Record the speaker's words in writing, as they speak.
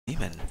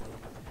Demon.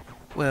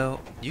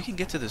 Well, you can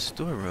get to the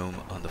storeroom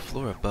on the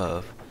floor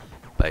above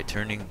by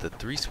turning the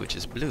 3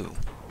 switches blue.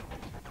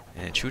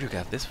 An intruder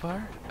got this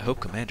far? I hope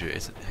Commander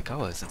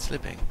Hikawa isn't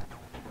slipping.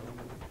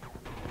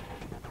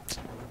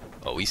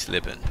 Oh, he's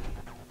slipping.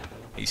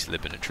 He's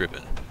slipping and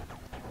tripping.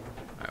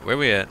 Alright, where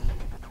we at?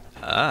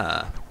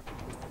 Ah.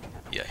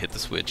 Yeah, hit the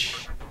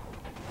switch.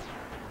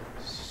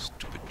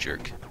 Stupid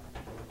jerk.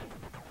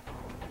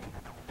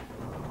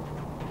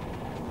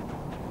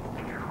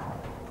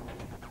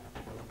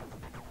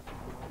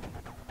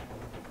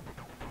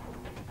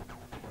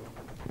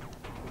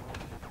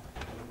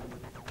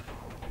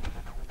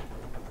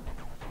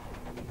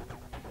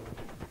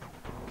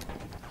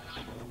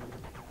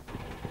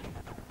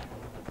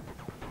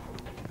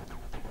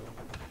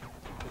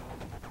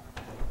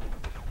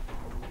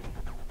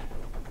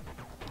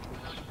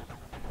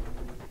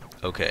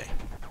 Okay.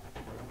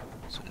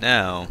 So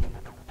now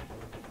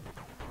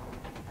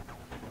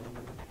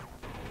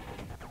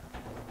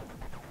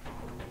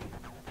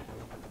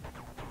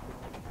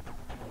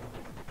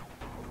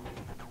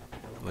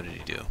what did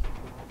he do?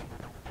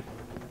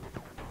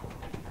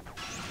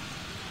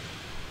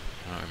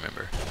 I don't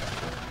remember.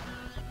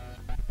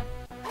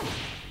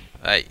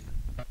 Hey.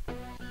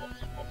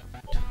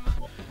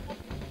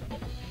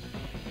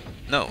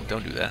 No,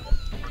 don't do that.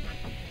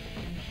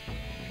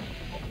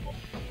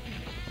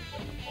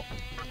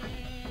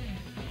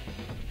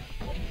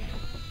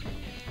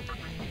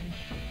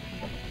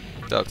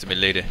 Talk to me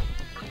later.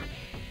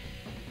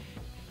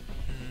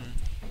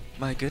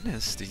 My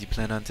goodness, did you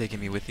plan on taking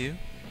me with you?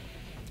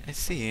 I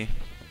see.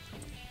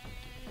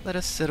 Let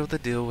us settle the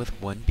deal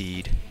with one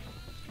bead.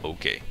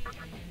 Okay.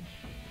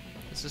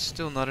 This is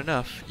still not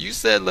enough. You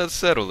said let's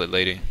settle it,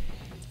 lady.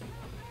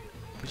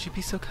 Would you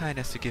be so kind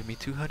as to give me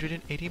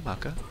 280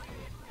 maka?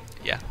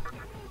 Yeah.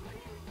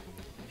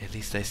 At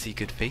least I see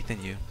good faith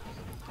in you.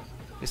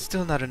 It's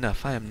still not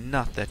enough. I am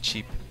not that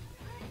cheap.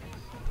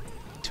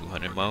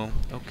 200 mo?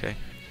 Okay.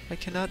 I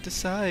cannot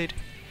decide.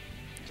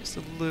 Just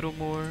a little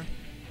more.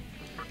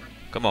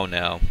 Come on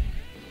now.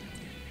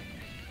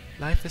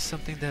 Life is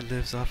something that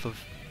lives off of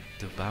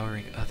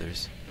devouring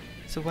others.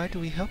 So why do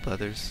we help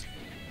others?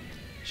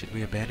 Should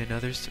we abandon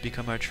others to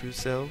become our true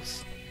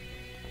selves?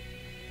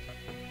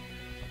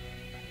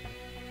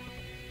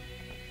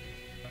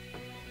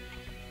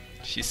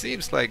 She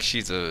seems like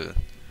she's a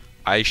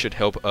I should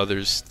help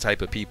others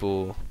type of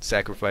people,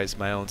 sacrifice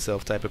my own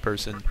self type of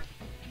person.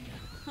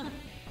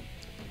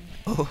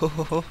 Oh, ho,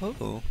 ho, ho,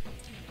 ho.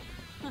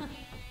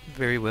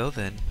 Very well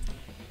then.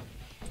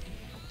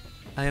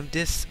 I am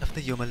Dis of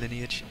the Yoma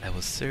lineage. I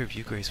will serve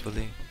you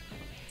gracefully.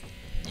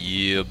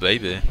 Yeah,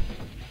 baby.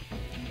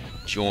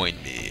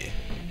 Join me.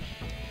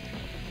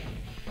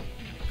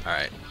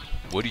 Alright,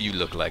 what do you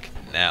look like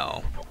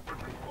now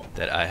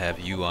that I have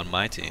you on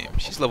my team?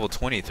 She's level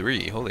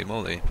 23, holy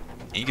moly.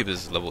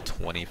 Incubus is level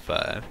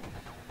 25.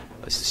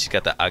 She's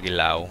got the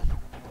Agilao.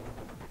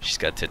 She's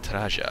got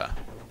Tetraja.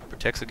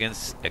 Protects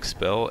against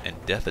expel and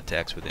death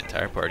attacks for the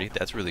entire party.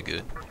 That's really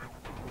good.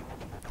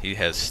 He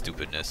has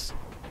stupidness.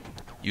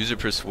 User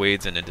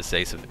persuades an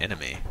indecisive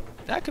enemy.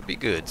 That could be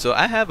good. So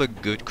I have a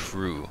good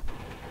crew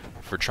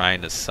for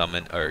trying to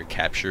summon or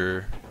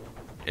capture.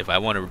 If I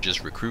want to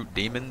just recruit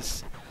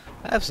demons,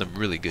 I have some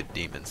really good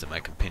demons in my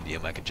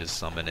compendium I could just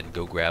summon and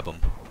go grab them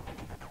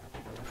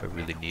if I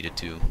really needed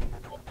to.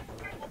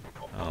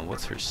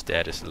 What's her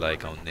status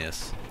like on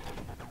this?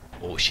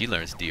 Oh, she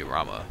learns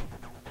diorama.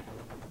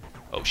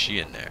 Oh, she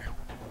in there.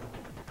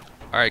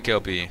 Alright,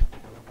 Kelpie.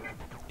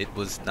 It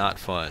was not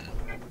fun,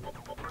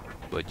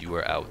 but you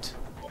are out.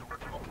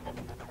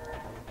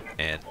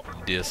 And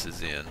this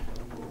is in.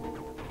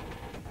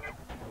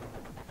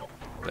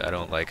 But I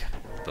don't like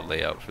the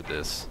layout for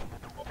this.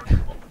 I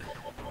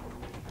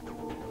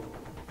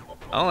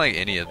don't like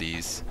any of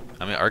these.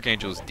 I mean,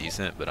 Archangel's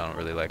decent, but I don't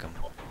really like him.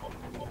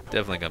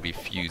 Definitely gonna be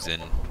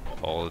fusing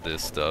all of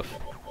this stuff.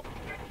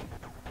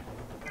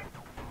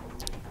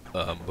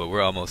 But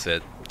we're almost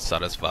at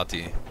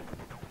Sarasvati.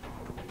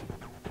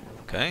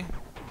 Okay.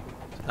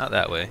 Not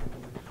that way.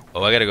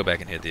 Oh, I gotta go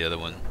back and hit the other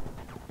one.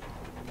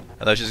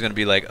 I thought she was gonna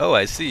be like, oh,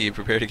 I see,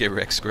 prepare to get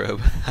Rex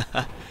Scrub.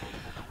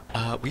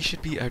 We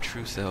should be our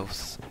true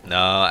selves.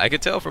 No, I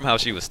could tell from how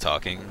she was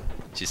talking.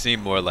 She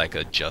seemed more like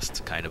a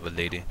just kind of a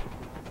lady.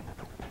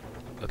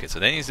 Okay, so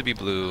that needs to be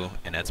blue,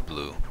 and that's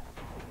blue.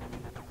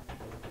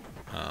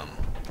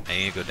 I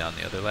need to go down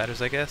the other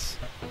ladders, I guess.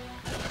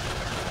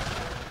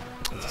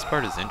 This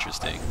part is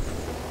interesting.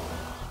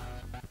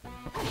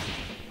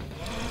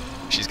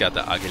 She's got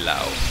the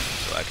Agilao,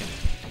 so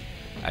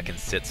I can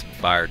set some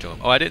fire to him.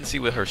 Oh, I didn't see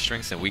what her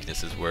strengths and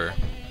weaknesses were.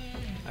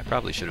 I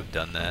probably should have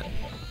done that.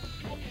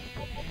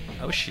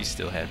 I wish she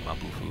still had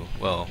Mabufu.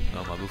 Well,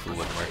 no, Mabufu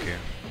wouldn't work here.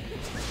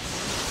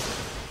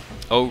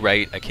 Oh,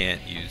 right, I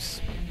can't use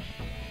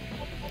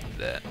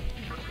that.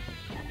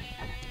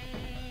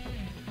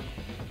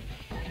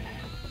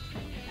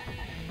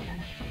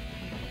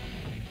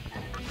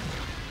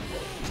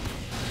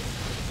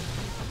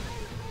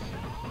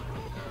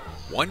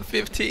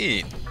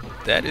 $115.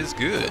 That is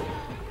good.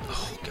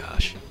 Oh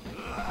gosh.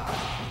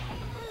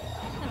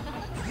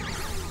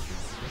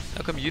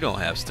 How come you don't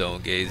have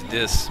Stone Gaze?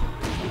 Dis.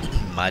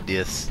 My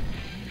dis.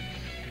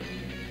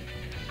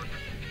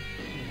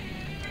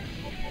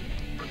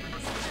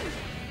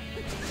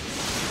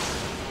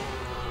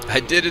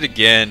 I did it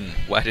again.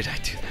 Why did I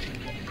do that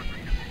again?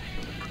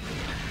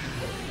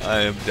 I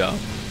am dumb.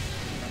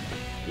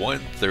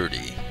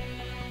 130.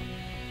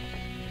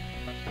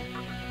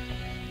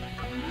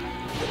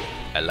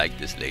 I like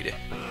this lady.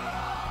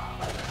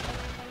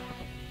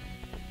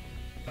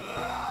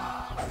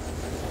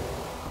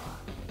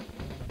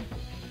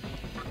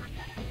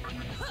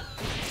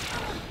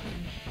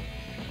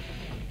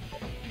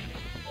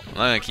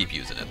 I'm gonna keep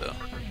using it though.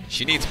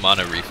 She needs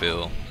mana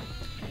refill.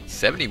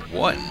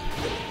 71.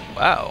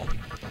 Wow.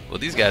 Well,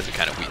 these guys are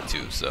kind of weak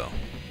too, so.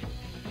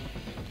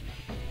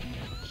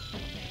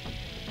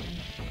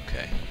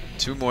 Okay.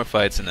 2 more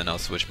fights and then I'll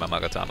switch my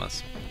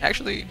Magatamas.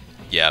 Actually,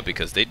 yeah,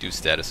 because they do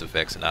status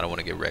effects and I don't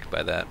want to get wrecked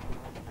by that.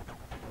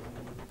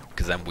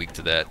 Because I'm weak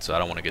to that, so I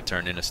don't want to get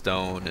turned into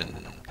stone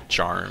and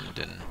charmed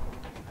and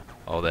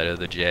all that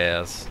other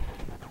jazz.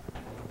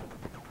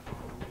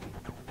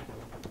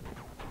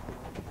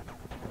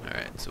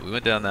 Alright, so we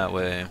went down that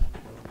way.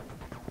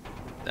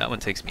 That one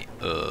takes me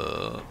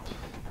up.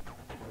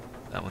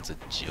 That one's a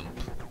jump.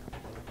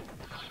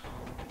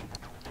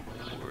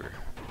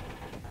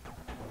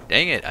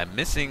 Dang it, I'm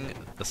missing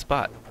a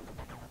spot.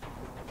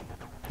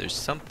 There's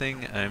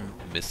something I'm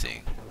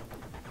missing.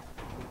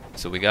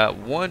 So we got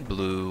 1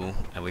 blue,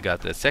 and we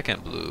got the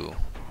second blue,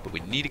 but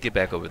we need to get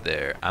back over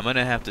there. I'm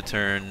gonna have to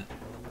turn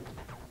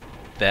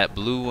that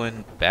blue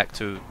one back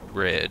to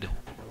red,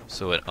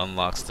 so it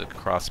unlocks the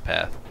cross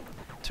path.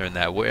 Turn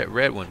that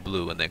red one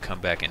blue, and then come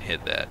back and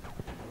hit that.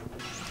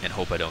 And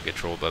hope I don't get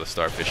trolled by the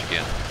starfish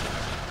again.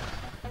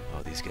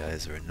 Oh, these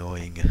guys are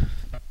annoying.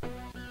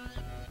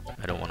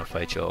 I don't want to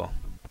fight y'all.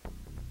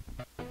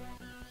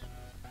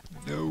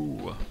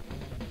 No.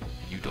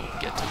 You don't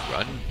get to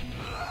run.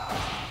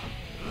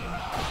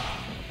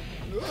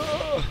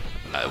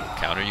 I will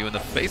counter you in the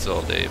face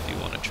all day if you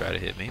want to try to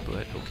hit me,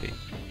 but okay.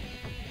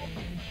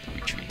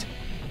 Retreat.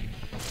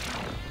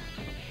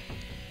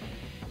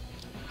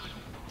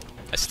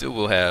 I still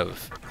will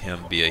have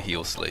him be a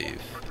heal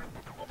slave.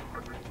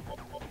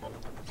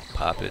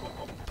 Pop it,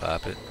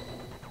 pop it,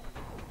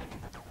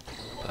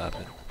 pop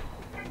it.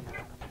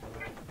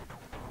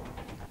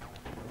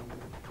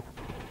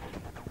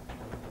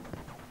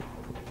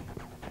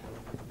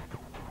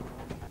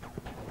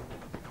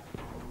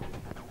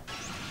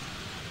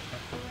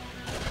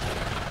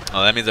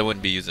 Oh, that means I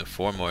wouldn't be using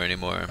 4 more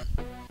anymore.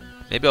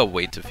 Maybe I'll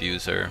wait to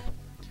fuse her.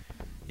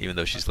 Even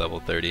though she's level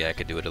 30, I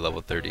could do it at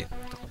level 30.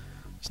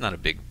 It's not a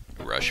big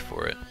rush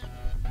for it.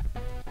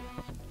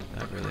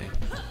 Not really.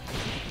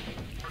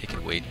 It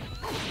can wait.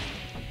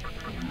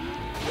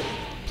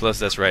 Plus,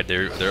 that's right,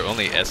 there are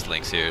only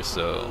S-links here,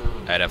 so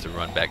I'd have to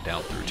run back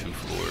down through 2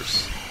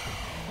 floors.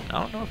 And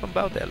I don't know if I'm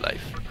about that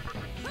life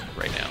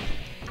right now.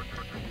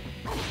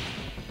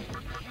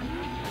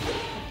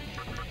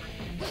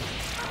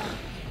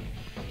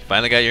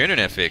 Finally got your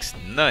internet fixed.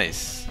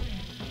 Nice.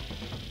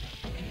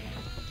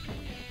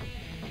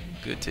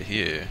 Good to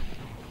hear.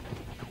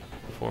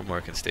 4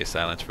 more can stay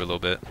silent for a little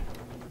bit.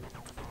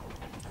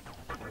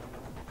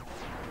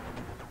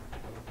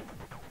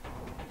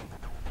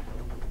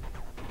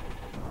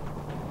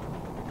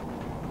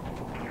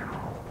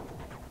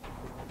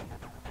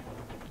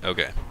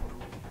 Okay.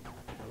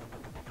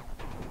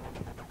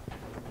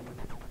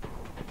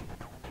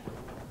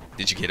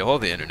 Did you get all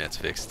the internets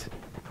fixed?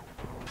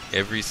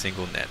 Every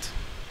single net.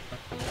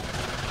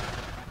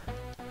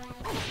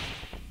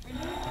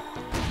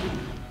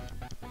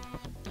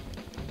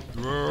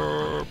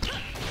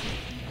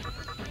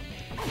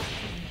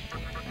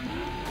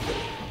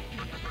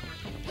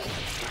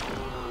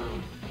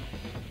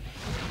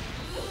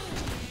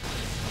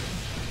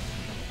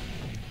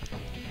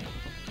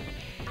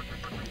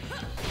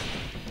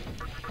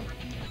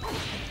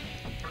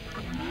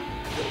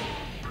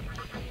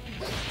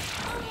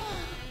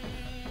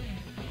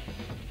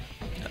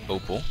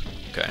 Opal.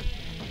 Okay.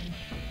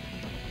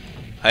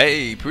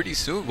 Hey, pretty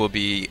soon we'll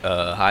be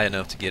high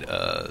enough to get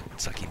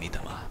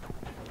Sakimitama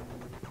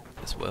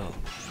as well.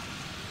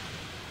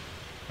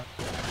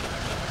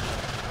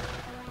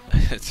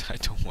 I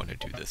don't want to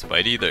do this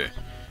fight either.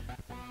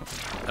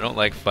 I don't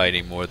like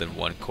fighting more than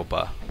 1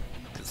 Copa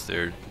because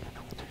they're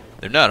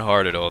not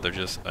hard at all. They're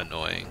just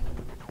annoying.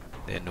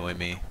 They annoy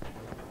me.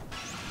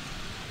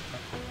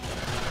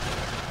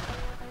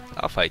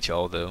 I'll fight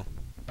y'all though.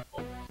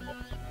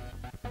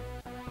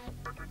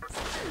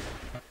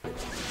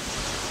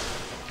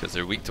 Because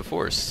they're weak to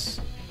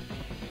force.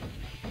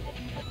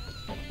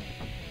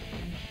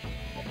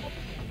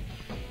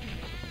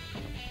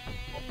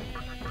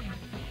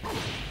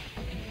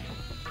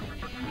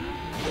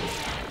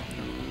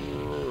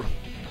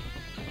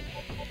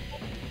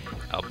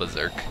 I'll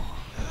berserk.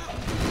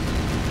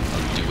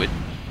 I'll do it.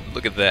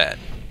 Look at that.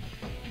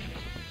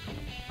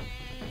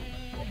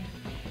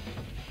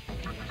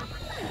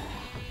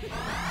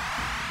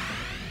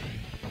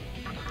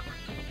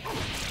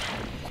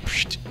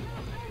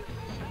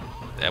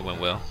 That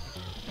went well.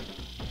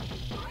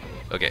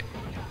 Okay.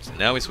 So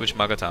now we switch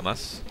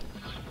Magatamas.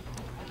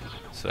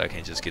 So I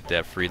can just get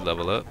that free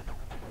level up.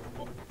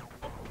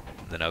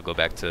 Then I'll go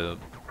back to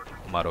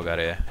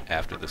Marogare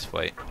after this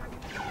fight.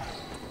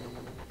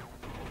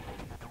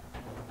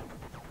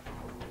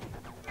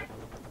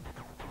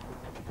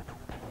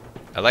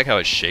 I like how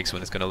it shakes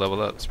when it's going to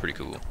level up. It's pretty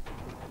cool.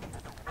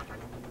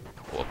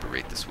 We'll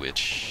operate the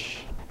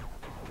switch.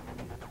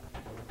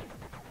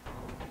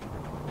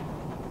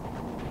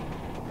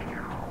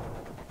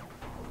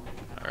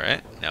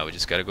 Alright, now we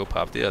just got to go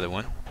pop the other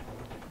one.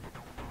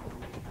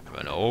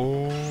 Run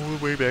all the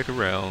way back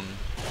around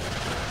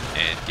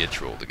and get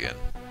trolled again.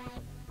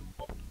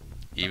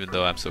 Even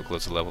though I'm so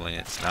close to leveling,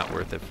 it's not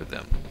worth it for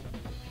them.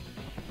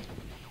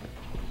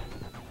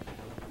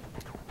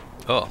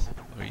 Oh,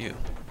 who are you?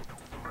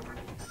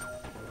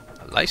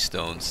 Life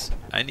stones.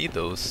 I need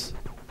those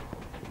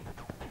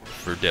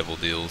for devil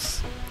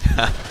deals.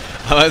 I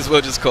might as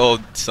well just call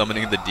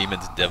summoning the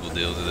demons devil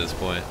deals at this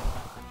point.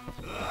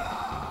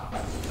 Oh,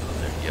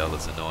 their yell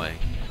is annoying.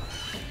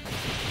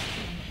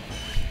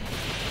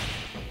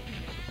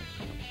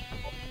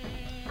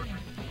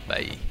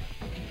 Bye.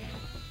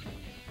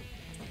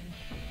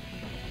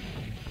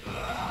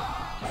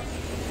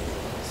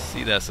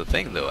 See, that's the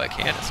thing though, I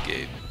can't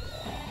escape.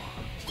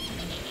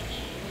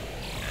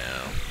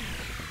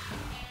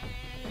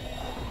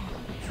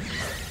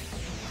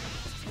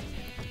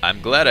 I'm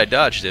glad I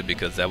dodged it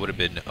because that would have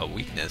been a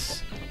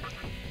weakness.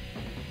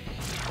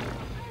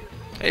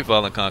 Hey,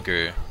 Fallen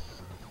Conqueror.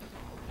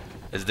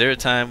 Is there a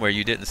time where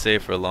you didn't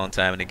save for a long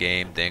time in the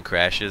game, then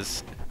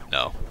crashes?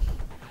 No.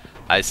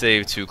 I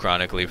saved too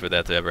chronically for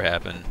that to ever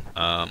happen.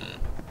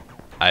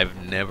 I've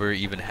never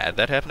even had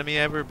that happen to me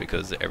ever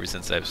because ever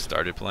since I've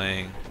started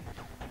playing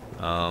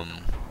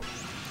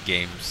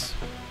games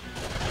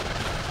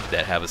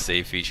that have a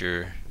save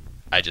feature,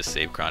 I just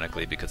save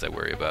chronically because I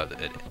worry about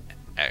it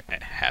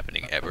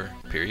happening ever,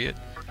 period.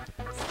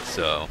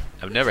 So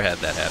I've never had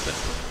that happen.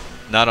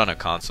 Not on a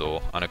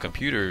console. On a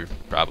computer,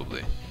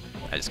 probably.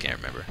 I just can't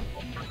remember.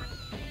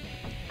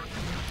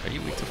 Are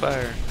you weak to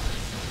fire?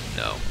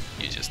 No,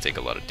 you just take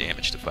a lot of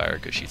damage to fire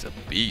because she's a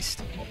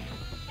beast.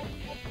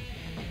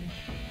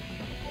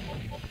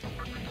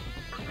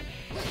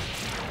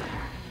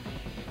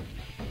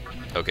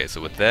 Okay,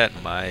 so with that,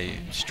 my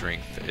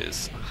strength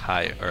is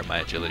high, or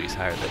my agility is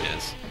higher, that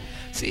is.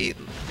 See,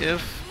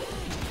 if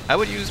I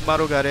would use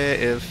Marogare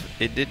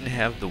if it didn't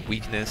have the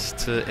weakness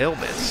to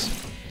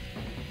ailments.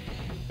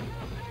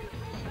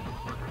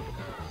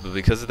 But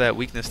because of that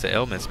weakness to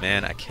ailments,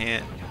 man, I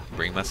can't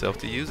bring myself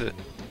to use it.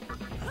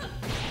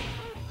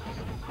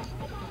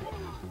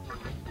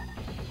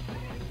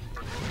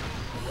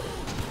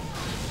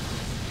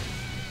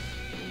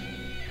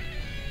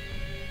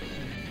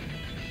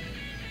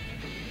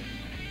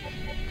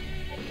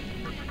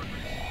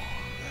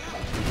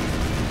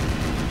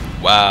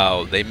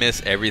 Wow, they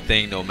miss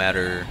everything no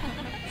matter,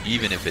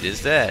 even if it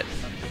is that.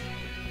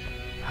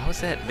 How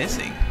is that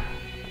missing?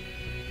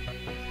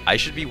 I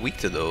should be weak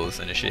to those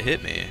and it should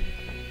hit me.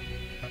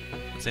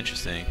 That's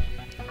interesting.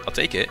 I'll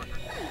take it.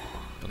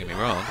 Don't get me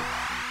wrong.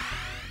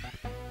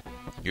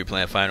 You were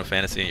playing Final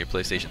Fantasy and your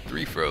PlayStation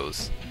 3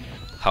 froze.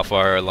 How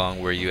far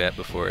along were you at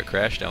before it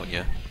crashed on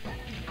you?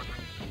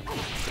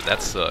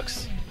 That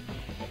sucks.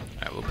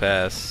 Alright, we'll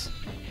pass.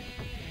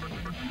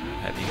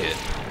 Have you hit?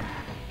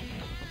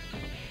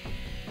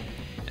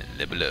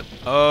 Level up.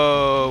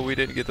 Oh, we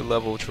didn't get the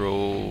level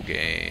troll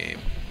game.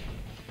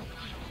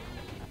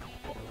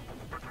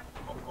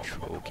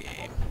 Troll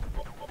game.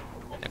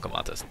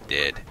 Nekomata's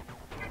dead.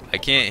 I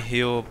can't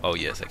heal. Oh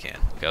yes, I can.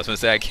 Okay, I was gonna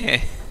say I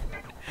can't.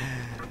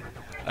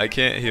 I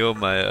can't heal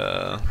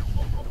my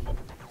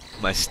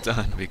my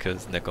stun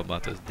because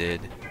Nekomata's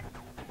dead.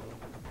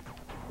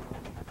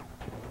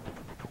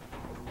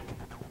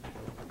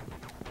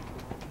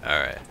 All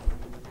right.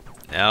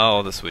 Now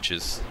all the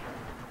switches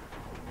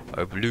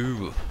are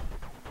blue.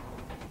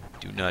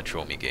 Do not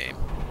troll me, game.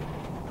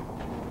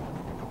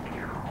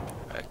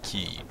 A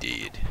key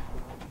dead.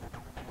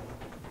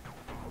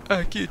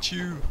 I get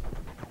you.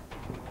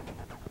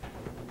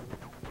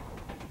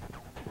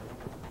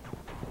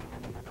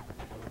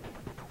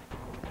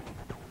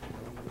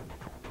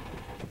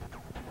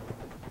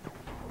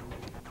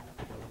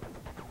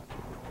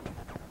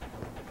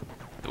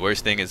 The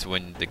worst thing is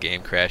when the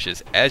game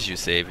crashes as you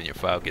save and your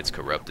file gets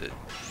corrupted.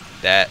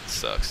 That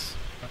sucks.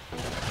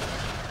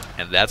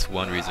 And that's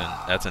one reason,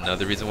 that's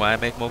another reason why I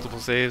make multiple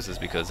saves, is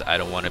because I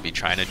don't want to be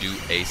trying to do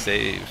a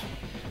save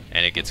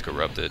and it gets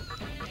corrupted.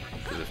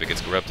 Because if it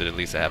gets corrupted, at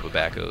least I have a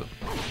backup.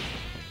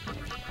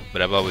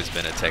 But I've always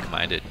been a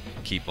tech-minded,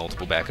 keep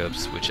multiple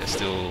backups, which I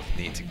still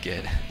need to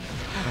get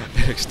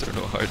an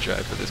external hard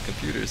drive for this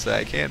computer so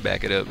I can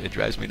back it up. It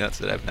drives me nuts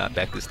that I've not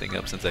backed this thing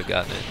up since I've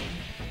gotten it.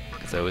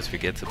 Because I always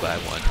forget to buy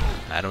one.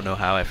 I don't know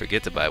how I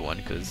forget to buy one,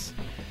 because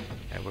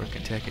I work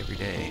in tech every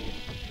day.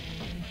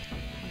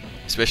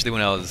 Especially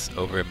when I was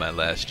over at my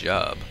last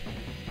job.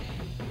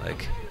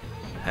 Like,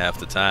 half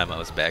the time I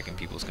was backing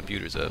people's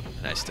computers up,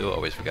 and I still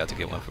always forgot to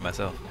get one for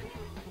myself.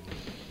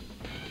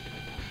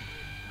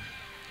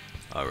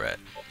 Alright.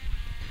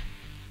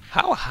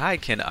 How high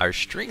can our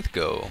strength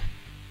go?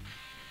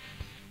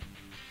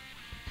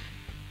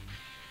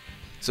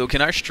 So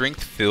can our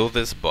strength fill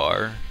this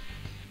bar?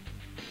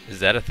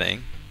 Is that a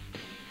thing?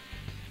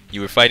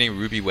 You were fighting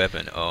Ruby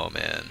Weapon. Oh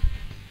man.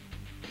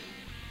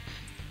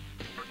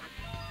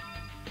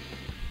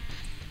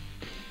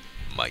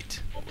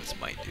 Might. What's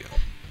might do?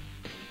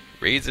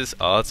 Raises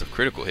odds of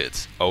critical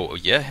hits. Oh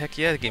yeah, heck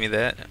yeah, give me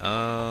that.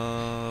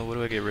 What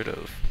do I get rid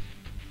of?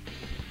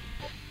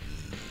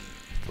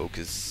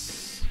 Focus.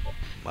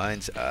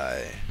 Mind's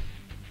Eye.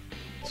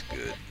 It's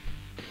good.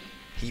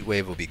 Heat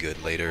Wave will be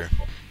good later.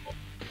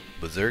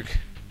 Berserk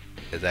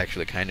is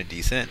actually kind of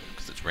decent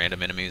because it's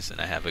random enemies and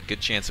I have a good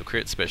chance of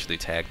crit, especially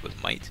tagged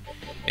with Might.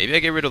 Maybe I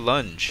get rid of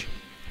Lunge.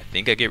 I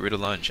think I get rid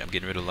of Lunge. I'm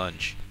getting rid of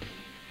Lunge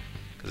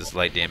because it's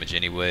light damage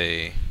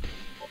anyway.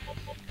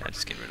 I'm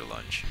just getting rid of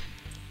Lunge.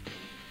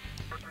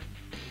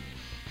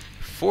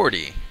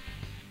 40.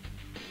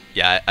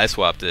 Yeah, I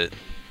swapped it.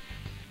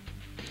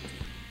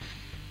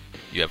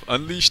 You have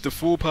unleashed the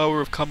full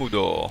power of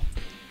Kamudor.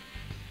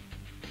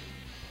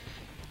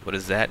 What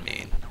does that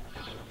mean?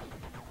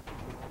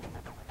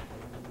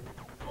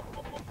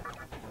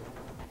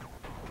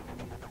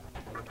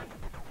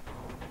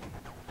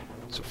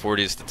 So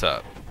 40 is the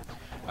top.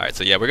 Alright,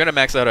 so yeah, we're gonna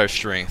max out our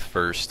strength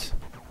first.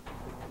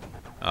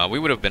 We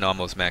would have been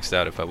almost maxed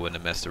out if I wouldn't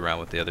have messed around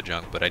with the other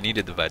junk, but I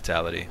needed the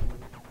vitality.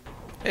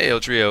 Hey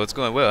El Trio, it's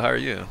going well, how are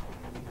you?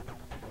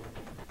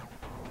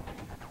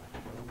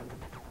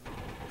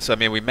 So I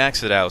mean, we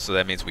maxed it out, so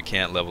that means we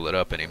can't level it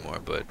up anymore,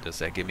 but does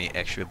that give me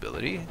extra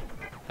ability?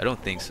 I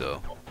don't think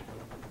so.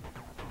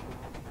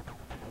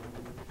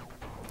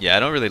 Yeah, I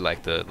don't really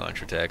like the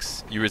launcher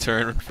attacks. You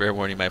return, fair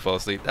warning, you might fall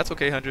asleep. That's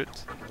okay, 100.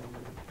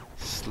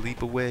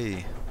 Sleep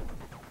away.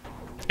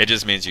 It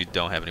just means you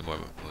don't have any more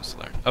moves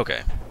to learn.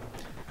 Okay.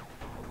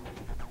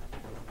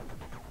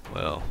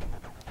 Well,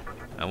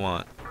 I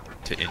want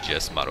to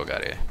ingest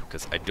Marogare,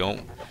 because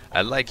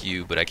I like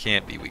you, but I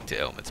can't be weak to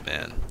ailments,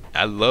 man.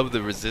 I love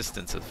the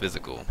resistance of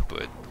physical,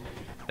 but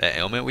that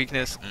ailment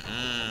weakness,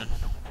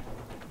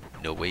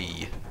 no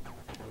way.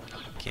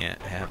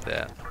 Can't have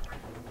that.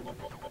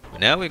 But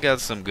now we got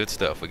some good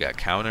stuff. We got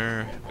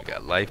counter, we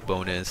got life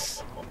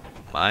bonus,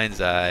 mind's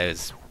eye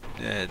is,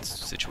 it's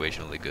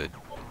situationally good,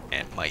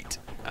 and might.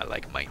 I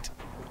like might.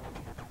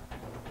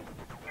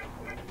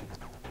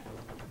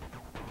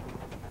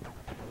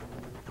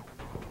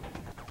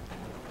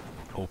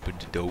 Open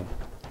the door.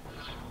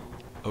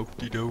 Open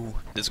the door.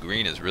 This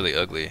green is really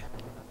ugly.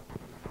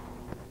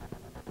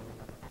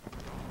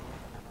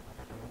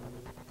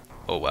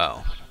 Oh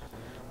wow.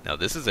 Now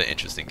this is an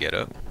interesting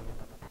getup.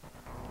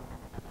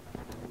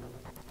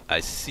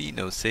 I see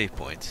no save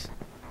points.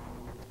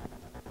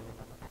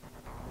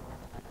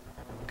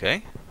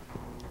 Okay.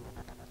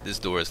 This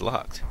door is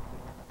locked.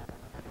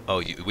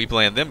 Oh, we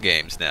playing them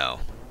games now.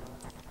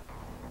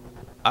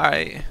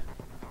 Alright.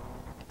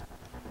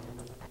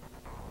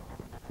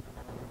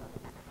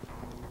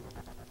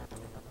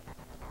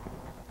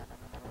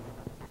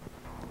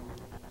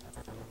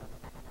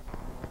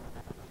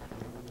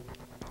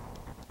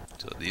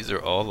 So these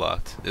are all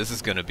locked. This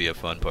is gonna be a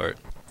fun part.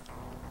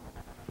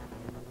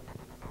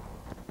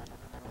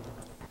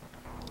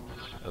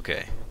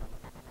 Okay.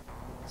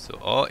 So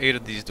all 8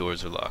 of these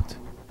doors are locked.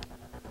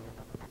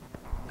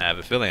 I have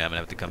a feeling I'm gonna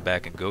have to come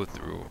back and go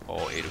through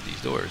all 8 of these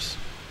doors.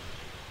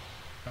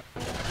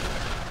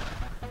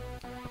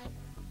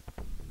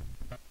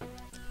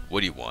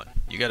 What do you want?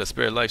 You got a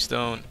spare life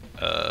stone?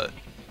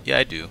 Yeah,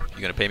 I do.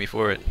 You gonna pay me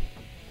for it?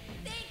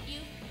 Thank you.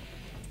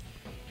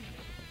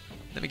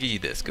 Let me give you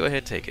this. Go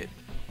ahead, take it.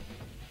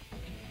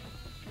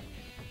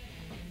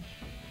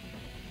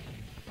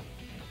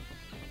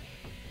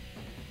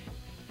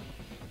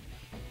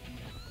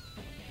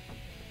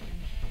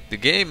 The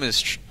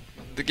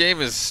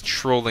game is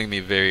trolling me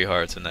very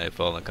hard tonight,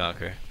 Fall and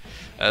Conquer.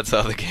 That's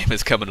how the game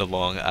is coming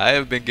along. I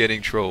have been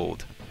getting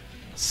trolled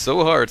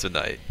so hard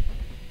tonight.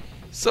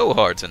 So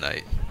hard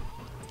tonight.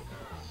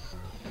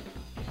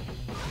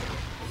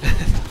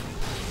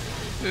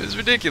 It was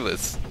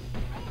ridiculous.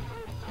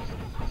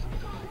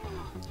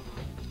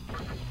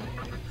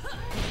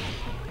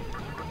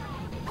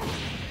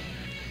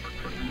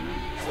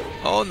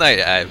 All night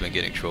I've been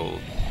getting trolled.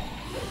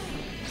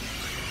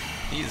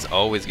 He's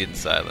always getting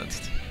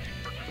silenced.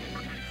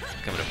 It's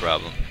becoming a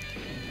problem.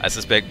 I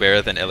suspect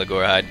Bareth and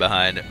Eligor hide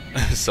behind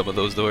some of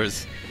those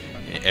doors.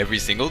 Every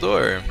single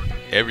door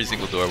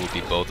will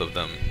be both of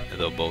them. And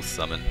they'll both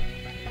summon.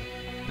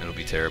 It'll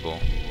be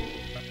terrible.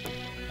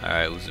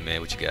 Alright,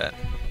 Uzume, what you got?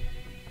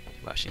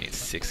 Wow, she needs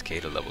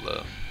 6k to level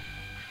up.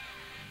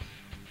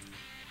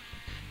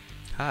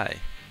 Hi,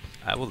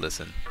 I will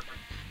listen.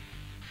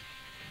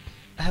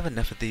 I have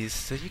enough of these,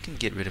 so you can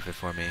get rid of it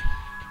for me.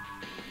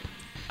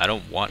 I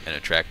don't want an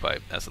attract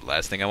pipe. That's the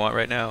last thing I want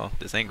right now.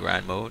 This ain't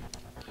grind mode.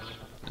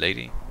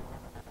 Lady,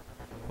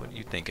 what are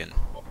you thinking?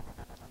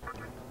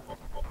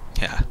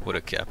 Yeah, what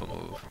a Kappa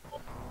move.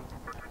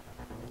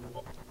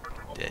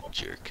 Dead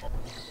jerk.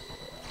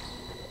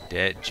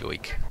 Dead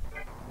joik.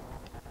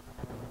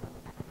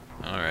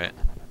 Alright.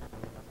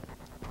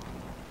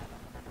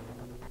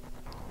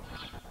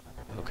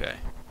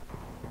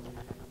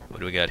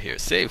 do we got here?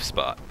 Save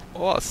spot.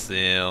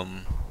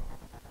 Awesome.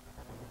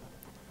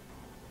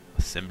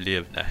 Assembly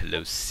of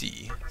Nihilo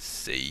C.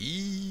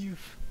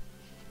 Save.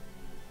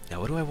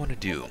 Now what do I want to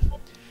do?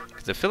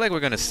 Because I feel like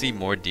we're going to see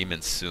more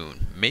demons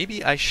soon.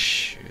 Maybe I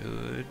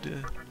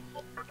should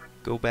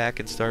go back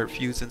and start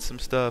fusing some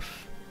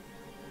stuff.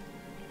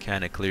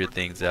 Kind of clear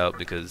things out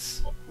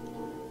because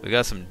we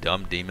got some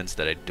dumb demons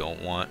that I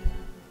don't want.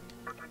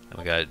 And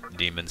we got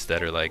demons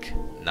that are like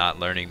not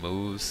learning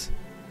moves.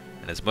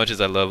 And as much as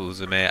I love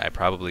Uzume, I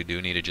probably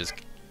do need to just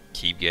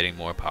keep getting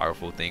more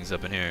powerful things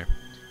up in here.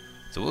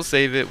 So we'll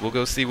save it. We'll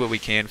go see what we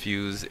can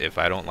fuse. If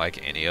I don't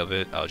like any of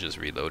it, I'll just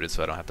reload it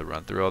so I don't have to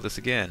run through all this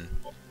again.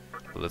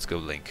 But let's go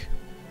Link.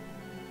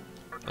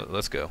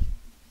 Let's go.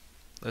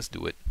 Let's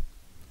do it.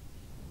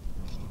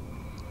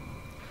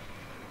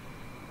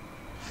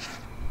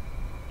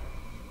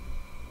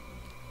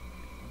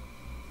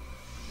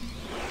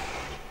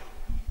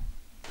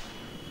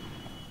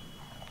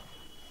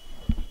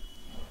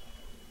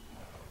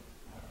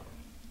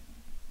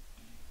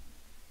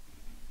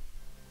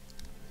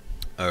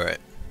 Alright.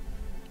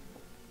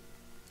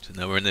 So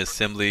now we're in the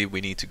assembly. We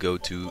need to go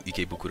to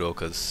Ikebukuro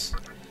because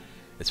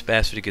it's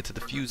faster to get to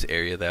the fuse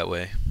area that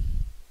way.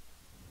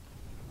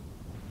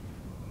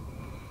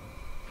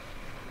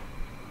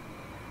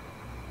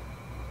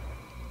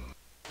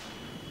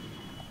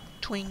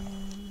 Twing.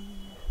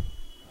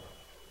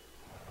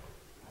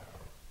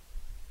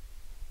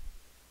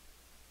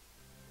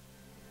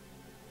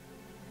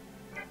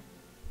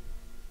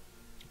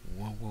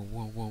 Whoa, whoa,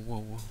 whoa, whoa, whoa,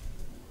 whoa.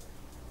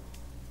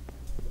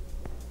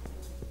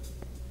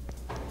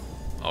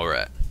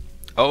 Alright.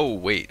 Oh,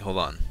 wait, hold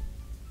on.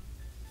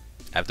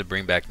 I have to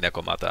bring back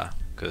Nekomata,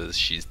 because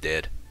she's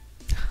dead.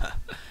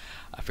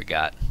 I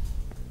forgot.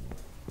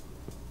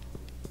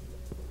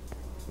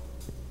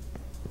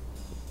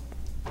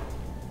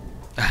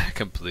 I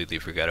completely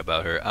forgot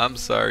about her. I'm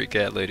sorry,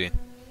 cat lady.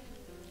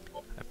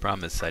 I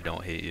promise I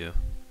don't hate you.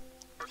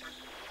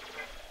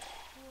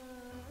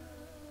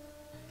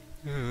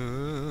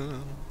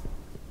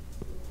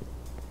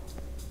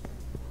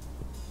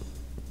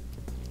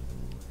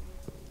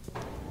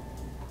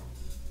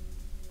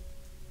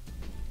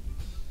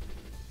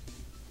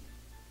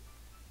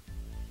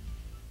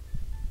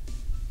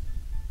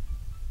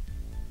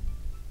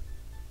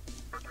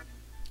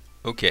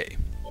 Okay,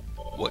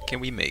 what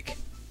can we make?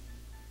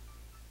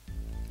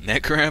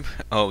 Neck cramp?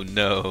 Oh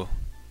no.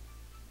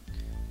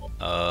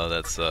 Oh,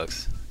 that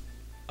sucks.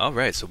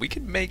 Alright, so we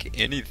can make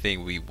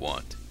anything we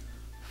want.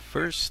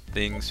 First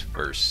things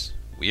first,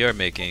 we are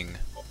making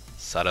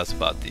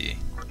Sarasvati.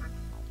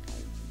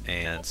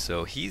 And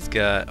so he's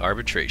got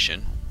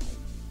Arbitration,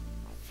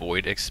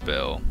 Void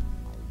Expel,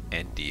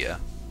 and Dia.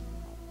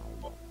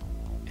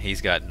 He's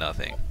got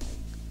nothing.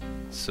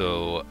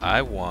 So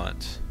I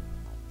want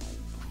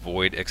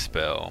Void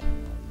Expel.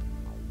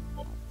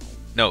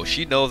 No,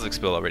 she knows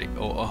Expel already.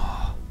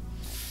 Oh.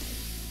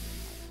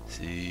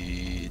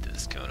 See,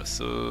 this kind of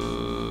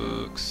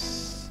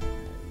sucks.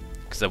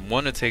 Because I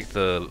want to take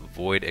the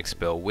Void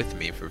Expel with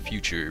me for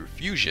future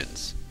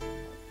fusions.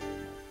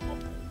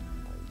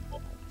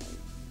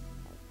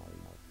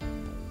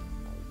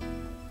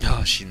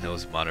 Oh, she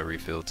knows Mana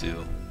Refill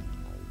too.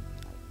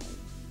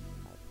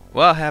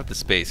 Well, I'll have the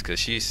space because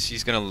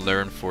she's gonna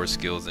learn 4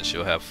 skills and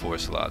she'll have 4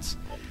 slots.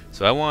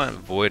 So I want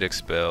Void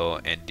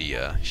Expel and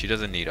Dia. She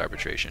doesn't need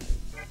Arbitration.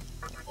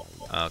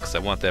 Because I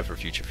want that for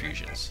future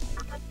fusions.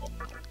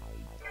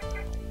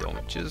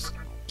 Don't just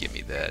give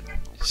me that.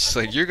 It's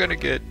like you're gonna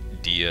get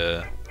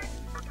Dia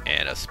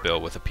and a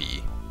spell with a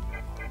P.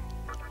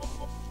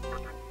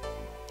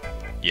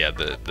 Yeah,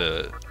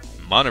 the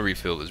Mana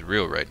Refill is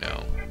real right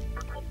now.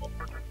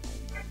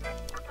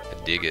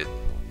 I dig it.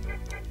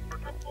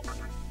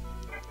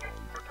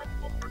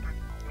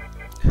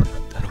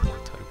 I don't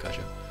want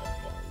Tarukaja.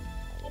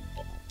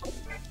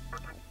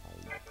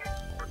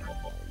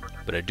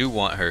 But I do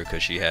want her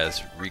because she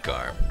has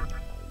Recarm.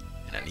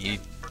 And I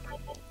need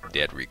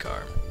dead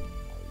Recarm.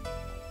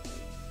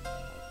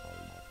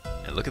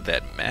 And look at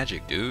that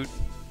magic, dude.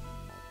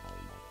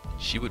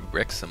 She would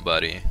wreck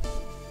somebody.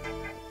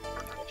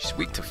 She's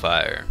weak to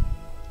fire,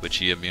 but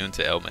she immune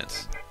to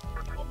elements.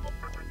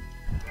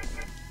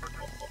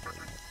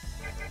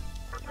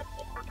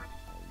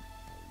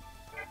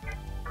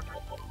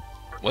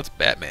 What's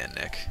Batman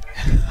neck?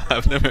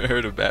 I've never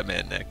heard of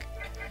Batman neck.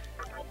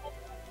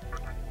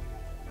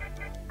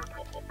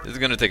 This is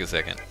gonna take a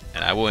second,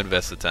 and I will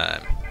invest the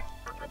time.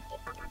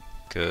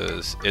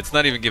 Cause it's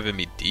not even giving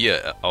me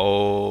Dia.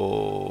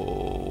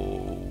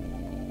 Oh,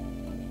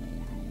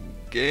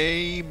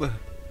 game.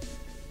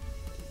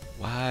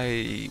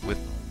 Why with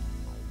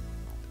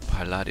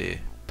Parlade?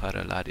 I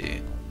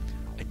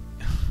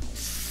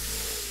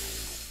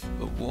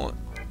want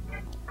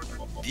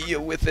Dia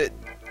with it.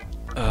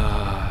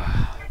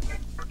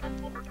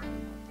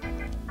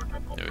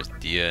 There's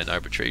Dia and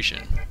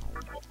Arbitration.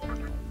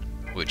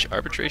 Which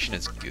Arbitration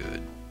is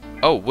good.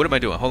 Oh, what am I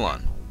doing? Hold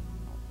on.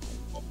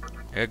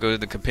 I gotta go to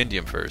the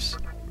compendium first.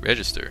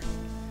 Register.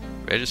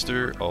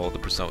 Register all the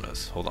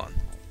personas. Hold on.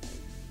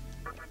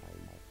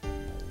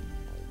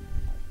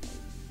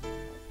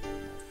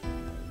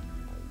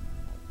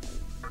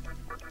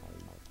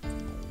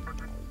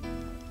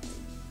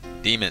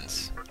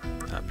 Demons,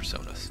 not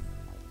personas.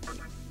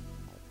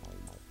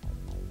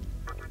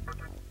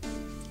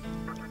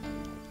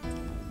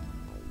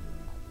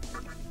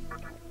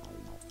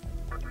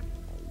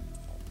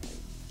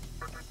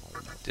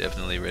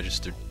 Definitely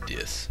registered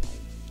this.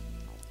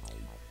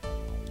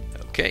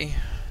 Okay,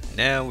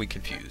 now we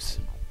confuse.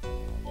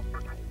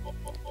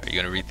 Are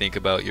you gonna rethink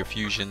about your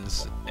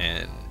fusions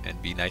and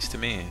be nice to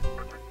me?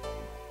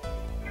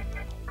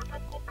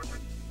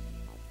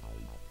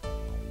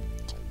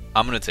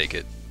 I'm gonna take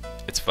it.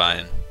 It's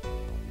fine.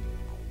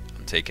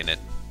 I'm taking it.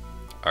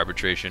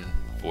 Arbitration,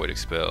 Void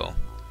Expel.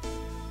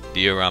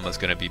 Diorama's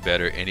gonna be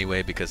better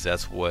anyway because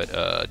that's what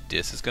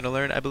Dis is gonna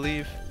learn, I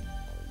believe.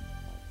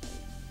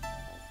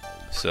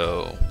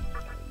 So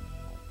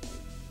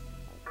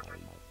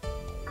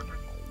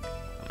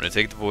I'm gonna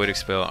take the Void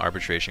Expel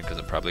Arbitration because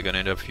I'm probably gonna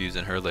end up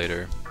fusing her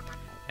later,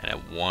 and I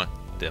want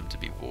them to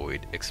be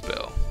Void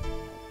Expel.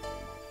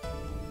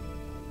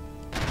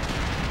 There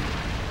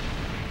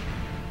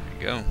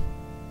you go.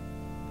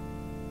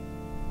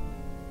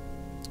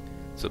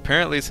 So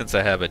apparently, since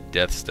I have a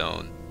Death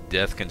Stone,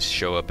 Death can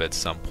show up at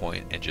some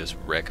point and just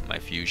wreck my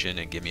fusion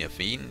and give me a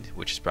Fiend,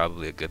 which is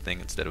probably a good thing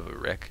instead of a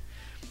wreck.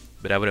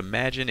 But I would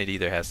imagine it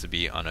either has to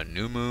be on a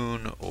new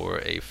moon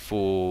or a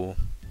full,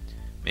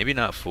 maybe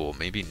not full,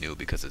 maybe new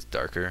because it's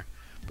darker,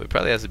 but it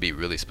probably has to be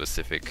really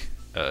specific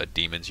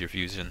demons you're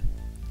fusing.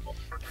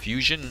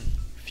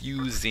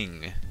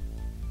 Fusing.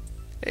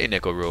 Hey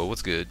Neko Roll,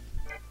 what's good?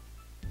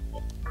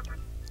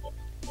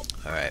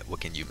 Alright, what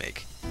can you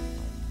make?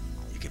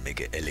 You can make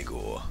an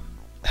Eligor.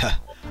 Ha!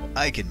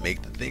 I can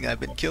make the thing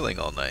I've been killing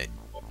all night.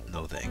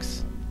 No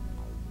thanks.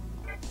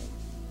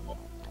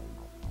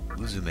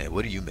 Uzume,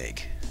 what do you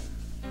make?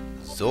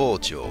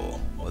 Zolcho.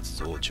 What's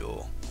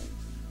Zolcho?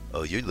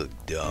 Oh, you look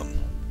dumb.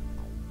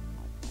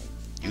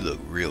 You look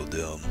real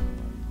dumb.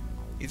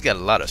 He's got a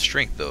lot of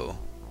strength though.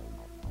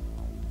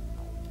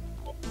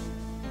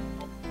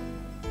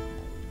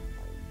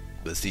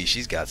 But see,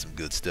 she's got some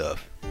good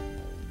stuff.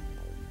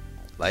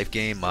 Life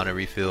gain, mana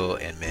refill,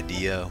 and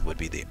Medea would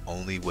be the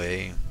only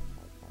way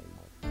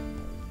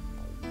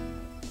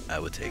I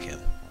would take him.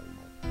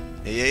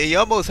 He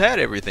almost had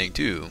everything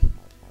too.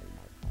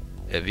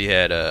 If he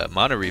had a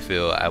mana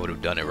refill, I would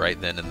have done it right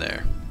then and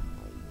there.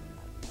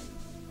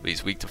 But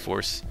he's weak to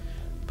force.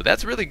 But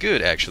that's really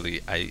good,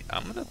 actually.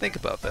 I'm gonna think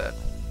about that.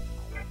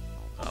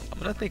 I'm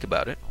gonna think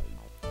about it.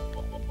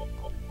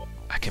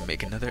 I can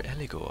make another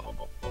Eligor.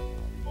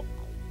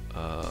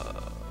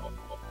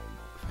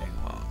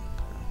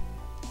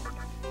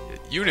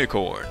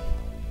 Unicorn.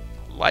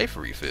 Life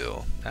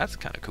refill. That's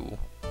kind of cool.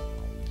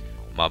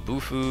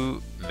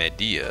 Mabufu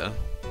Medea.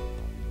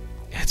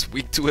 It's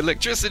weak to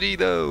electricity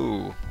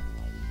though.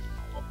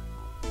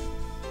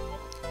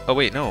 Oh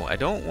wait, no, I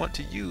don't want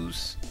to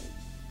use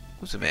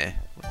Uzume.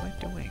 What am I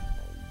doing?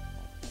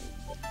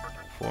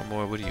 4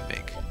 more, what do you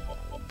make?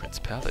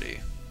 Principality.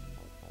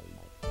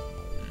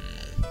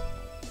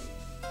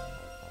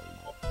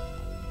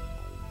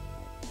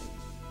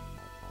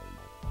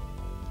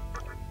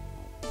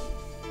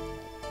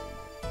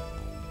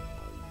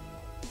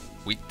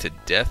 Weak to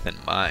death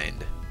and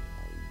mind.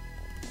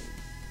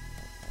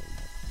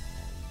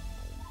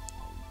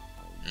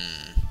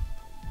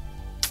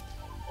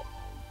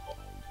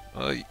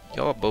 Well,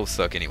 y'all both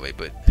suck anyway,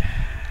 but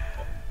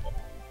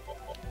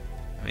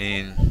I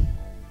mean,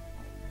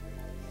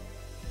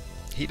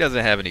 he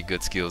doesn't have any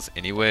good skills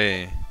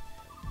anyway,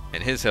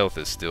 and his health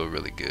is still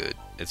really good.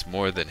 It's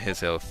more than his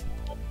health,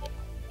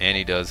 and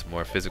he does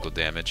more physical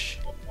damage,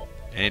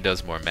 and he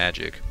does more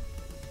magic.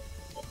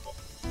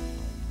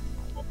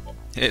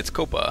 It's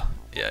Copa.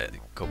 Yeah,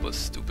 Copa's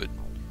stupid.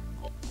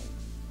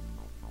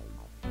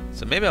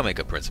 So maybe I'll make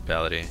a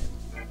Principality.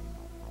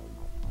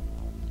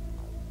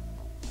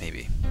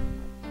 Maybe.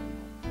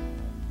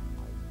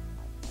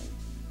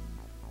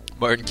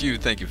 Martin Q,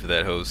 thank you for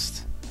that,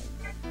 host.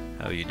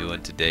 How are you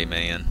doing today,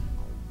 man?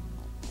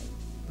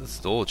 The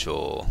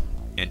Stolchol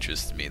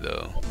interests me,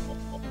 though.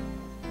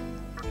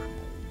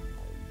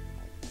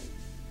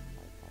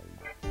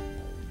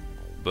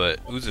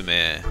 But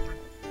Uzume,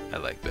 I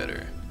like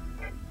better.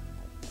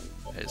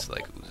 I just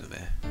like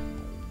Uzume.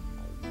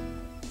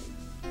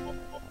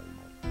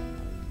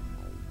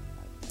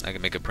 I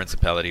can make a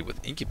Principality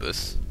with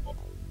Incubus.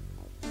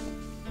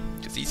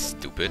 Because he's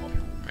stupid,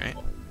 right?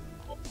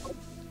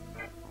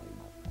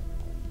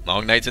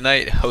 Long night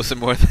tonight. Host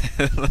more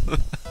than...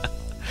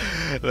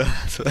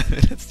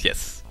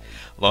 Yes.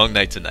 Long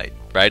night tonight.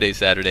 Friday,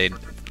 Saturday,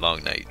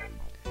 long night.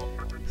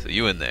 So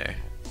you in there.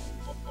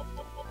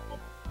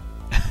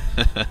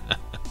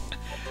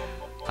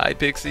 Hi,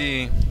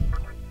 Pixie.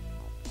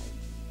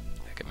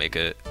 I can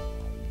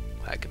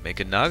make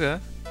a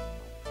Naga.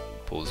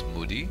 Pulls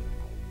Moody.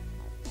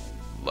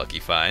 Lucky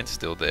Find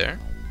still there.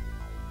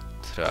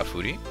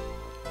 Trafuri.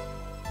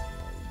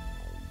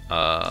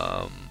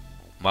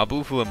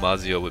 Mabufu and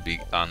Mazio would be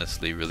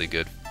honestly really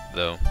good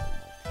though.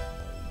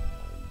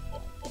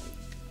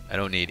 I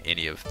don't need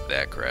any of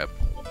that crap.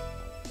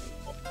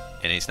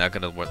 And he's not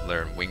gonna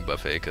learn Wing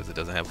Buffet because it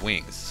doesn't have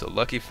wings. So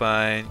Lucky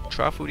Find,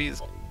 Trafuri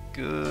is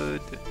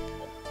good.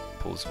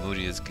 Pulse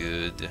Moody is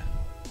good.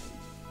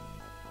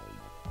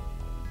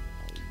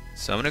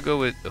 So I'm gonna go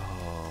with.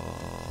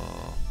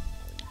 Oh,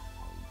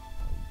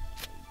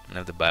 I'm gonna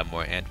have to buy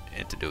more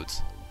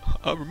antidotes.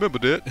 I remember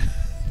that.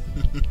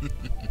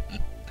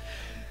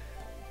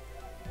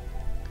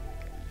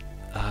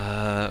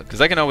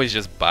 Because I can always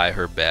just buy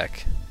her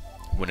back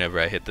whenever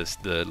I hit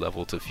the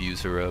level to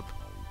fuse her up.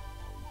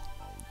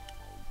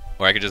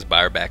 Or I could just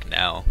buy her back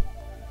now.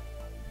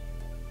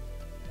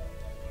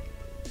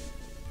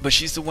 But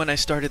she's the one I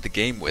started the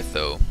game with,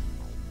 though.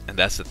 And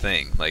that's the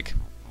thing. Like,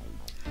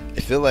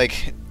 I feel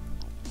like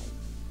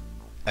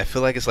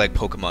it's like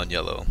Pokemon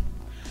Yellow.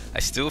 I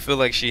still feel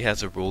like she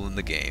has a role in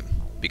the game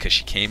because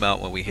she came out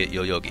when we hit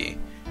Yoyogi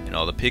and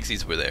all the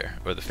pixies were there,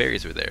 or the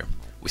fairies were there.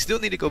 We still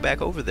need to go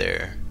back over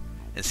there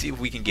and see if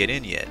we can get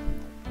in yet.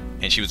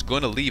 And she was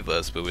going to leave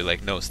us, but we're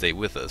like, no, stay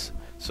with us.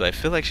 So I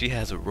feel like she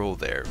has a role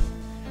there.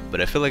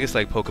 But I feel like it's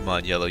like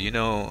Pokemon Yellow. You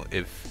know,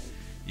 if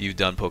you've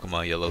done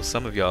Pokemon Yellow,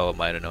 some of y'all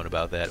might have known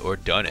about that or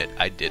done it.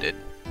 I did it,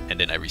 and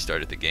then I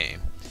restarted the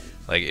game.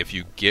 Like, if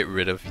you get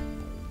rid of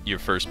your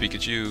first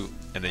Pikachu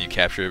and then you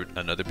capture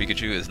another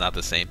Pikachu, it's not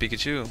the same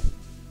Pikachu.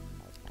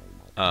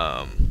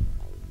 I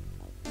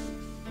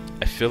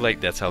feel like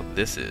that's how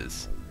this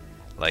is.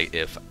 Like,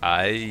 if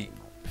I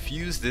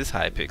fuse this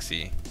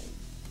Hypixie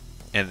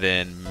and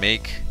then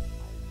make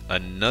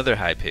another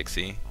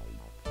Hypixie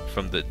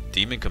from the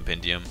Demon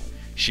Compendium,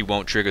 she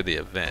won't trigger the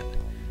event.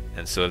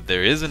 And so if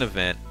there is an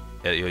event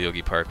at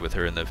Yoyogi Park with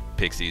her and the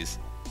pixies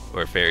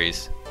or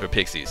fairies or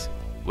pixies,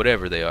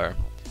 whatever they are,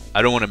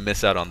 I don't want to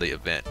miss out on the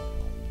event.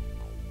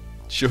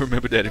 She'll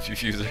remember that if you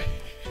fuse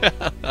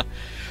her.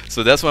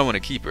 So that's why I want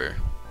to keep her.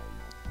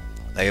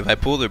 Like, if I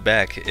pull her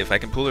back, if I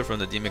can pull her from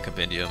the Demon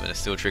Compendium and it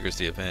still triggers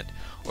the event,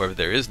 or if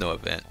there is no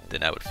event,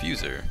 then I would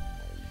fuse her.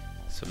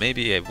 So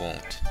maybe I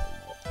won't.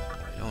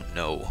 I don't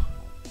know.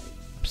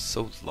 I'm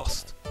so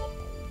lost.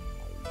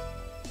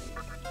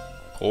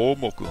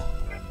 Komoku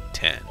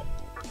 10.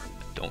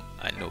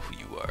 I know who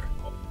you are.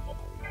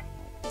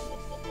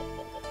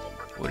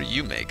 What do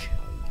you make?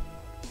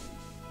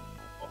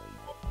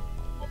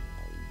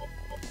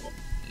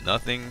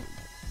 Nothing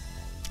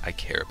I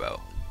care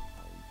about.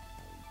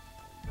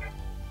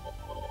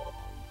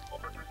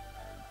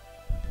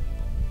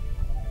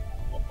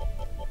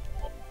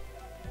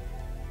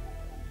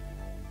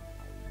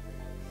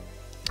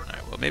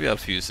 Alright, well, maybe I'll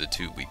fuse the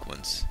 2 weak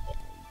ones.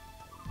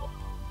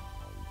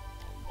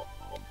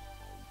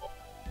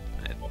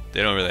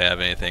 They don't really have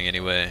anything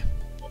anyway.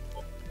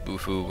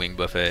 Bufu, Wing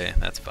Buffet,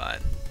 that's fine.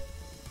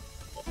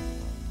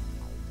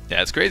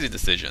 Yeah, it's crazy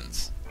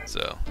decisions.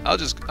 So I'll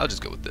just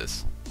go with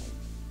this.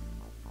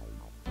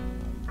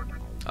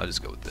 I'll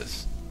just go with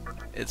this.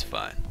 It's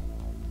fine.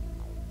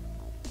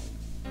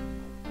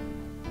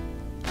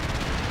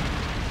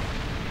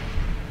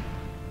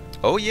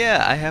 Oh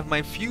yeah, I have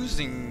my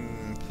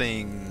fusing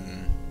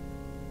thing.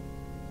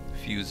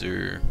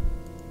 Fuser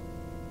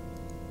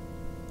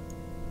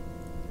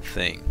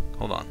thing.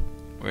 Hold on.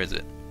 Where is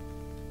it?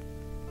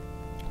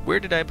 Where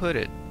did I put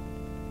it?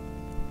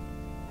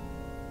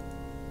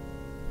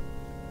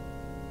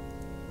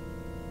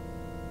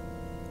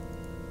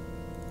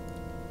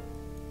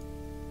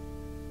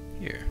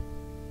 Here.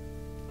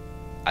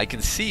 I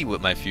can see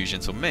what my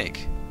fusions will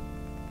make.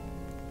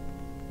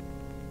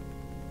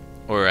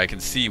 Or I can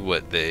see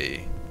what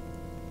they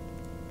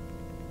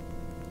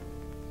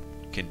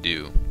can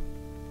do.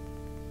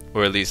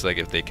 Or at least like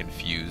if they can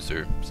fuse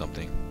or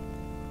something.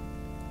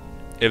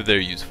 If they're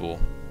useful.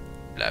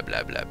 Blah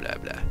blah blah blah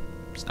blah.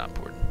 It's not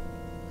important.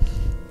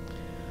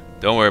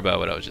 Don't worry about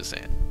what I was just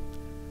saying.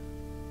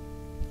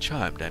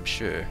 Charmed, I'm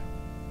sure.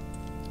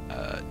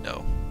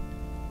 No.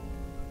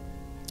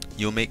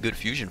 You'll make good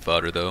fusion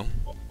fodder though.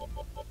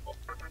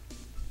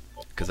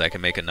 Because I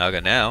can make a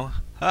Naga now.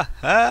 Ha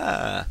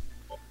ha!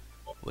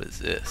 What is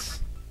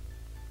this?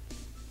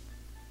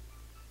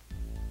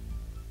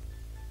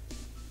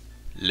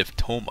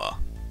 Liftoma.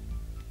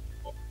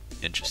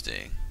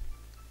 Interesting.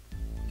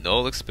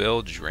 Null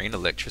expel, drain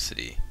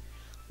electricity.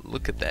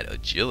 Look at that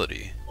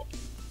agility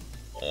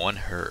on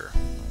her.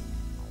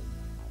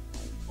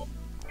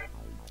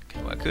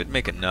 Okay, well, I could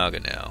make a Naga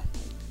now.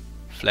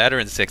 Flatter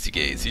and sexy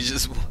gaze. He's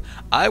just.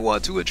 I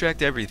want to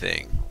attract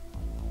everything.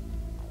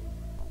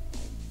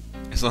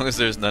 As long as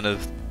there's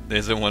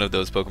isn't one of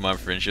those Pokemon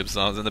friendship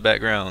songs in the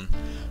background.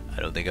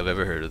 I don't think I've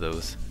ever heard of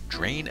those.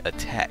 Drain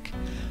attack.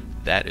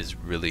 That is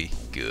really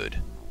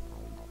good.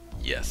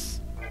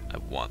 Yes, I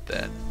want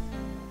that.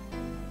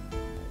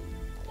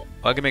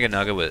 Oh, I can make a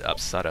Naga with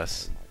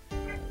Apsaras.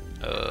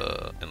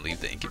 And leave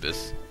the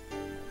Incubus.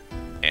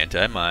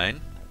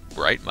 Anti-Mine,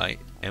 Bright Might,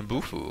 and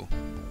Bufu.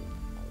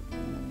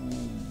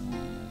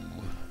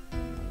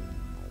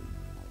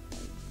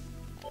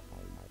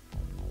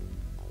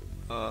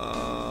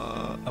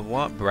 I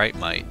want Bright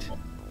Might.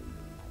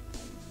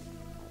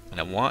 And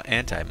I want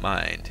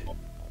Anti-Mind.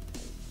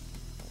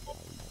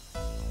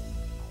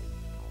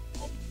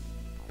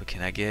 But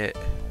can I get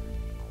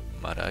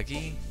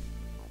Maragi?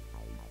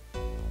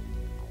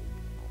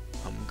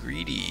 I'm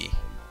greedy.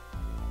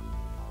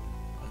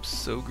 I'm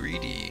so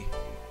greedy.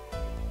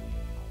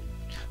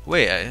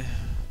 Wait,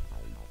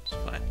 it's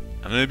fine.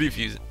 I'm gonna be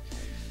fusing.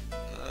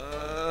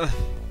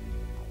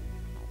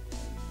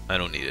 I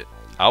don't need it.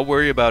 I'll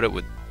worry about it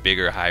with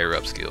bigger, higher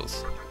up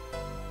skills.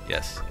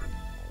 Yes,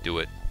 do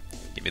it.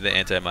 Give me the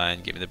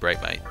anti-mine. Give me the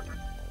bright might.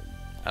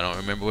 I don't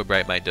remember what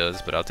bright might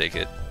does, but I'll take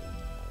it.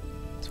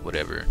 It's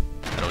whatever.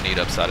 I don't need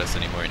Upsadas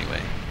anymore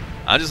anyway.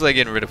 I'm just like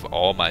getting rid of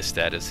all my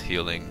status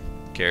healing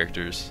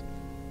characters.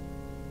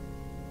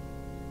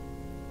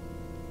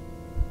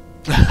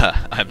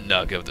 I'm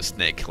Naga of the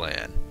Snake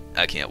Clan.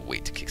 I can't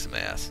wait to kick some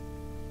ass.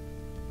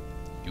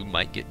 You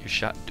might get your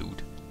shot,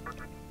 dude.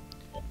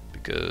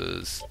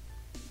 Because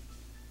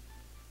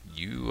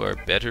you are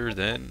better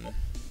than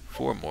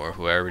 4 more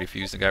who I already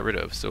fused and got rid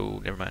of, so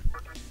never mind.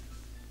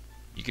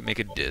 You can make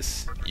a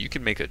Dis. You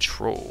can make a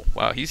Troll.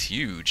 Wow, he's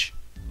huge.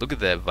 Look at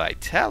that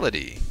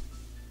vitality.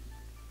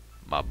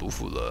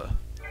 Mabufula.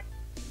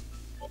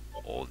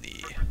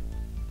 Oni.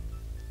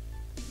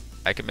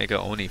 I can make a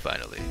Oni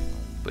finally,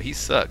 but he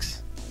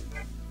sucks.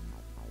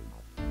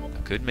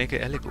 I could make a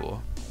Eligor.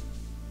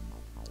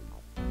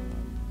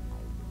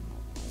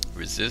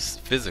 Resist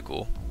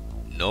physical.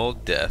 Null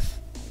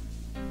death.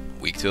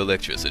 Weak to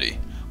electricity.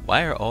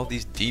 Why are all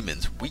these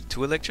demons weak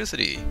to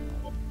electricity?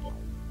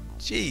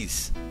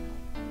 Jeez.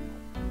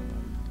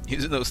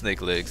 Using those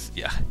snake legs,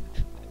 yeah.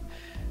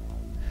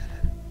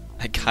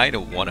 I kind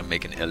of want to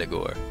make an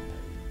Eligor.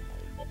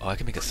 Oh, I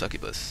can make a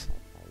succubus.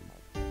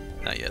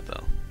 Not yet,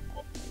 though.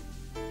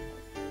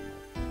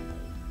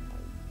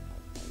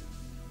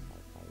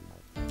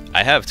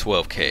 I have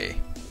 12k.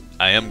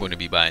 I am going to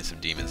be buying some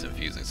demons and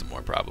fusing some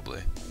more,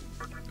 probably.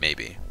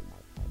 Maybe.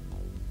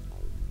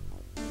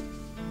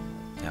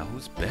 Now,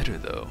 who's better,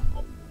 though?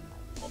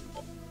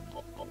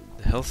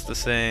 The health's the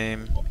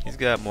same. He's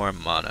got more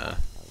mana.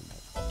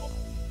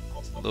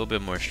 A little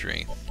bit more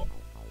strength.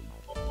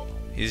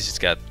 He's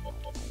just got...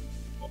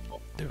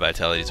 Their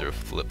vitalities are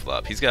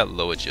flip-flop. He's got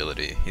low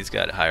agility. He's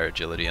got higher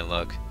agility and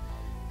luck.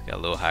 He's got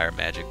a little higher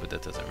magic, but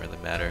that doesn't really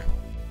matter.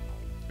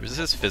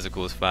 Resist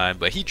physical is fine,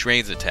 but he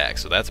drains attack,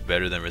 so that's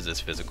better than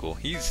resist physical.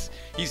 He's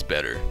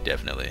better,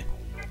 definitely.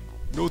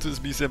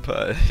 Notice me,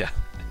 senpai. Yeah.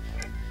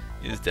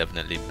 He's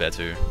definitely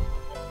better.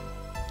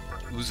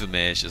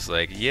 Uzume is just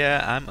like,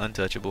 yeah, I'm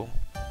untouchable.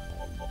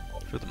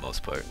 For the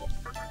most part.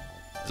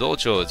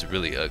 Zolcho is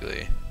really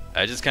ugly.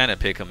 I just kind of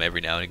pick him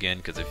every now and again,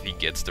 because if he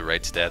gets the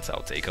right stats,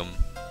 I'll take him.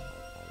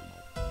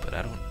 But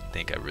I don't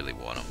think I really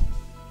want him.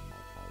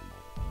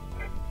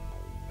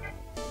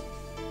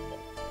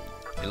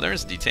 He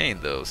learns Detain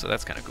though, so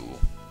that's kind of cool.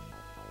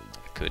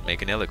 I could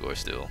make an Eligor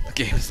still. The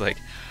game is like,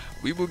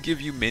 we will give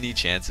you many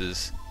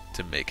chances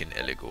to make an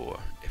Eligor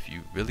if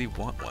you really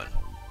want one.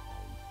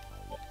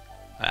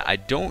 I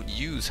don't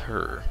use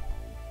her.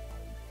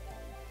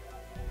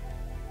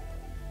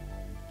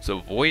 So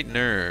Void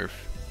Nerve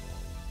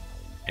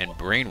and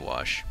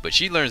Brainwash, but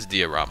she learns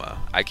Diorama.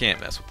 I can't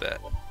mess with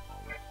that.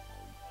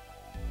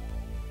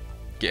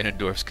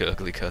 Ganondorf's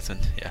ugly cousin,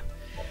 yeah.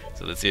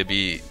 So let's see, it'd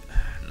be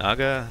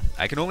Naga.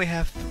 I can only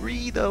have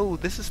 3 though.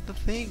 This is the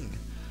thing.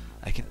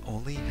 I can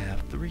only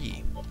have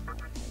 3.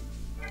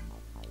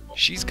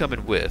 She's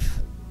coming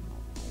with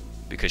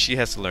because she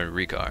has to learn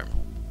Recarm.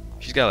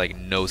 She's got like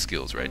no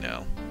skills right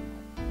now,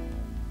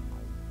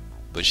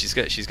 but she's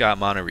got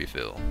mana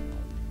refill,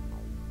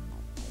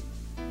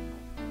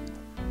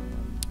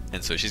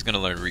 and so she's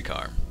gonna learn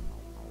Recarm.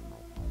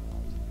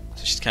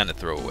 So she's kind of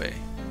throwaway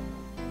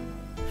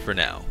for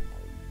now.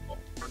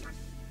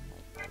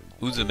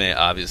 Uzume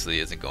obviously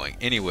isn't going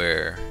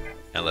anywhere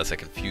unless I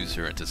can fuse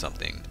her into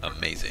something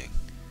amazing.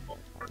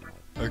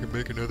 I can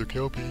make another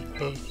Kelpie.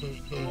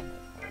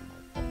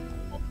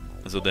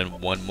 So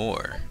then one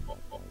more.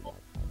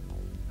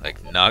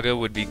 Like, Naga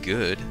would be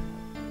good.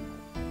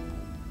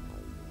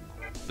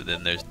 But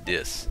then there's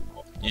Dis.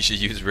 You should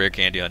use Rare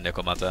Candy on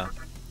Nekomata.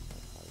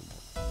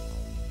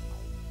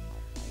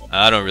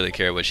 I don't really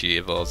care what she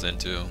evolves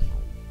into.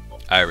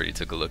 I already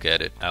took a look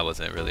at it. I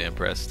wasn't really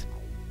impressed.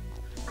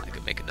 I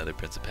could make another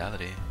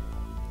Principality.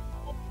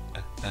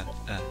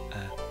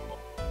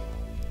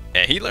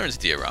 And he learns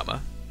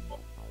Diorama.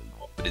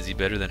 But is he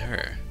better than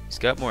her? He's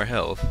got more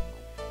health.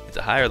 It's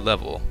a higher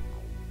level.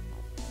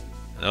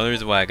 And the only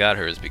reason why I got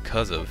her is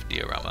because of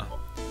Diorama.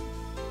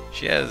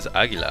 She has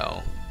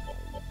Agilao.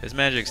 His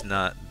magic's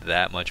not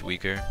that much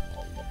weaker.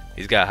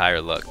 He's got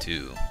higher luck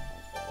too.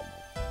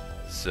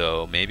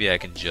 So maybe I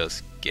can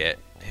just get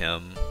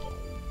him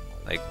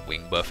like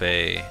Wing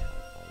Buffet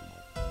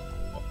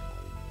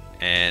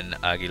and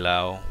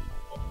Agilao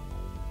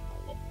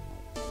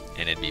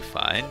and it'd be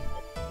fine.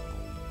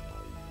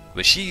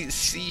 But she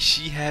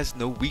has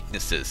no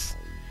weaknesses.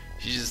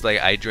 She's just like,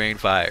 I drain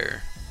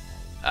fire.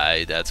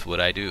 That's what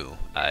I do.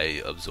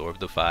 I absorb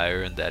the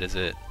fire and that is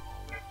it.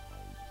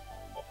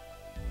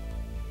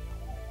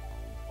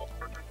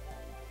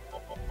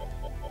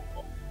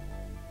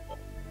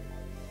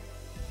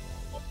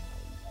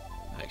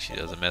 Like, she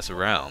doesn't mess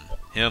around.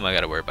 Him, I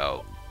gotta worry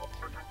about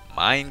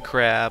mind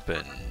crap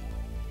and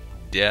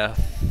death.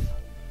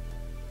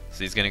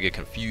 So he's gonna get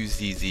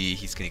confused easy.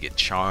 He's gonna get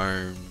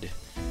charmed.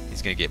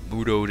 He's gonna get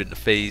mudoed in the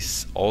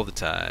face all the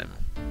time.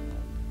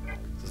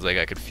 Because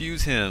like I could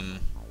fuse him,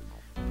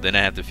 then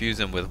I have to fuse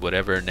him with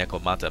whatever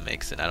Nekomata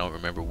makes, and I don't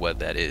remember what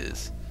that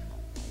is.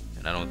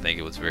 And I don't think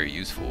it was very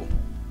useful.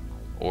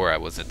 Or I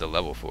wasn't the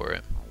level for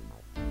it.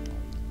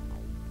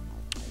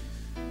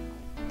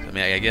 I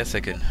mean, I guess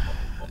I can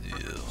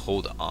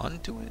hold on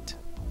to it.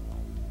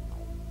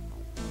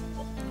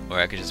 Or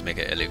I could just make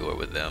an Eligor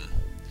with them.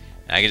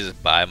 And I can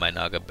just buy my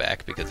Naga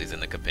back because he's in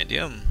the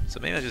compendium. So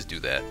maybe I'll just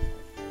do that.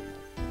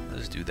 I'll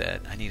just do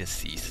that. I need to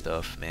see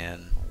stuff,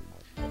 man.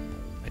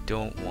 I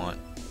don't want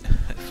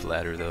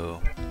Flatter,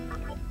 though.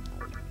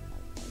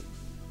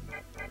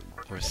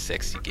 Or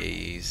Sexy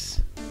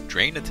Gaze.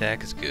 Drain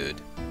Attack is good.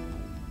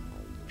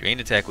 Drain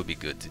Attack would be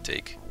good to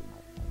take.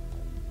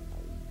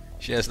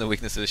 She has no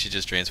weaknesses, she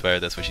just drains fire,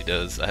 that's what she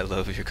does. I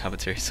love your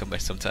commentary so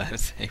much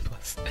sometimes. A+.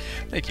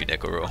 Thank you,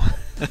 Nekoro.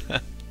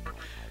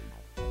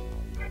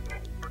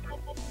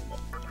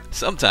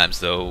 Sometimes,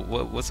 though.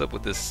 What's up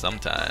with this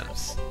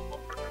sometimes?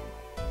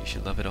 You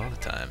should love it all the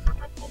time.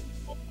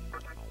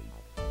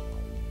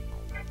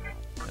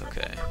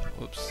 Okay,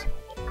 whoops.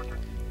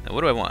 Now what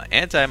do I want?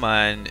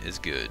 Anti-Mine is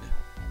good.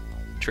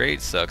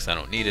 Trade sucks, I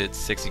don't need it.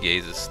 Sexy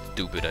Gaze is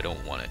stupid, I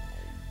don't want it.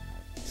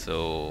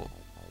 So,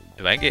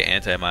 if I can get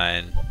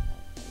Anti-Mine,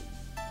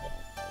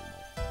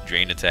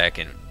 Drain Attack,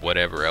 and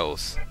whatever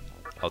else,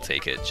 I'll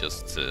take it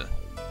just to...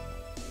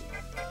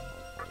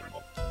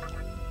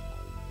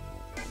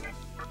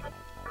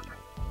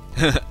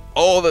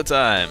 all the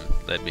time!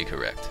 That'd be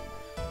correct.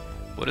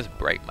 What does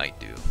Bright Might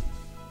do?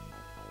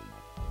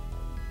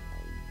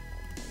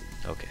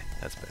 Okay,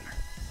 that's better.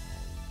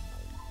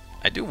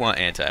 I do want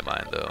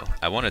Anti-Mine, though.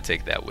 I want to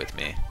take that with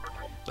me.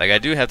 Like, I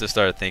do have to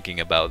start thinking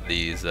about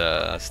these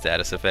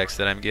status effects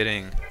that I'm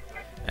getting.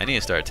 I need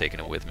to start taking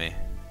it with me.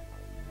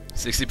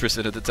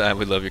 60% of the time,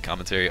 we love your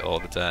commentary all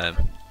the time.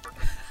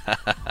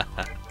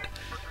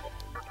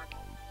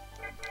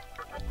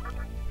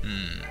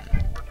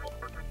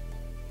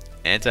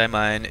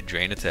 Anti-Mine,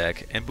 Drain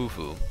Attack, and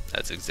Bufu.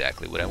 That's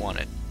exactly what I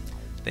wanted.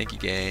 Thank you,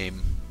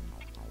 game.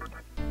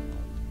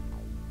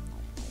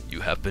 You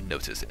have been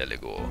noticed,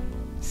 Eligor.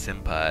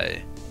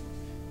 Senpai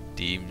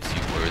deems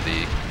you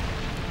worthy.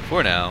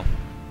 For now.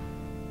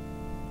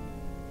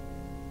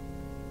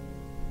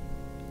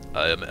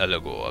 I am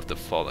Eligor of the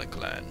Fallen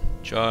Clan.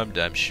 Charmed,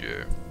 I'm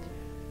sure.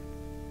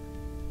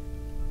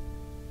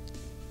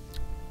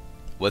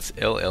 What's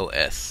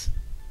LLS?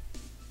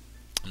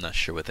 I'm not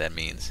sure what that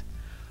means.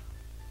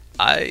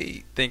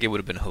 I think it would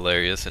have been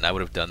hilarious and I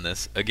would have done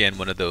this. Again,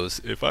 one of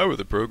those, if I were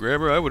the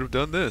programmer, I would have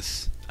done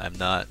this. I'm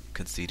not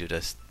conceited,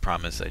 I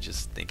promise. I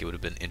just think it would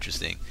have been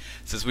interesting.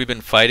 Since we've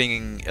been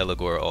fighting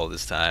Eligor all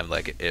this time,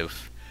 like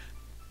if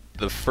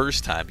the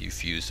first time you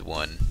fused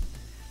one,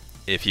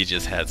 if he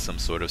just had some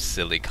sort of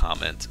silly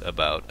comment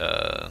about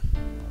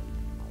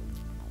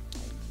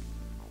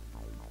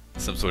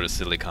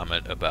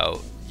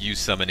you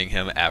summoning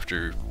him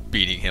after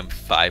beating him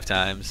 5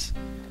 times,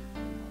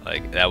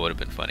 like that would have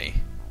been funny.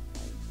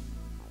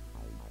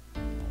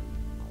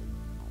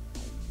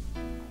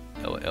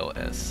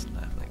 LLS.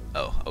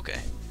 Oh, okay.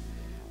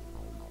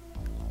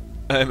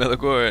 I am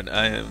Eligor and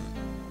I am...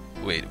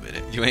 Wait a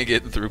minute. You ain't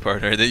getting through,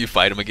 partner. Then you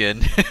fight him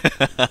again.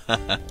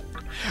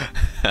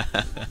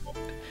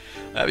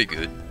 That'd be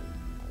good.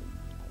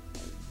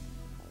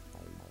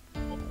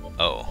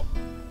 Oh.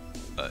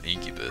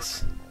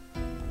 Incubus.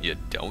 You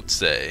don't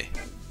say.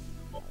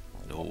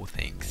 No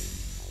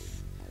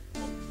thanks.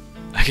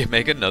 I can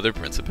make another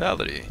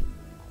principality.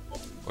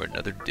 Or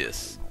another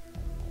dis.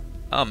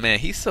 Oh man,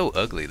 he's so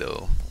ugly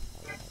though.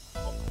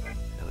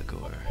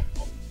 Eligor.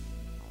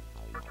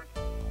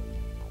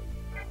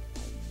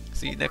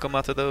 See,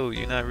 Nekomata though,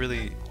 you're not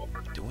really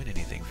doing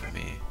anything for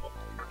me.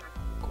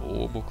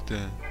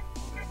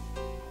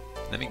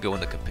 Let me go in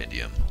the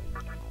compendium.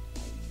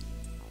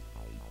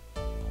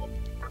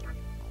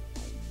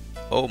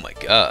 Oh my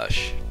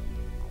gosh.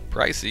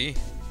 Pricey.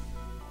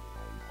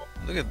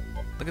 Look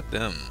at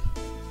them.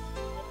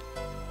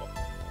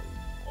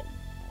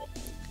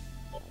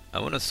 I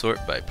want to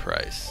sort by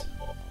price.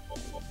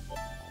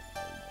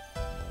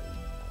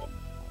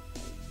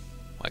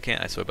 Why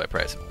can't I sort by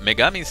price?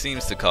 Megami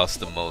seems to cost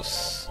the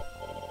most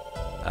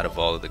out of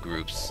all of the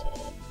groups.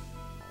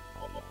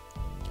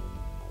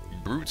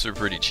 Brutes are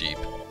pretty cheap.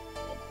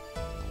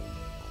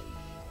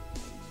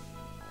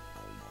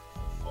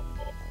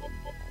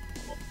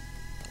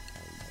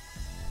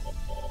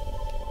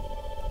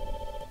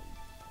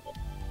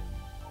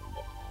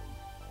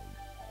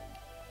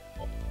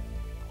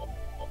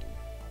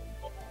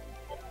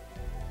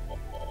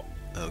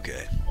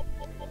 Okay.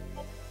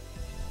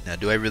 Now,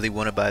 do I really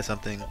want to buy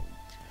something?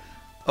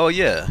 Oh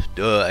yeah,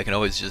 duh, I can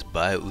always just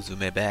buy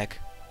Uzume back.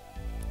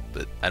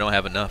 But I don't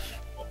have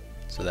enough,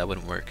 so that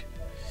wouldn't work.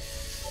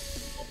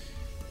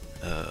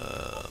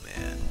 Oh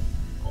man.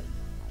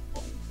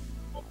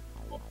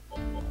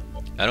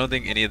 I don't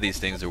think any of these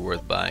things are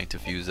worth buying to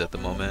fuse at the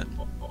moment.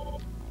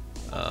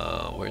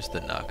 Where's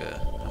the Naga?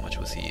 How much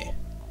was he?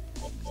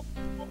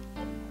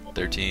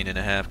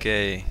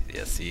 13.5k.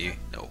 Yeah, see?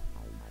 No.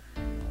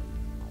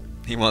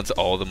 He wants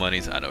all the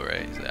monies. I know,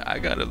 right? He's like, I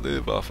gotta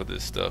live off of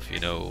this stuff, you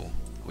know.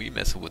 We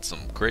messing with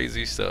some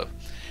crazy stuff.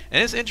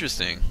 And it's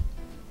interesting.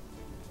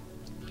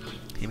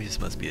 He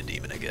just must be a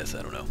demon, I guess.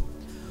 I don't know.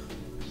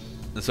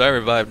 And so I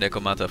revived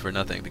Nekomata for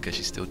nothing because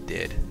she's still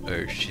dead.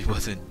 Or she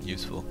wasn't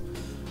useful.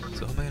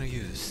 So who am I going to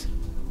use?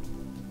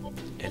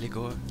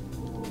 Eligor?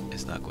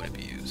 It's not going to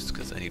be used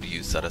because I need to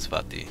use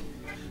Sarasvati.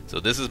 So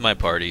this is my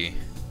party.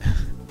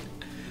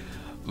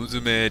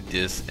 Uzume,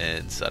 Dis,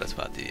 and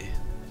Sarasvati.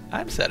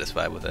 I'm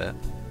satisfied with that.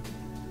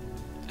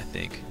 I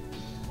think.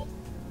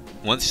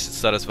 Once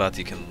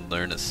Sarasvati can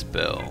learn a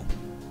spell,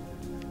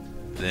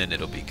 then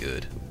it'll be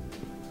good.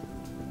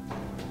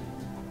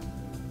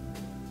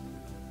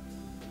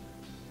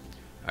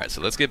 Alright,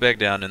 so let's get back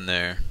down in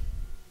there.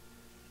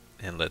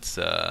 And let's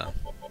go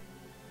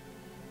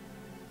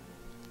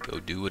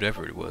do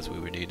whatever it was we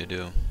would need to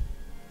do.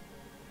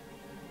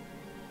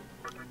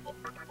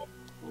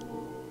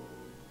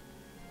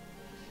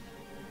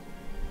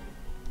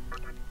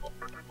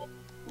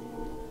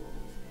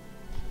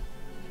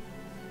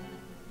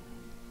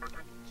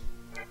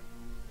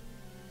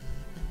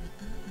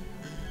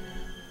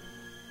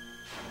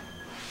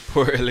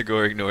 Poor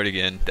Eligor ignored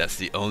again. That's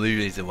the only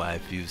reason why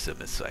I've used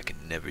them, is so I can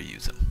never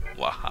use them.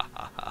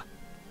 Wahahaha.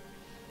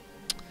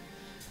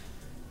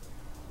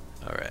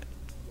 Alright.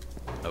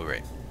 Oh,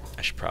 right.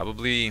 I should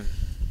probably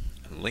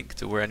link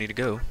to where I need to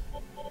go.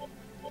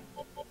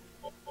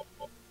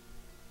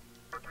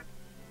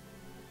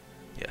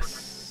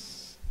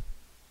 Yes.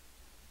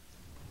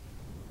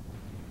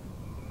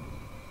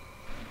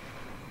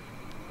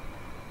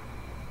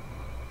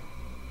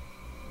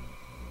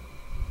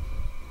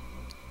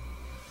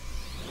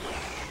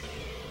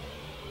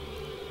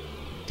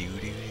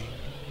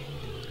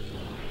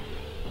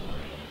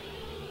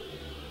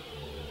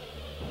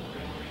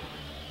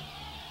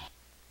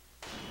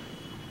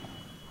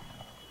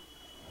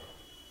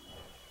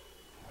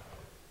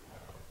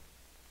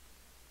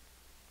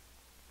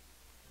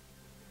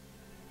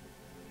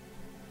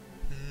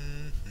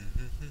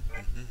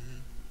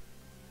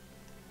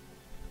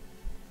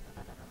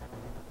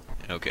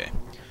 Okay,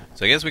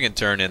 so I guess we can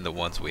turn in the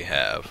ones we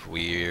have.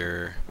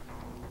 We're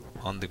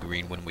on the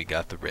green one, we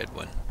got the red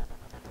one.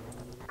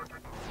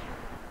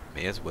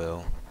 May as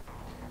well.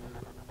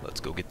 Let's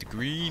go get the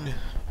green.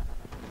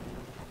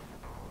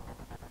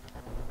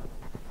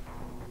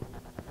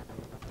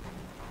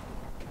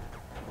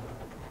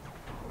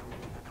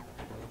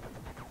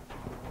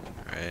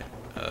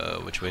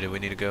 Alright, which way do we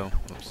need to go?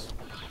 Oops.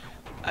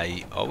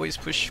 I always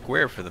push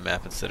square for the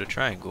map instead of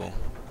triangle.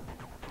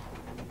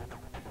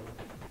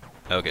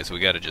 Okay, so we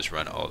gotta just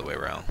run all the way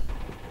around.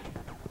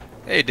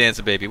 Hey,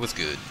 Dancing Baby, what's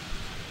good?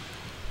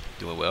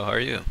 Doing well, how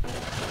are you?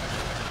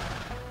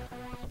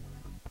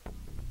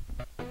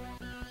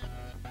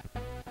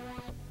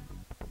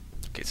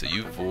 Okay, so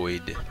you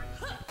void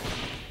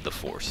the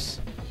force.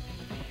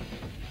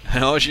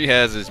 And all she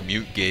has is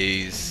mute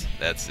gaze.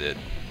 That's it.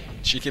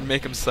 She can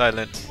make him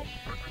silent,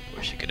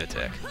 or she can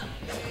attack.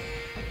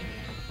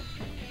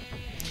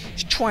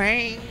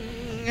 Twang!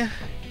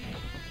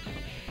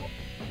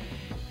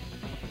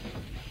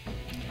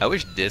 I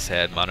wish this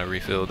had mana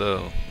refill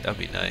though. That'd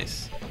be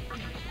nice.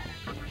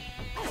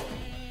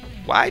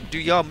 Why do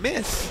y'all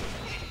miss?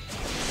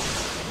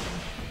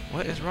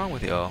 What is wrong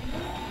with y'all?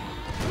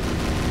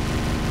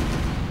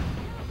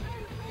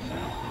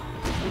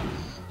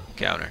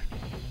 Counter.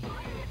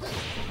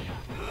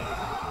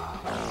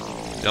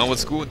 Done with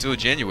school until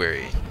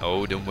January.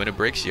 Oh, then winter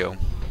breaks, yo.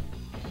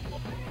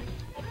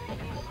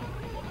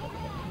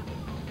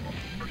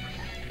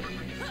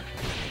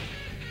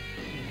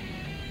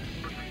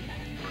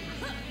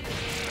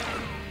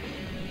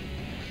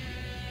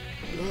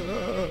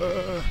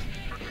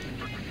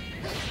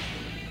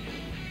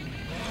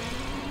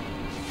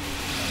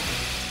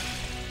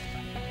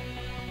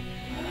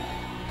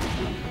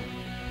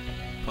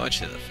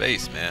 Punch in the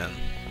face, man.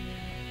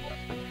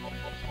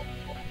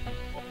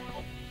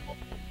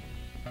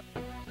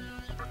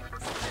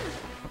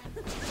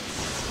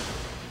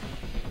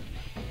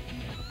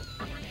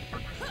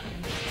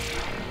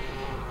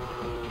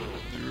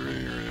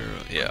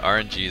 Yeah,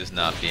 RNG is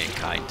not being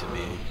kind to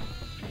me.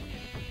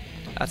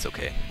 That's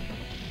okay.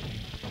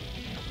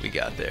 We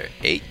got there.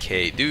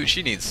 8K. Dude,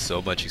 she needs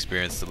so much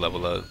experience to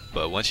level up.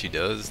 But once she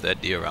does,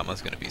 that diorama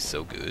is going to be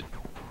so good.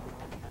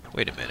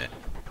 Wait a minute.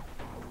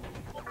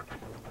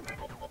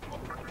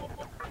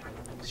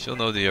 She'll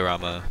know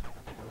diorama.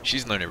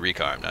 She's learning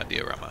recarm, not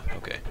diorama.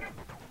 Okay.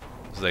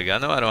 It's like, I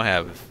know I don't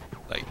have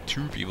like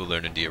 2 people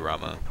learning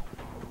diorama.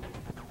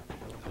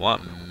 I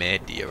want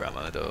mad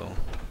diorama though.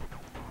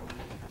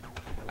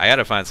 I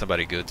gotta find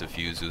somebody good to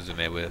fuse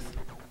Uzume with.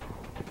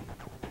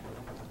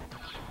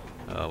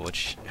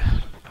 Which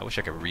I wish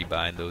I could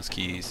rebind those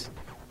keys.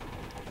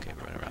 Okay,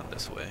 run around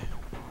this way.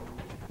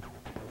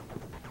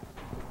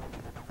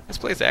 This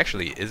place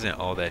actually isn't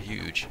all that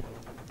huge.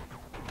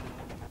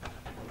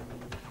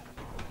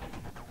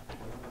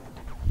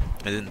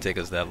 It didn't take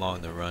us that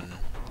long to run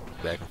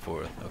back and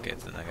forth. Okay,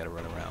 so then I gotta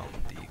run around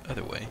the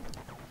other way.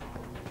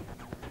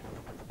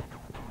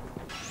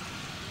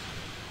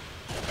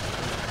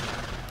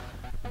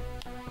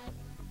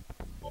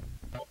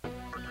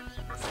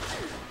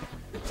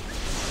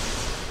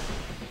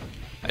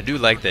 do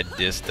like that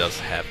Dis does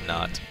have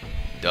not.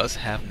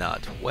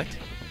 What?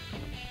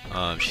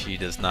 She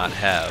does not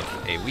have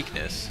a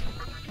weakness.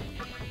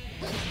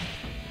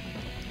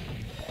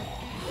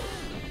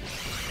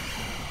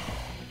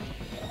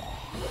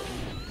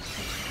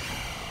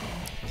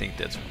 I think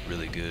that's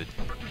really good.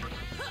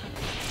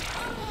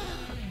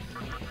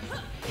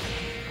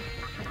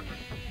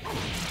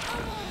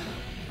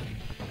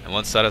 And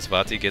once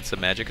Sarasvati gets a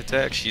magic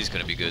attack, she's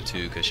gonna be good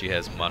too, because she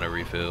has mana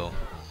refill.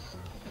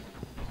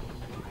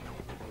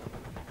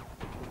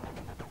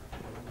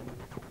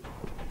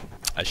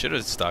 I should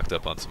have stocked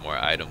up on some more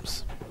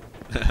items.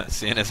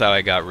 Seeing as how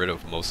I got rid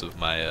of most of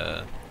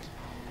my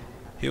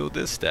heal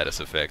this status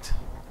effect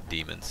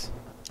demons.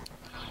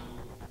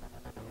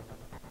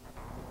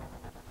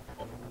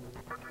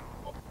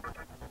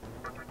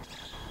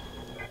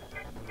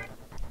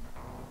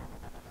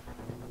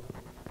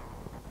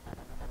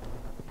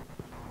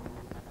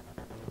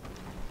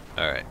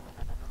 Alright,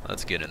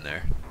 let's get in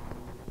there.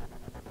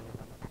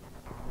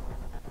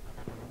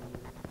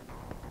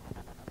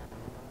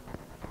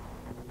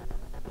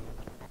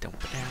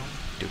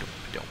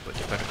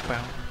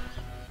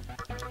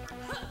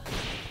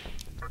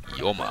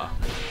 Yoma.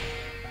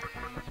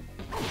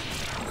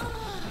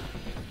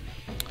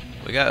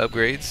 We got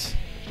upgrades.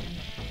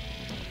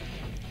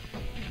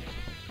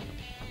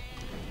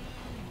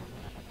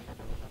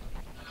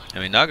 I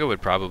mean, Naga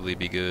would probably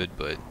be good,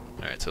 but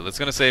alright, so let's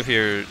gonna save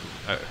here.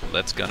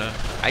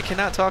 I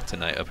cannot talk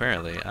tonight,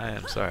 apparently. I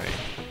am sorry.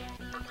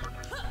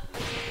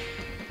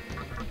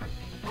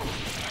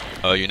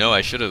 Oh, you know,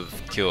 I should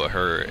have killed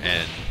her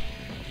and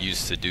used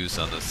Seduce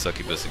on the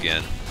succubus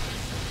again.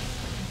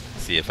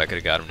 See if I could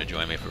have got him to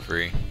join me for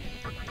free.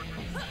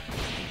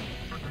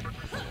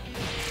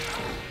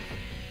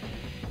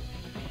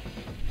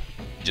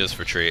 Just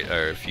for trade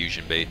or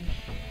fusion bait.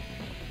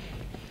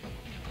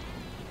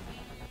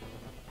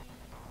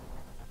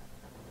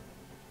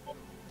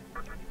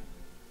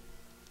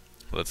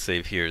 Let's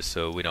save here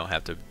so we don't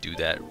have to do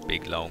that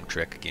big long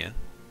trek again.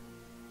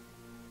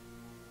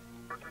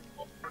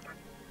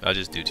 I'll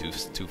just do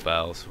two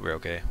files. We're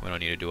okay. We don't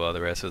need to do all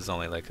the rest. It's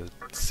only like a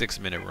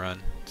 6-minute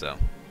run, so.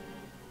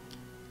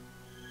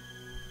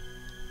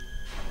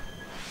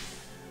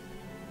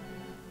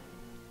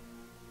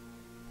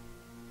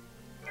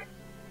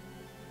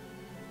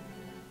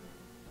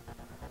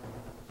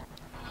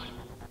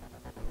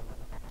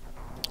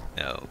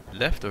 Now,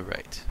 left or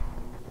right?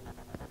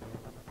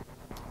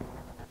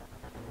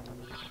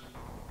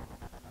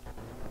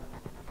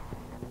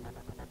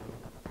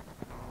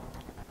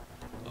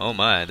 Oh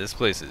my, this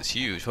place is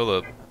huge.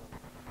 Hold up.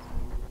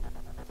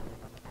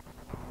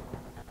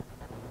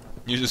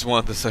 You just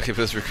want the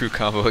succubus recruit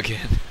combo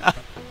again.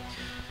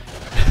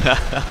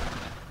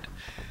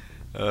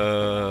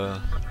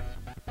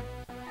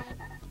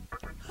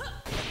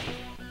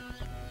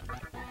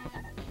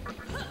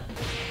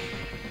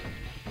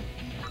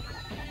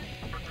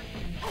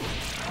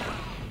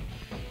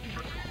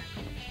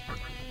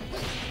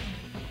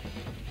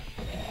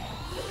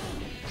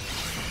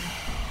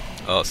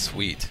 Oh,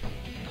 sweet.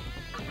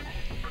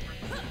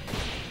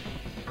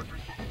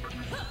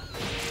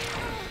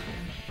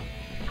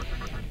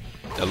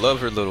 I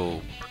love her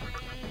little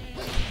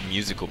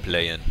musical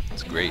playing.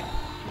 It's great.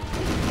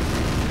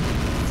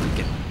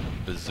 Freaking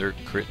berserk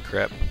crit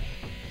crap.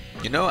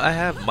 You know, I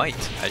have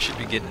might. I should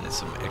be getting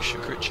some extra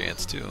crit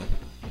chance too.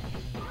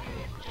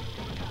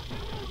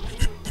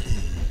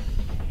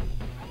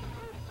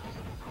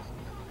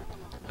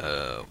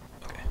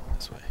 Okay,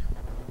 this way.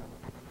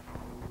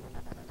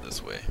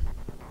 This way.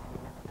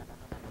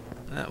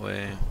 That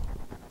way.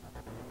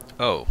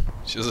 Oh,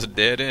 she was a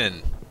dead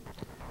end.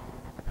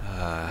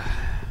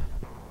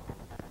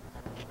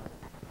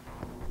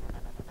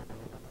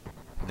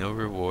 No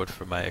reward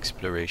for my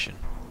exploration.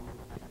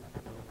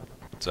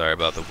 Sorry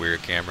about the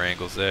weird camera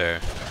angles there.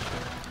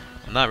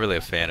 I'm not really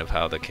a fan of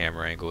how the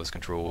camera angle is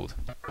controlled.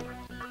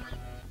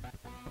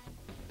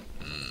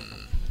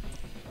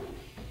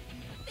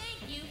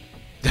 Thank you.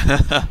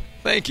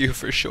 Thank you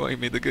for showing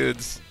me the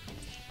goods.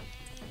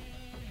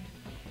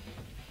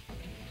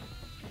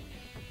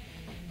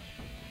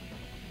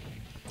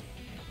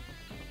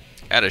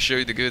 Gotta show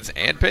you the goods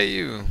and pay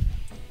you.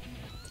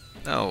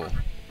 No.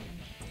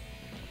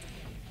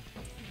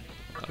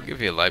 I'll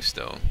give you a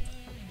lifestone.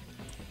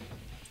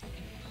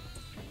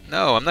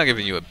 No, I'm not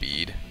giving you a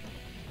bead.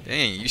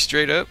 Dang, you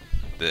straight up?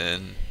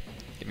 Then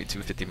give me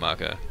 250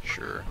 Maka.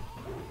 Sure.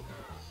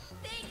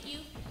 Thank you.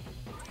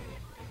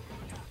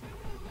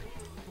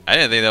 I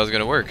didn't think that was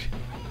gonna work.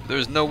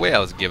 There's no way I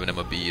was giving him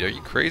a bead. Are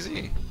you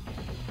crazy?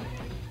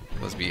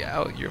 Must be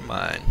out your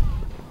mind.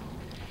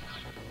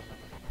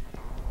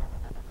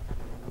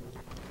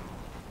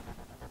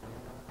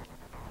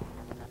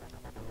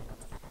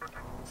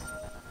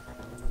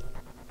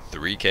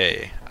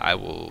 $3K. I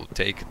will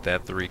take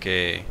that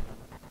 $3K.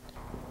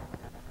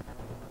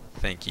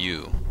 Thank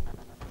you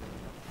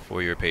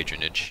for your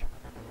patronage.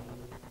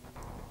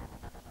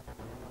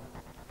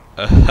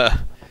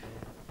 Yeah,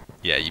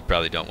 you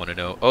probably don't want to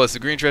know. Oh, it's the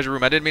green treasure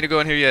room. I didn't mean to go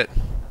in here yet.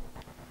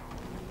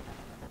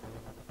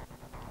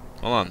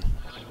 Hold on.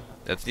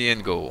 That's the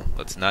end goal.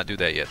 Let's not do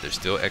that yet. There's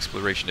still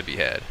exploration to be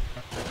had.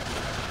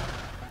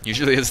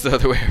 Usually it's the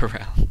other way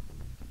around.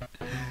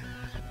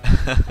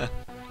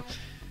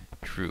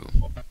 True.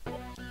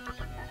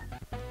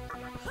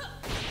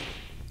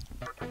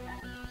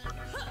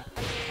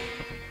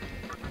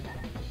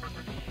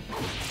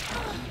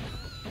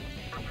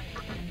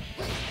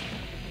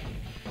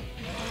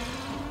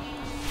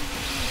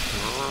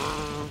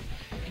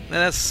 Now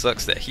that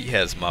sucks that he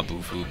has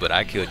Mabufu, but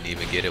I couldn't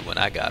even get it when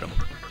I got him.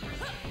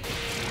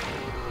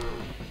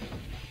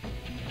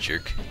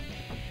 Jerk.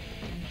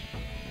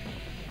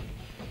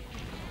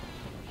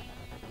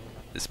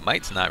 This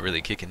might's not really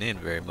kicking in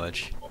very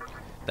much.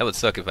 That would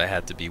suck if I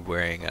had to be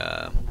wearing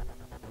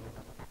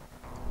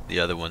the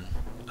other one,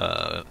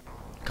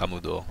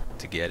 Kamudo,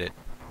 to get it.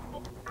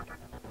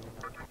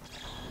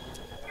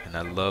 And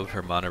I love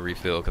her mana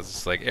refill because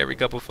it's like every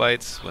couple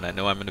fights, when I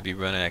know I'm going to be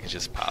running, I can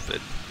just pop it.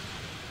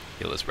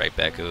 Heal us right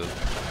back up.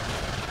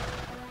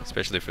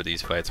 Especially for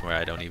these fights where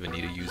I don't even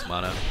need to use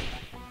mana.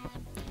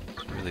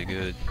 It's really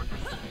good.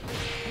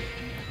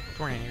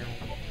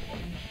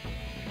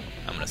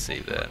 I'm gonna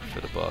save that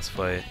for the boss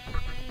fight.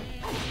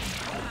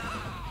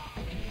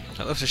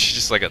 I love that she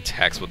just like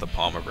attacks with the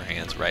palm of her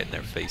hands right in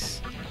their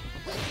face.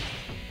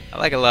 I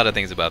like a lot of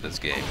things about this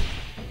game.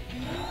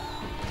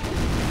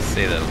 I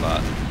say that a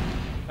lot.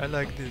 I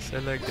like this, I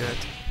like that.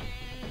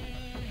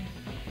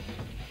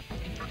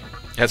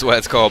 That's why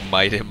it's called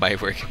Might. It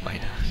might work, it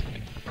might not.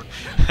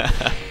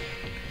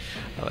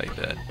 I like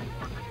that.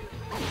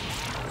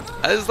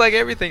 I just like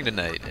everything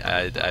tonight.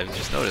 I've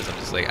just noticed. I'm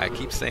just like, I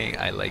keep saying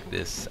I like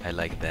this, I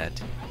like that,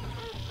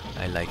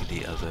 I like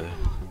the other.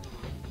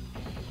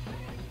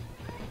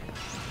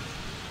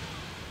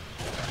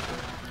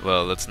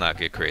 Well, let's not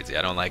get crazy.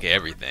 I don't like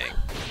everything.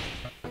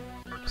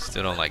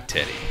 Still don't like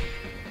Teddy.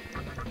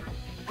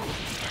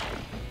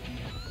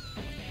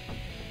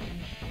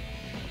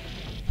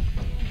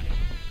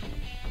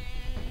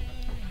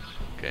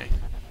 Okay.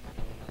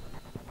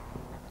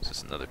 Is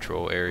this another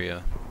troll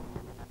area?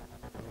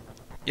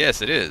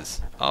 Yes, it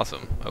is.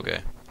 Awesome. Okay.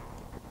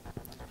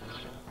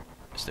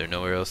 Is there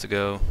nowhere else to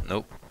go?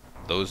 Nope.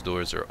 Those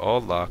doors are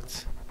all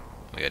locked.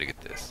 We gotta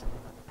get this.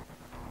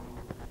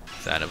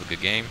 Sign of a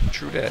good game.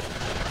 True that.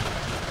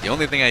 The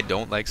only thing I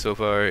don't like so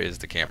far is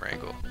the camera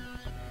angle.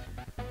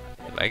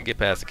 If I can get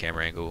past the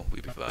camera angle,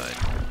 we'd be fine.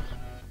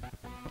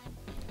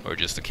 Or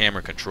just the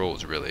camera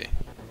controls, really.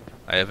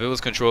 If it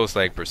was controls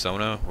like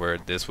Persona, where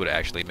this would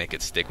actually make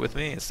it stick with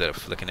me instead of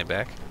flicking it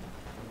back,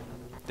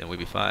 then we'd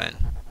be fine.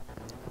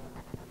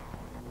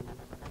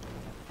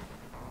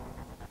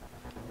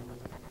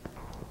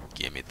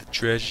 Give me the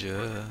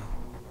treasure.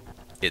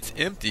 It's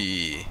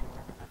empty.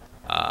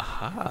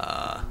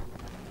 Aha.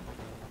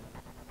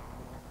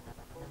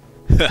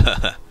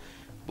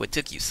 What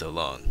took you so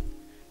long?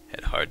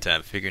 Had a hard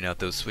time figuring out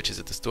those switches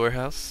at the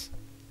storehouse?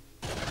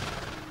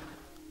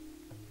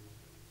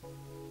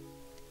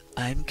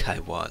 I'm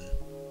Kaiwan.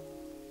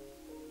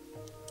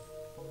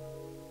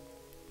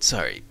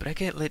 Sorry, but I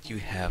can't let you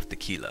have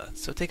tequila,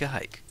 so take a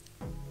hike.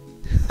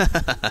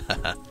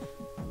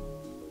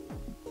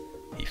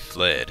 He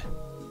fled.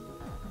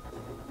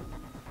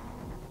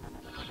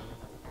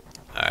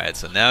 Alright,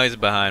 so now he's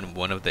behind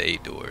one of the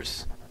 8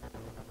 doors.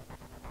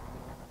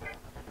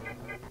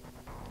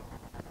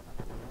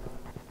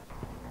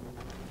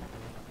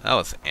 That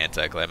was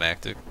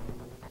anticlimactic.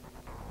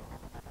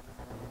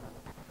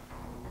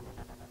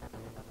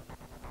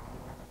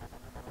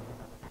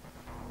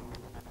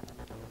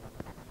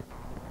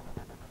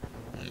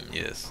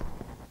 Yes.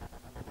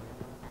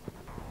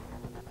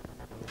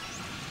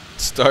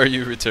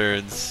 Staryu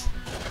returns.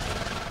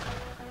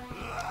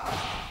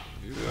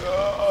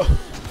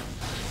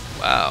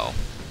 Wow.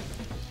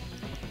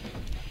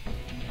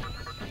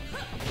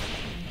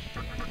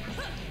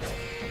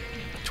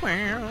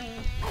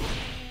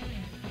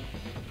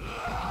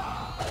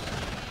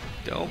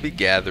 Don't be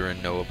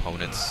gathering no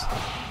opponents.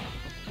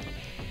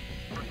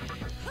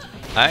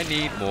 I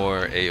need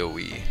more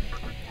AoE.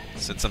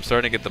 Since I'm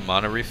starting to get the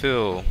mana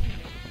refill,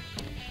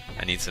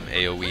 I need some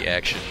AoE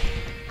action.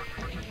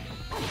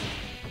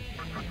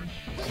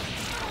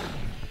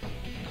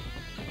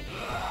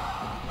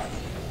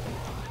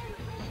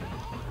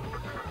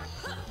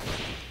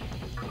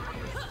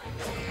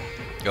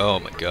 Oh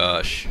my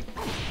gosh.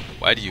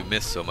 Why do you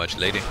miss so much,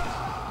 lady?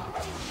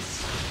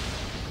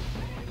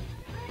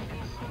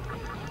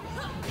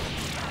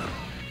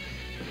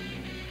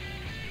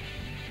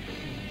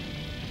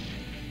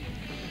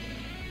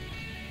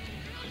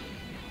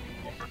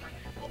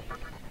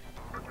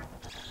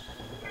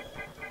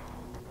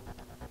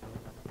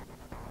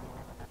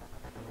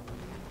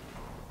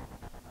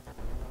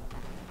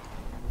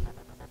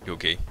 You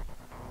okay?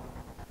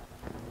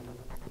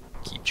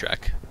 Keep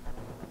track.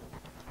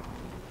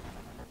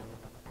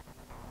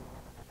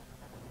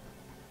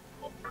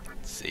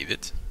 Save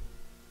it.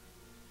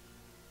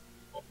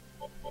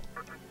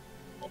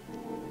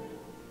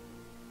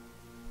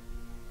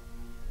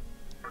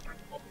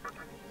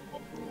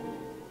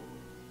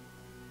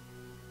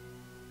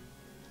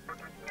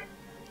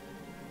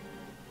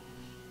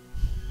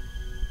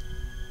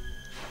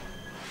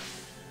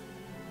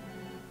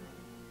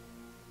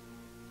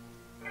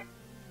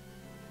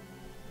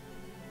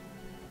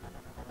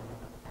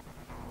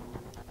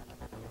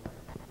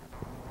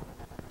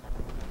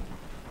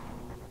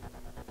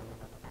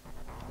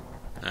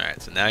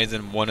 So now he's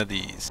in one of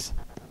these.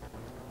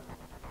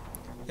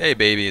 Hey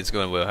baby, it's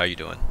going well. How you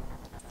doing?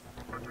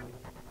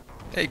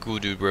 Hey cool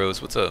dude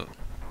bros, what's up?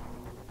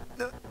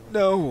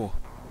 No.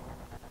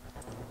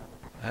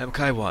 I am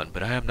Kaiwan,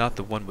 but I am not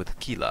the one with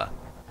Kila.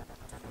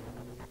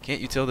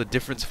 Can't you tell the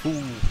difference,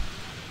 fool?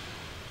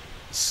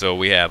 So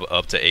we have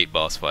up to 8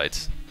 boss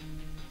fights.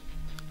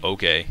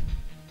 Okay.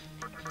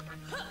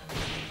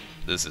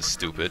 This is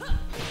stupid.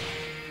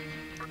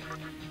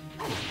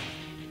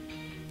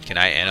 Can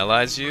I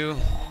analyze you?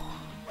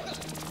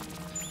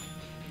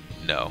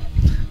 No.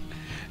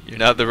 You're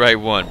not the right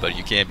one, but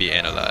you can't be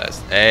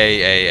analyzed.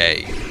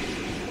 Hey.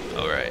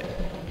 Alright.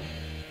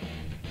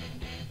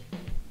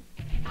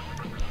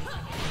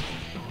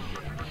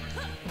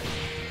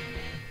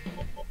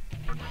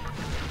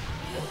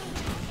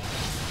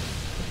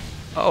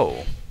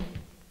 Oh.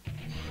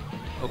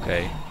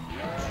 Okay.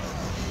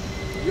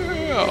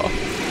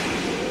 Yeah.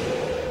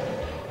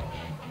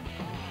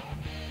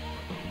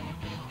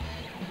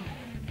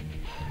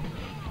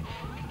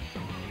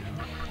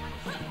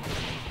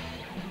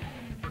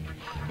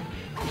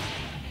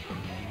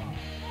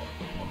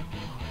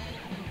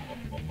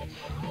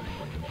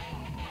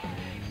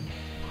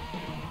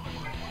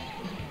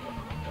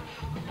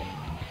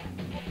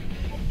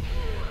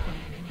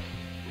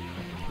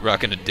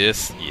 Rocking a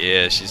disc.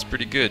 Yeah, she's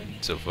pretty good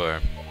so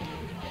far.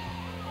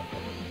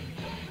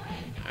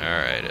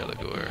 Alright,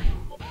 Eligor.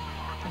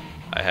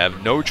 I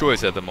have no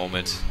choice at the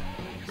moment.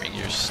 Bring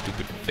your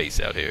stupid face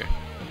out here.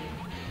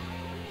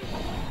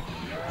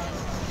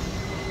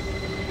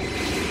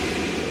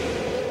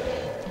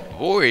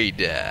 Void!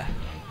 Yeah.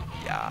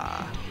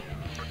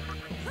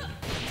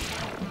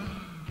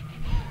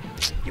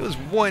 He was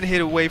one hit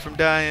away from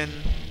dying.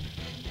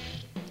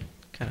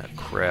 Kinda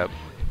crap.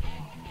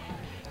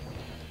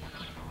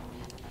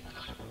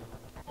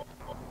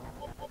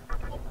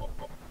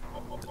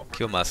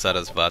 Kill my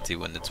Sarasvati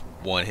when it's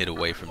one hit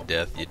away from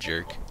death, you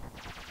jerk.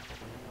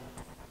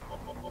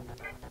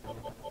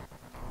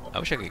 I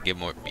wish I could get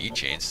more B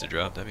chains to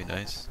drop, that'd be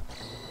nice.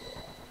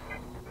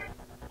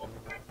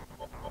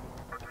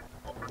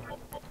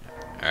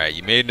 Alright,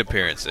 you made an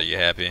appearance, are you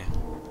happy?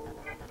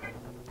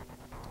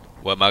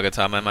 What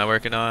Magatama am I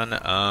working on?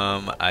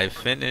 I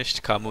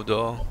finished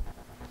Kamudo.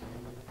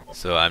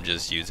 So I'm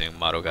just using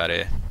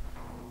Marogare.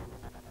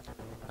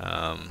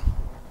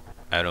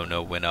 I don't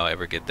know when I'll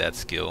ever get that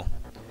skill.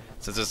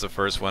 Since it's the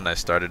first one I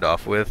started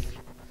off with,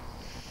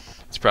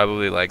 it's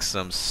probably like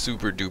some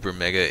super duper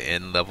mega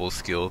end level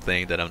skill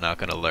thing that I'm not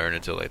going to learn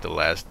until like the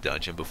last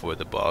dungeon before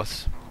the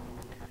boss.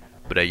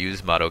 But I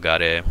use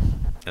Marogare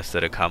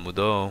instead of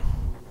Kamudo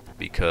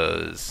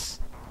because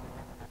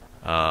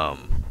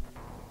Kamudo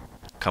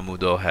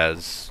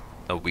has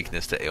a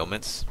weakness to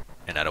ailments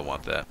and I don't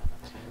want that.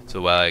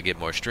 So while I get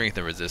more strength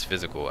and resist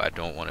physical, I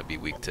don't want to be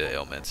weak to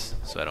ailments,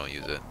 so I don't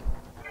use it.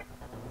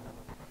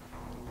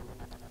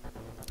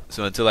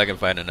 So until I can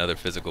find another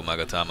physical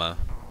Magatama,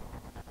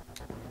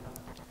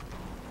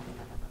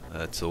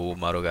 that's old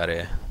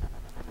Marogare.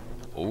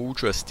 Oh,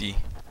 trusty.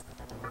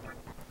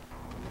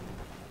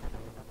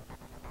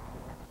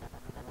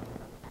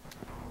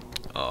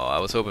 Oh, I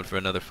was hoping for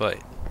another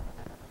fight.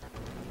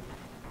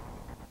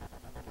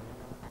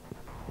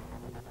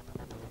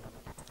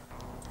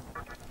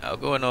 I'll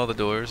go in all the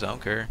doors, I don't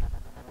care.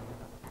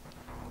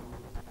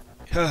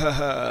 Ha ha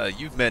ha,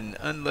 you've met an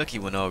unlucky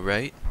one,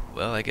 alright.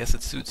 Well, I guess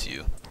it suits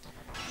you.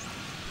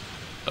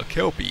 A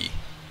Kelpie.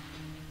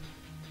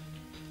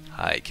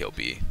 Hi,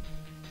 Kelpie.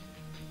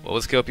 What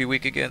was Kelpie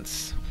weak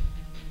against?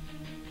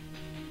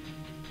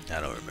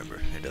 I don't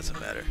remember. It doesn't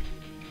matter.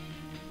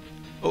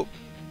 Oh.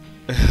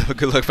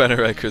 Good luck finding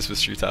the right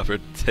Christmas tree topper.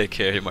 Take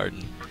care,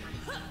 Martin.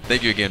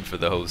 Thank you again for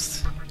the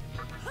host.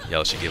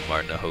 Y'all should give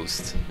Martin a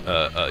host.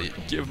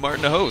 Give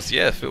Martin a host.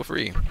 Yeah, feel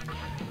free.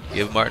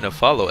 Give Martin a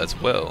follow as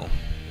well.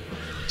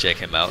 Check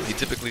him out. He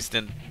typically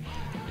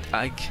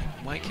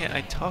why can't I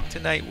talk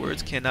tonight?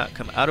 Words cannot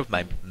come out of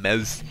my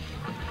mouth.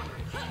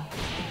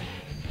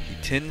 He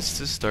tends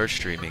to start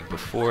streaming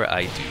before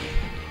I do.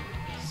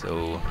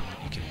 So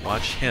you can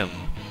watch him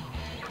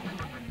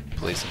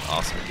play some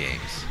awesome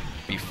games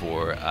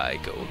before I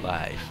go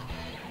live.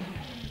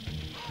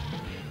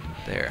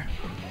 There.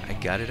 I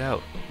got it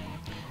out.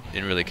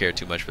 Didn't really care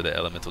too much for the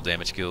elemental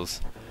damage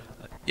kills.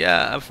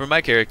 Yeah, for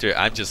my character,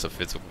 I'm just a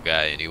physical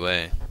guy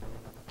anyway.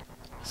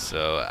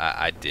 So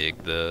I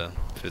dig the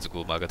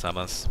physical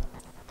Magatamas.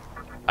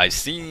 I've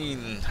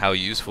seen how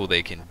useful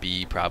they can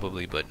be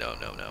probably, but no.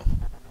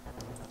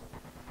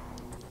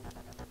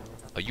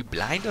 Are you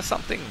blind or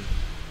something?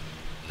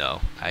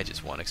 No, I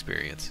just want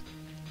experience.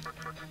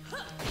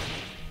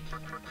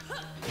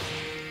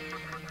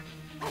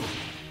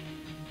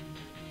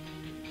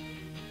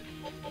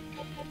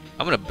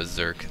 I'm gonna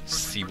berserk,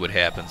 see what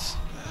happens.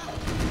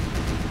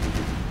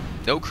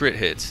 No crit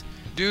hits.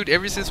 Dude,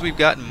 ever since we've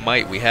gotten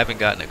Might, we haven't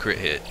gotten a crit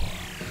hit.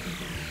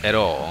 At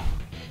all.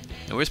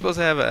 And we're supposed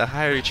to have a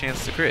higher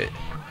chance to crit.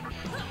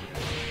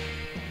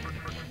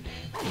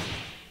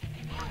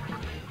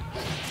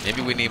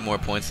 Maybe we need more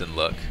points than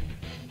luck.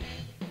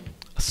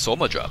 A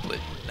Soma droplet.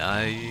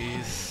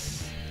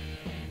 Nice.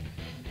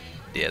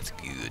 That's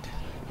good.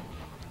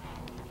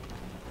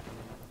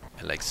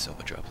 I like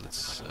Soma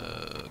droplets.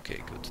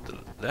 Okay, go to the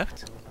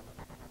left?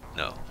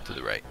 No, to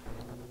the right.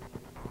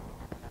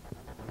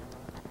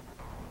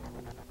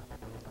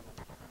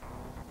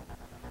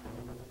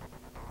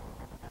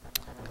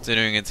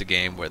 Considering it's a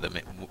game where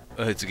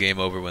it's a game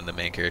over when the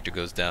main character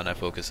goes down, I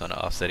focus on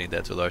offsetting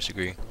that to a large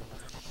degree.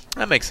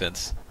 That makes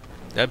sense.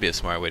 That'd be a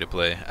smart way to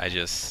play. I'm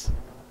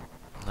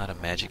not a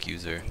magic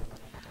user.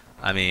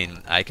 I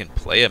mean, I can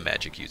play a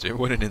magic user.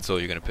 What an insult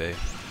you're gonna pay.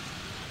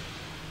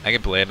 I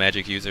can play a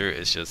magic user,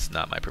 it's just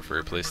not my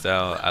preferred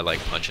playstyle. I like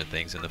punching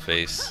things in the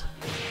face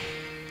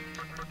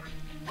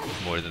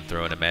more than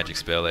throwing a magic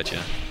spell at you.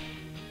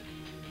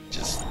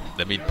 Just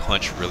let me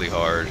punch really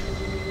hard.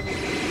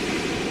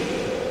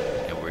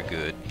 And we're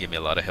good. Give me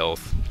a lot of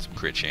health, some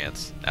crit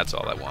chance. That's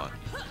all I want.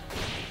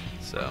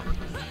 So.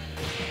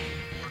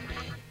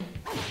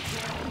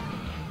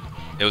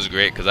 It was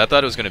great, because I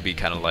thought it was going to be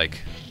kind of like...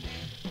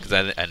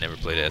 Because I never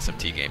played an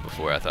SMT game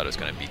before. I thought it was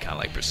going to be kind of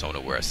like Persona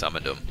where I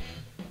summoned them.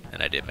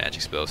 And I did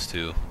magic spells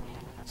too.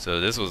 So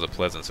this was a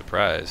pleasant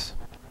surprise.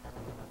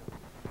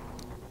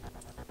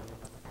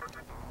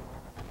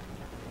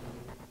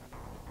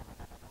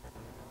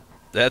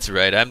 That's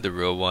right, I'm the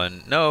real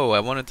one. No, I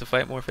wanted to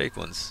fight more fake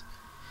ones.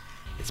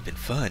 It's been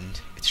fun.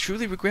 It's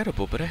truly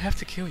regrettable, but I have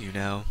to kill you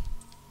now.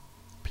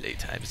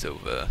 Playtime's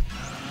over.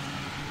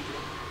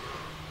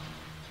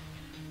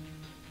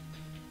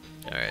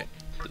 Alright.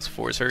 Does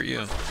force hurt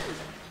you?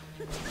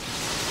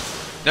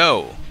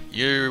 No!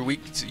 You're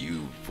weak to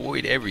you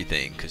void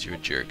everything because you're a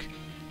jerk.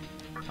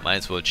 I might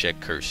as well check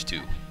curse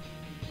too.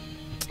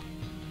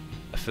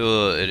 I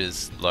feel it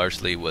is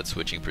largely what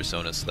switching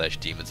Persona /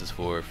 demons is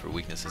for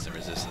weaknesses and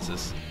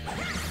resistances.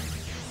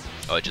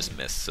 Oh, it just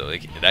missed, so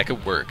that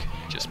could work.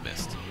 It just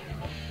missed.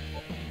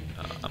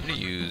 I'm gonna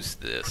use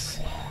this.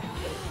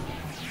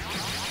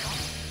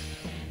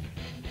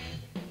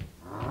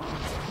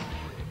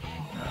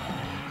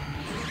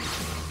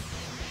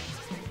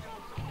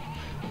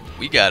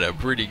 We got a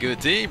pretty good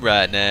team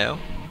right now.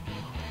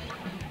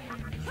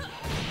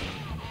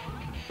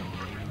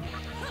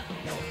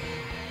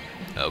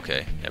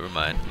 Okay, never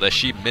mind. Unless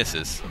she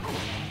misses.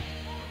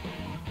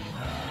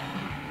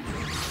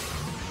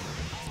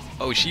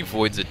 Oh, she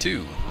voids it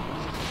too.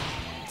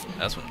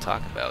 That's what I'm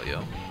talking about,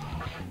 yo.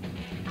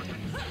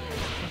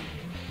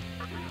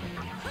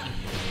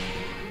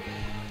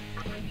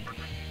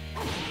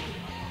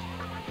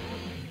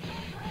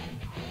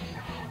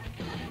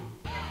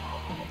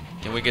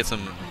 Can we get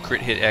some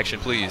crit hit action,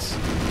 please?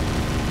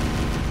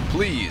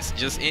 Please,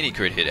 just any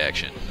crit hit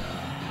action.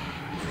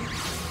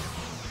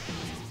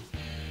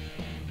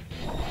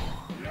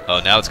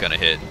 Oh, now it's gonna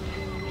hit.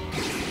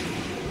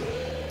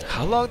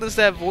 How long does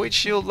that void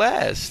shield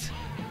last?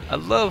 I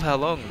love how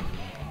long.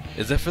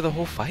 Is that for the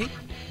whole fight?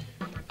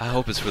 I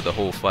hope it's for the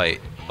whole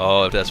fight.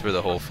 Oh, if that's for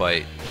the whole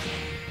fight,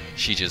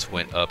 she just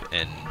went up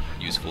in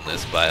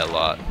usefulness by a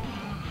lot.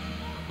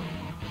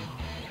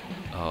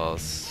 Oh,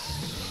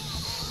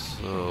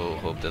 so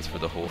hope that's for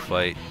the whole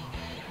fight.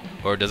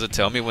 Or does it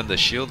tell me when the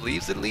shield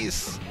leaves at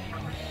least?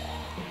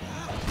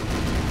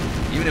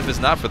 Even if it's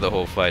not for the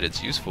whole fight,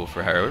 it's useful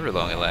for however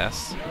long it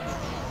lasts.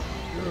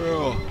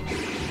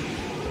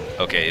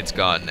 Okay, it's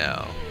gone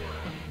now.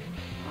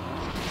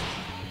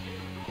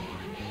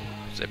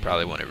 So I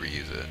probably won't ever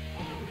use it.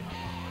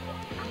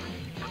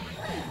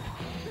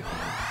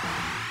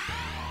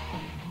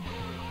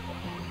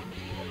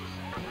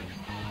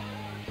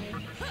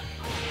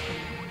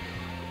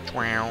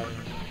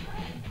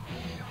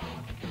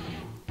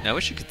 Now I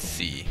wish you could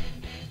see.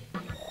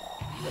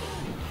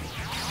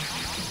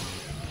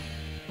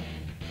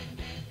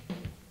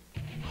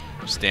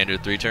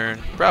 Standard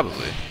 3-turn?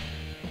 Probably.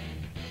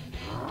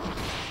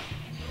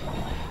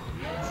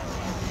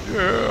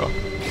 Yeah.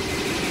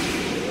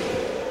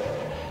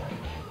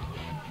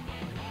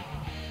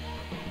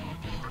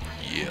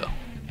 Yeah.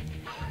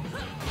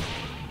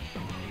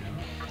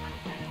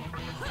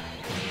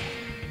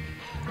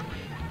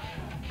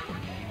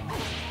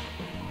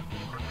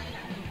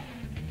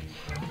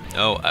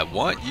 No, I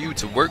want you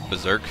to work,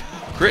 Berserk.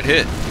 Crit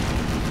hit.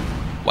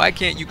 Why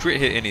can't you crit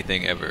hit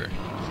anything ever?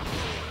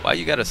 Why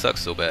you gotta suck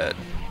so bad?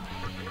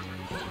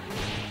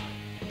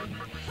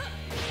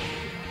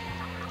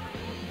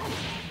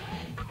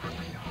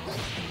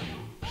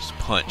 Just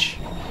punch.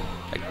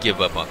 I give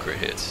up on crit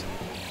hits.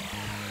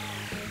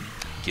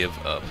 Give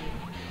up.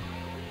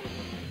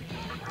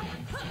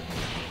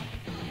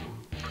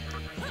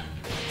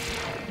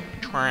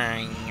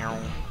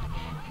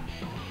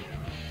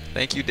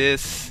 Thank you,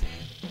 Dis.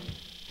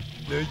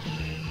 You're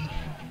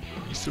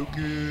so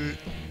good.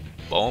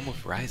 Balm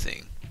of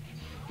Rising.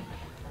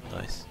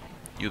 Nice.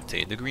 You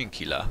obtained the green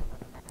killer.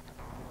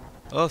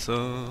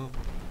 Awesome.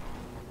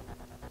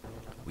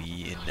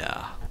 We in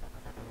now.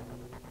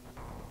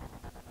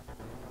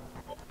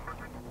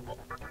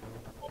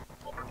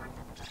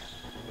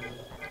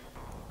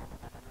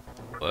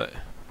 What?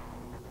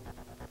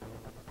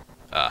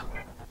 Ah,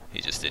 he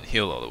just didn't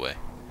heal all the way.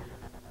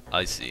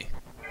 I see.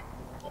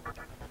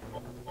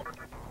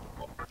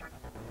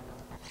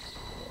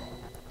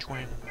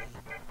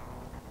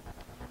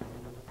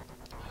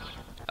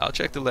 I'll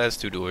check the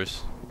last 2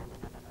 doors.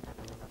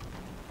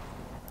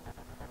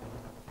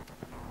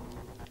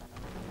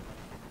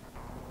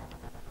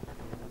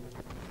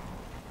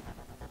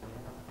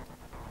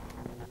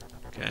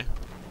 Okay.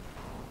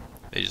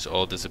 They just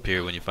all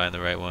disappear when you find the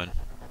right one.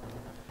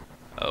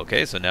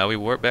 Okay, so now we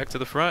warp back to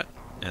the front,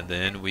 and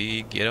then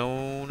we get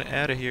on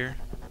out of here.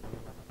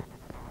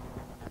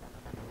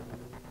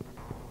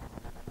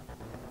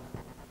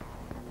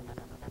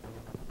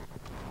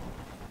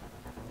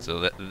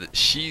 So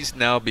she's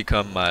now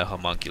become my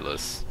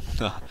homunculus.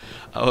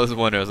 I was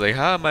wondering, I was like,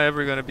 how am I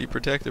ever going to be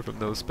protected from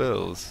those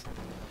spells?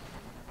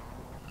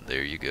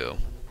 There you go.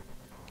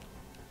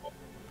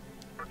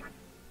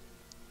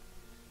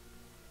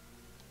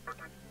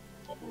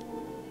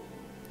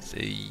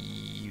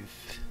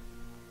 Save.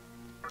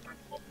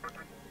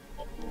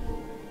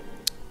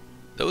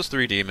 Those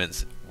 3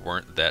 demons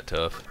weren't that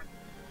tough.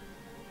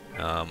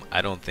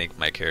 I don't think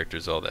my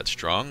character's all that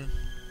strong.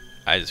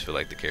 I just feel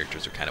like the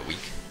characters are kind of weak.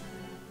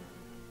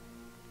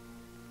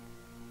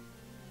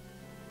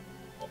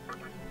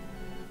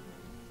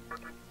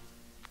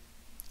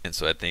 And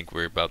so I think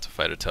we're about to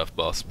fight a tough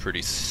boss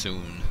pretty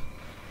soon.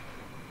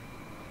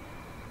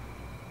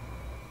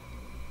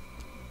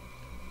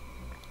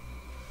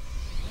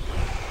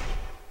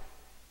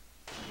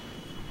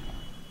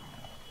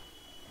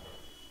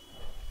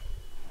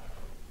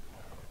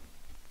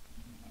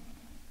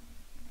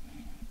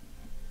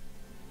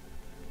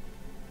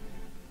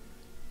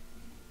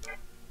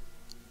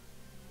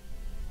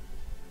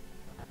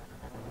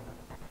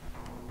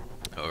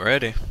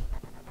 Alrighty.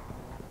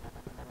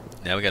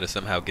 Now we gotta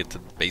somehow get to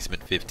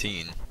basement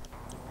 15.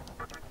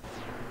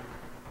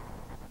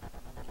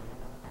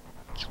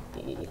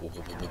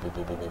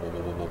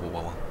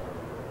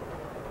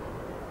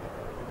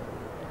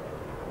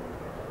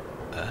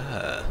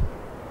 Ah.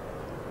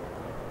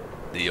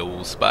 The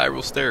old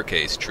spiral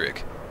staircase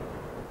trick.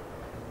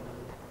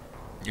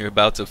 You're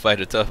about to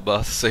fight a tough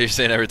boss, so you're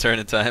saying I return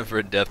in time for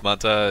a death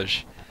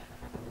montage?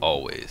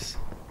 Always.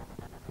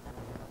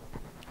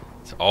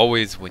 It's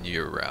always when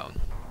you're around.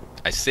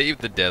 I save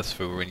the deaths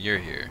for when you're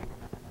here,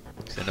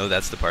 because I know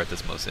that's the part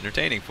that's most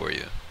entertaining for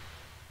you.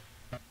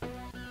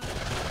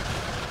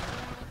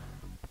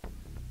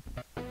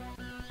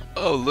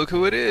 Oh, look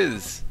who it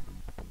is!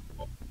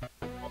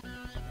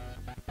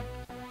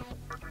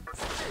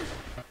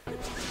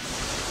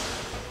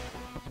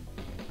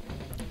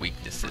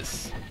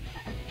 Weaknesses.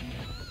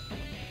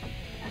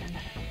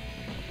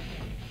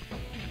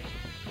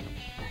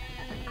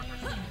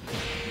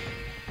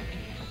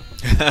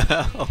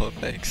 Oh,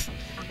 thanks.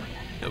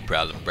 No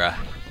problem, bruh.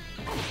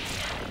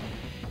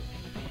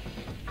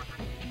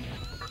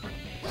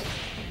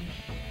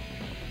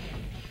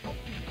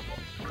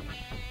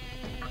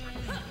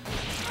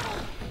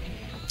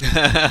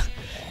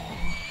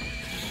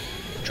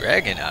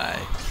 Dragon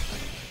Eye.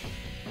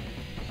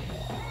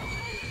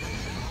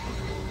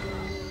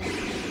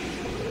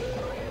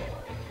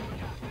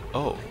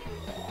 Oh.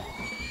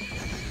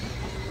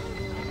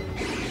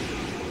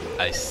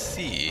 I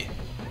see.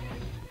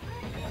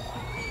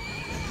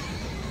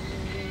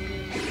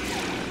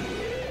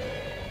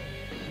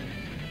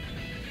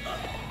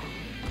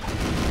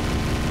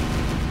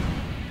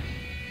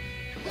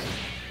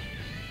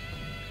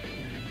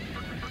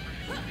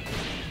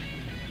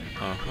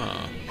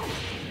 Uh-huh.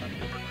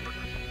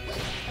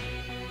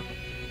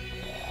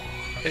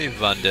 Hey,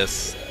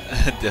 Vandes.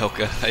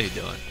 Delka, how you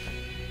doing?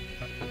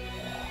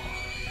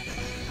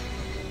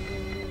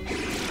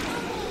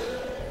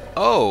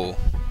 Oh!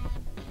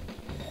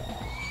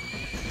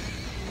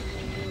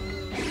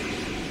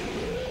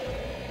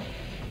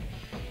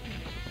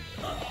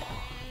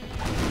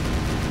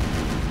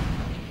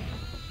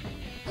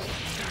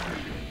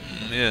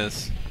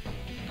 Yes.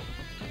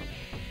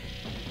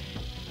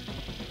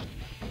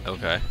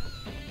 Okay.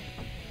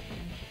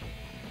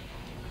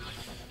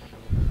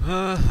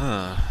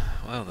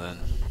 Well then.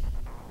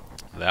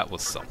 That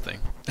was something.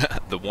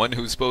 The one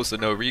who's supposed to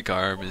know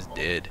Recarm is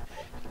dead.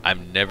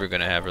 I'm never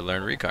gonna have her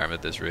learn Recarm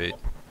at this rate.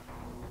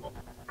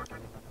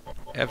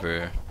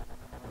 Ever.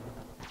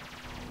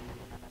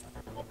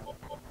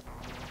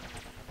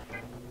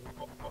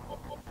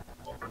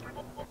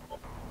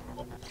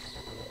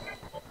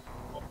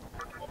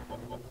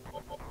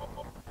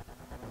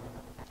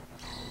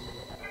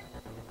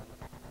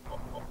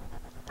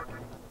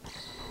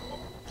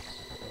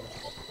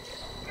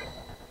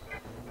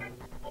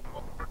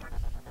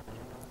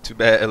 Too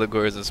bad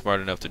Eligor isn't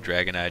smart enough to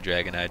Dragon Eye,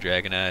 Dragon Eye,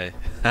 Dragon Eye.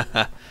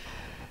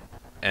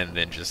 And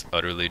then just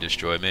utterly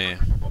destroy me.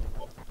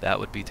 That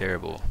would be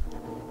terrible.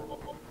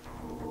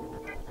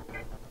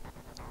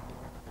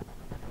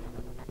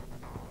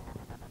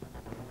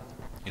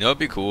 You know, it'd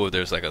be cool if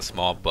there's like a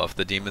small buff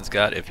the demons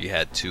got if you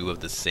had 2 of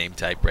the same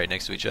type right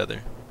next to each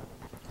other.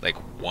 Like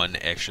 1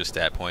 extra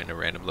stat point in a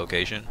random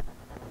location.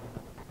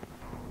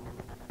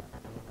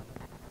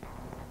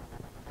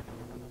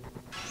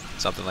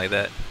 Something like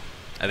that.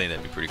 I think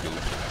that'd be pretty cool.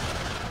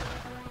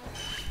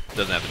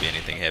 Doesn't have to be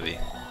anything heavy.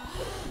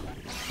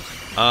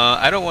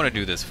 I don't want to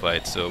do this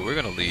fight, so we're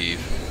gonna leave.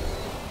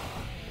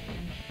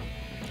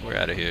 We're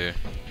out of here.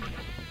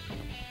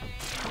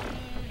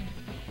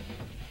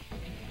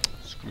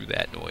 Screw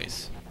that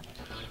noise.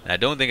 And I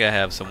don't think I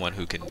have someone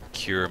who can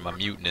cure my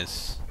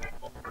muteness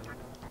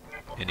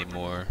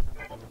anymore.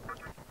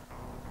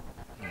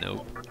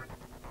 Nope.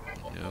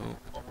 Nope.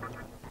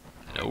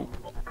 Nope.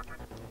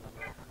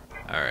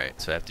 Alright,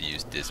 so I have to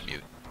use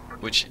Dismute.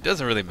 Which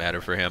doesn't really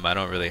matter for him. I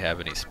don't really have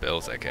any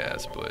spells I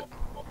cast, but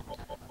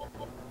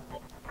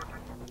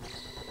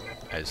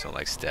I just don't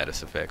like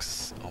status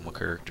effects on my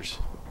characters.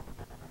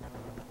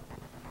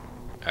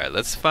 Alright,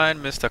 let's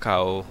find Miss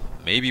Takao.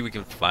 Maybe we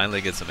can finally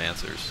get some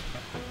answers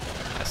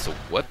as to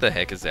what the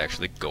heck is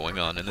actually going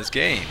on in this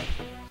game.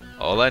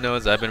 All I know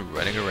is I've been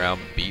running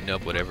around beating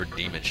up whatever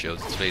demon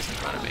shows its face in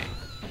front of me.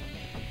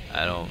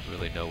 I don't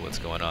really know what's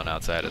going on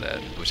outside of that,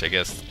 which I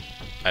guess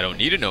I don't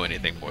need to know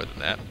anything more than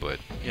that, but,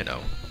 you know.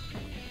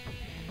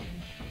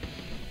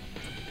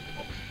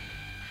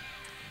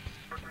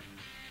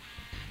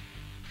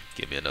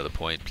 Give me another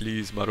point,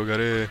 please,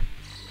 Marugare.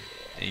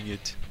 Dang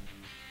it.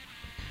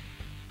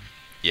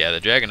 Yeah,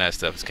 the Dragon Eye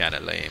stuff is kind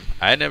of lame.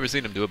 I had never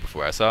seen him do it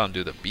before. I saw him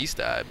do the Beast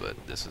Eye, but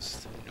this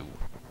is new.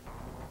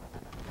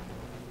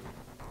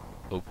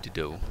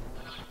 Oak-de-do.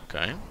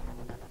 Okay.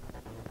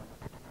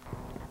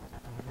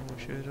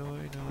 Should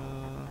I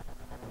know?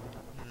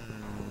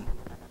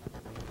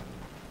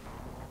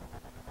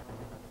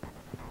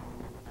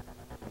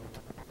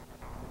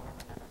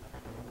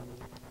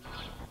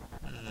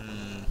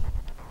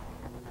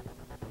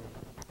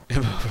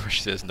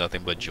 She says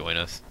nothing but join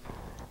us.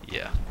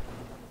 Yeah.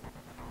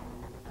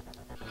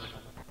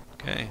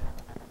 Okay.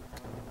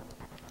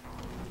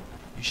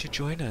 You should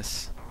join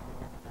us.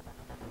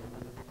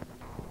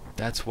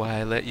 That's why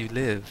I let you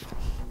live.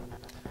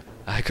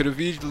 I could have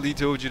easily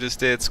told you to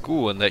stay at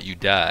school and let you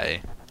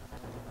die.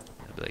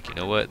 I'd be like, you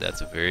know what?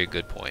 That's a very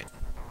good point.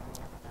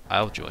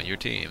 I'll join your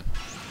team.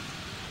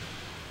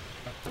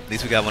 At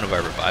least we got one of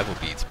our revival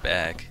beats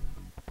back.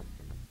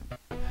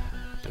 Do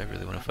I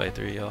really want to fight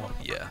 3 of y'all?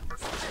 Yeah.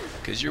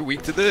 Because you're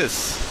weak to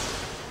this.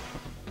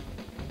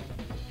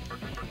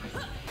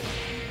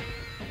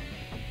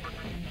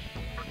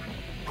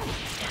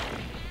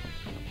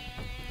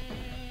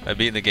 I've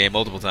beaten the game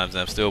multiple times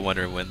and I'm still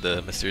wondering when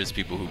the mysterious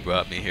people who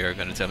brought me here are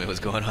going to tell me what's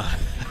going on.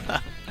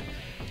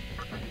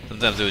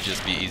 Sometimes it would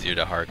just be easier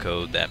to hard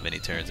code that many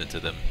turns into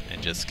them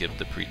and just skip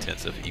the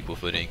pretense of equal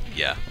footing.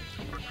 Yeah.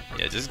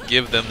 Yeah, just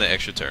give them the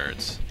extra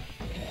turns.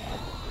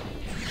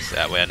 So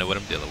that way I know what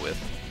I'm dealing with.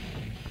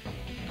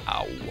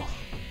 Ow.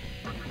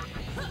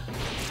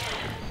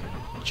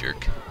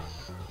 Jerk.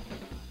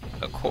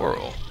 A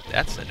coral.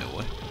 That's a new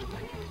one.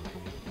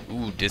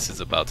 Ooh, Dis is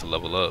about to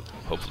level up.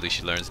 Hopefully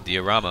she learns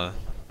Diorama.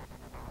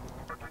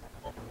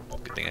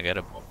 Good thing I got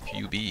a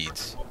few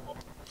beads.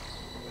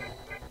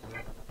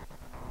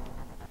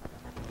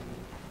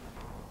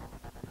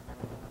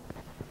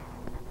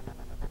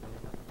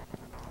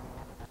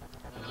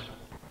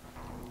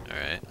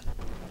 Alright.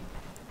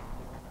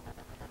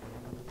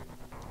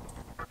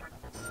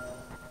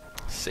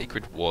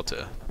 Sacred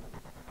Water.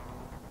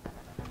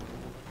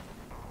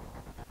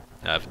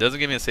 Now, if it doesn't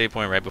give me a save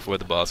point right before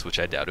the boss, which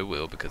I doubt it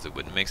will, because it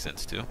wouldn't make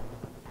sense to,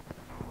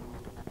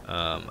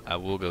 I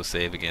will go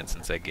save again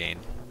since I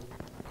gained.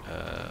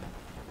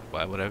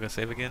 Why would I go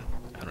save again?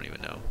 I don't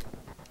even know.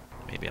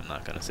 Maybe I'm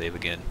not gonna save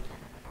again.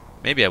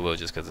 Maybe I will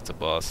just because it's a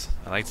boss.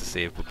 I like to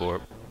save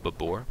before.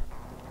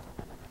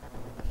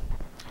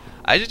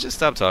 I should just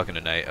stop talking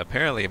tonight.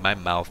 Apparently, my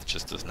mouth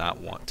just does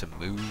not want to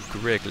move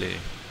correctly.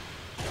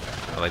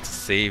 I like to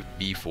save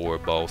before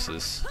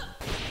bosses.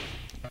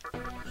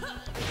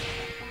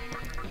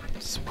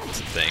 It's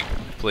a thing.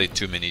 I've played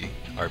too many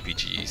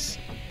RPGs.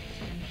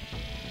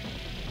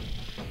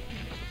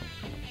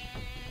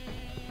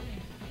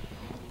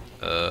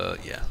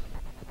 Yeah.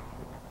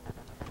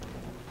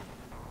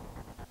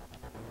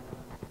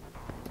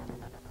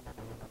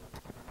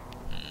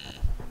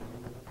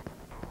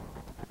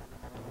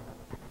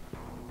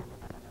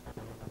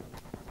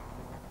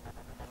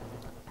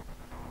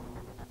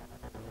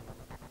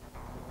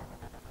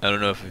 I don't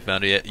know if we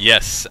found it yet.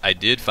 Yes, I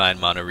did find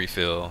Mana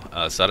Refill.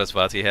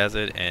 Sarasvati has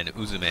it, and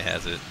Uzume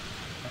has it.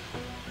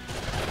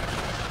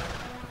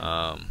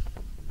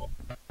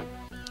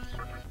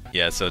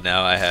 Yeah, so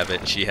now I have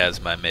it. She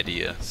has my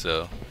Medea,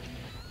 so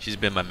she's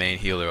been my main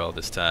healer all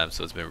this time,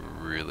 so it's been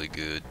really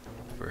good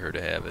for her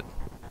to have it.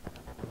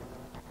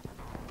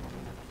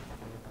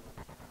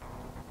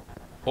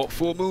 Oh,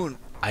 full moon!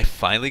 I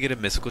finally get a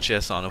mystical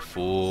chest on a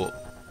full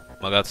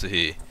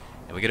Magatsuhi,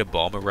 and we get a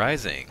Balm of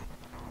Rising.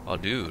 Oh,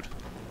 dude.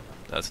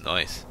 That's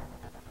nice.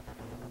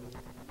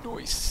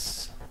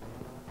 Nice.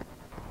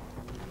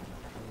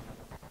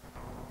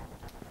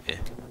 Yeah.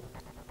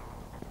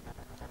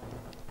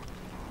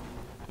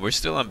 We're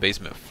still on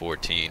basement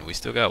 14. We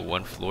still got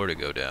one floor to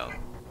go down.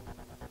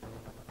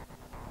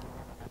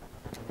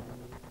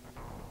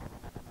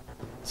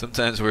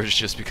 Sometimes words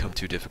just become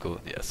too difficult.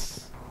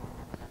 Yes.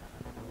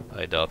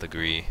 I doth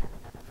agree.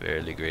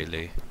 Fairly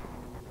greatly.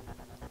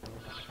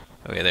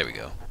 Okay, there we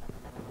go.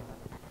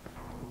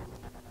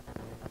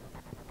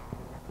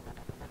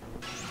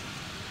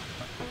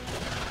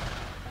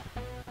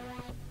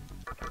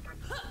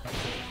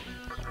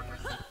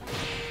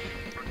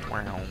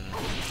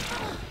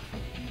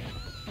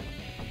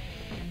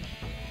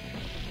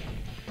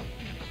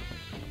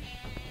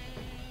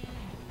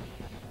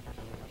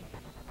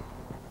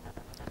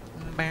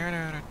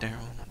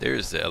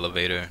 Where's the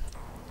elevator?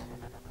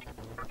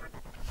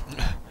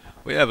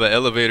 We have an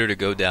elevator to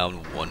go down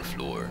one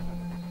floor.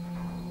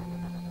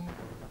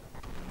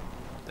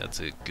 That's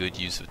a good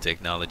use of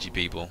technology,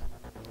 people.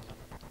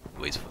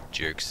 Wasteful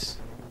jerks.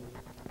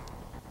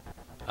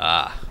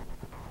 Ah.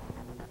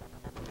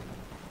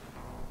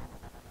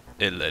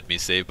 It let me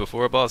save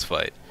before a boss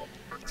fight.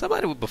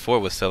 Somebody before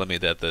was telling me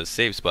that the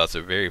save spots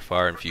are very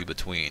far and few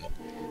between.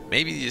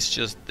 Maybe it's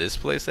just this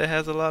place that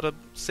has a lot of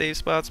save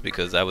spots,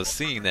 because I was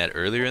seeing that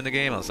earlier in the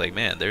game. I was like,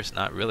 man, there's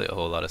not really a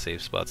whole lot of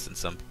save spots in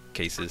some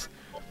cases.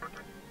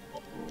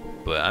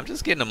 But I'm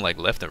just getting them like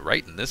left and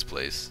right in this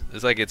place.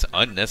 It's like it's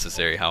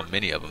unnecessary how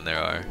many of them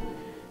there are.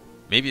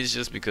 Maybe it's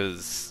just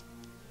because,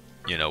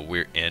 you know,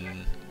 we're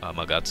in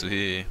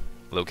Magatsuhi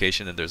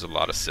location and there's a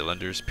lot of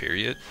cylinders,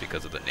 period,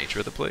 because of the nature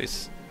of the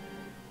place.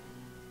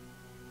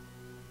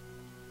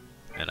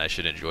 And I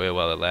should enjoy it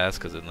while it lasts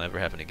because it'll never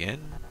happen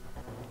again.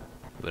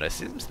 But it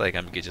seems like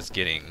I'm just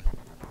getting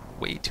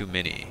way too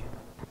many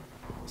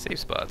save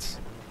spots.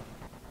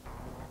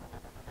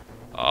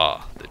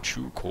 Ah, the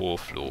true core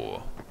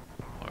floor.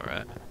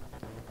 Alright.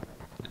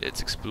 Let's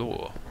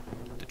explore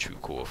the true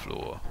core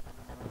floor.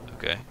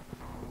 Okay.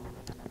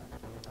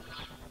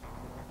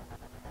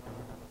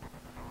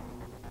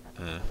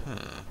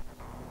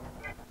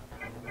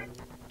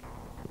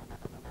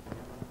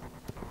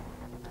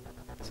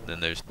 So then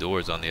there's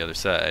doors on the other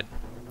side.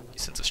 You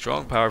sense a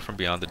strong power from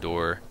beyond the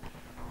door.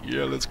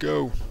 Yeah, let's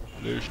go.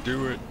 Let's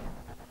do it.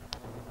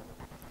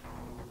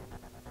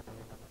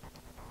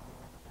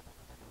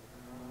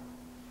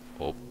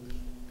 Oh,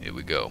 here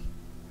we go.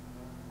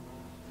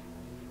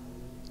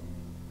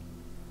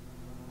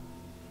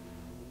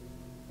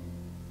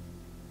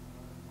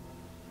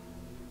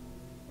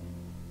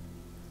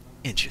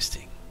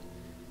 Interesting.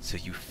 So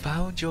you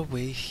found your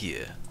way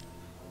here.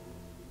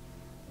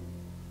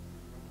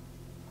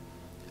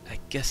 I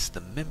guess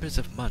the members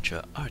of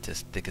Mantra aren't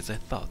as thick as I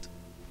thought.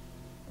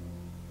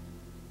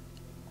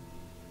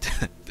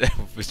 That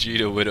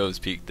Vegeta Widow's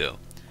Peak, though.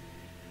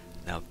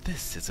 Now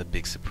this is a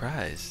big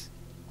surprise.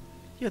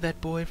 You're that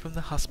boy from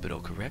the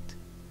hospital, correct?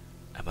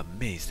 I'm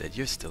amazed that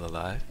you're still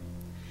alive.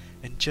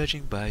 And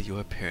judging by your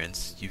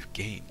appearance, you've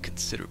gained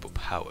considerable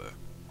power.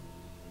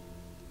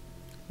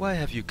 Why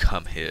have you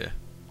come here?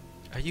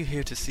 Are you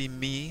here to see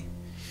me?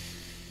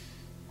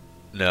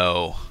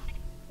 No.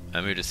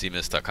 I'm here to see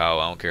Miss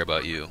Takao. I don't care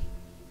about you.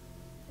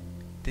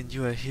 Then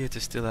you are here to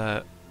steal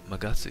our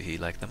Magatsuhi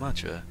like the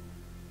mantra?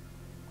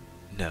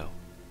 No,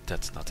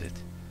 that's not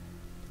it.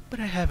 But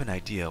I have an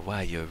idea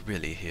why you're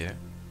really here.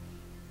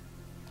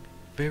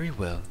 Very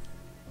well.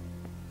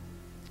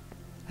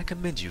 I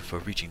commend you for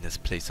reaching this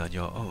place on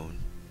your own.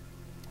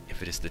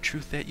 If it is the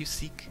truth that you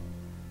seek,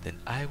 then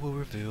I will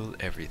reveal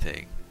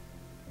everything.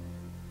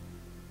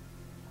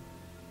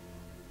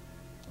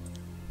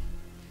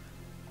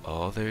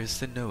 All there is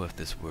to know of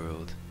this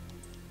world.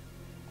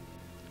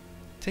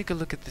 Take a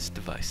look at this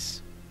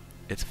device.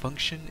 Its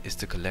function is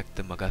to collect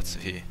the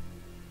Magatsuhi.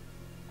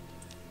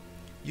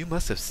 You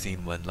must have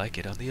seen one like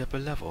it on the upper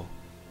level.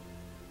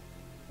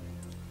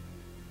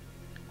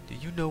 Do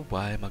you know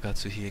why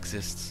Magatsuhi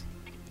exists?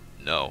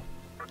 No.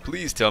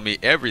 Please tell me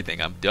everything.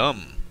 I'm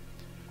dumb.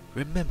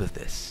 Remember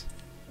this.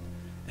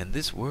 In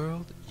this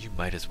world, you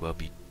might as well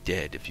be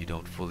dead if you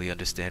don't fully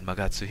understand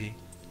Magatsuhi.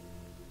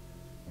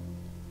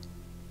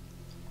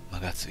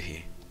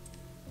 Magatsuhi.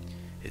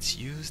 It's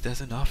used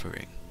as an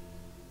offering.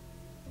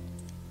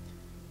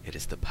 It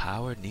is the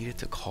power needed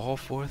to call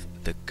forth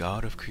the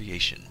God of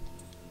creation.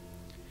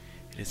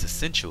 It is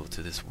essential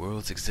to this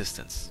world's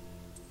existence.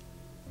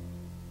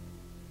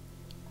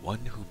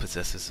 One who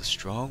possesses a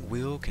strong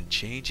will can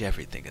change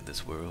everything in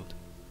this world.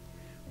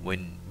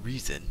 When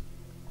reason,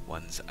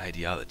 one's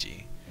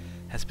ideology,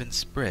 has been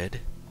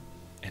spread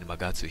and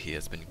Magatsuhi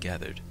has been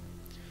gathered,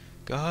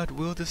 God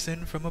will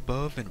descend from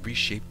above and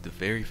reshape the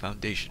very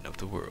foundation of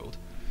the world.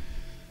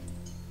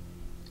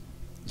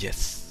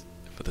 Yes,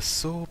 for the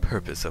sole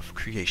purpose of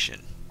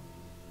creation,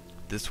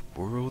 this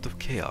world of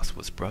chaos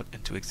was brought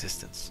into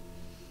existence.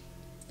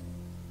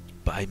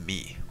 By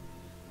me.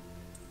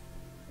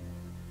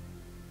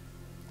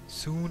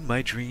 Soon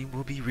my dream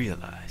will be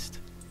realized.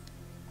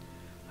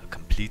 A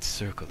complete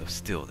circle of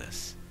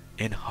stillness,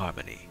 in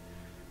harmony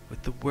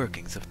with the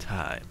workings of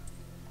time.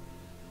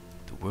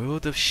 The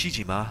world of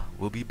Shijima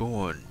will be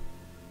born.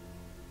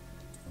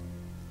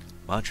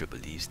 Mantra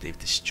believes they've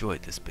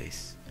destroyed this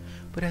base,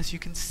 but as you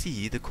can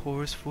see, the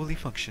core is fully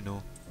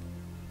functional.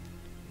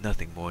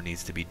 Nothing more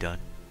needs to be done.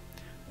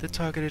 The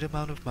targeted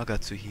amount of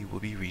Magatsuhi will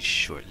be reached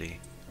shortly.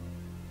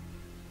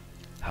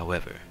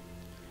 However,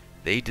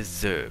 they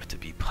deserve to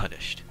be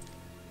punished.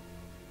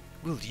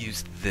 We'll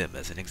use them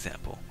as an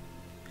example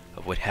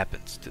of what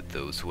happens to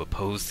those who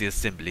oppose the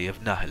assembly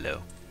of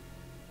Nahilo.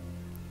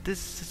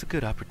 This is a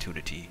good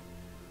opportunity.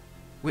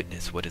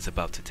 Witness what is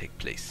about to take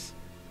place.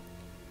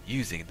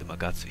 Using the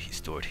Magatsuhi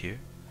stored here,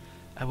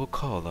 I will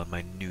call on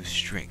my new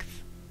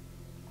strength.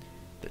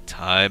 The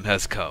time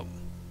has come.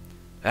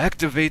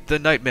 Activate the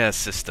Nightmare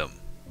System.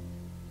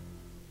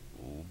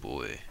 Oh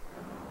boy.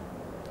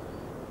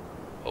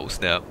 Oh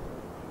snap.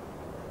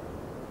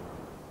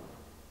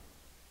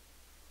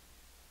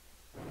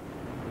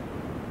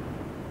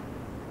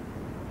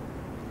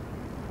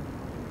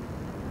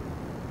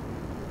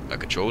 My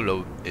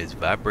controller is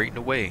vibrating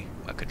away.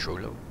 My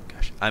controller.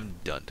 Gosh, I'm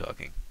done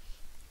talking.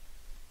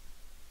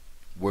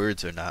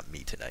 Words are not me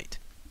tonight.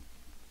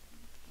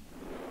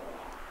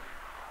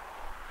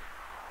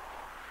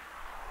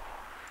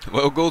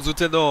 Well,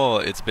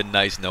 Gozu, it's been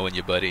nice knowing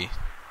you, buddy.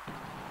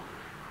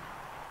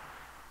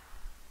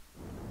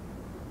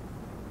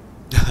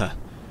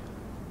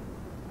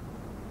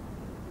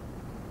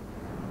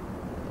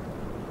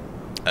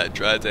 I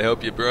tried to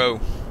help you, bro.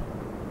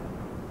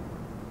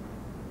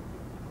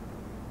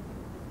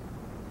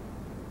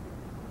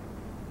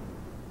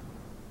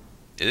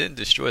 It didn't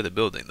destroy the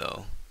building,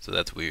 though, so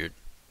that's weird.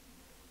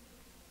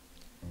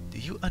 Do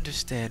you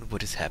understand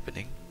what is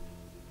happening?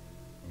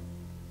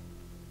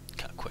 What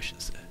kind of question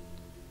is that?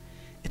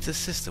 It's a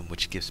system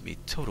which gives me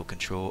total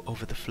control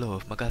over the flow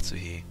of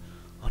Magatsuhi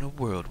on a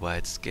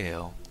worldwide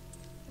scale.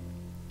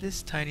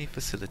 This tiny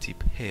facility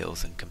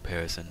pales in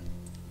comparison.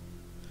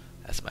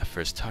 As my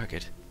first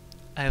target,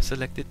 I have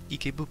selected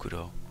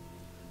Ikebukuro,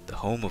 the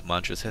home of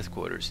Mantra's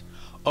headquarters.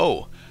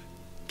 Oh!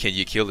 Can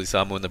you kill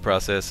Isamu in the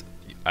process?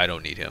 I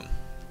don't need him.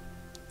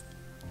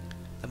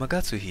 The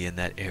Magatsuhi in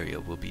that area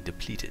will be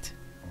depleted,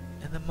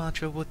 and the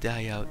mantra will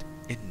die out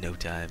in no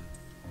time.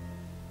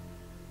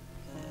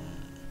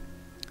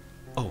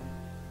 Oh,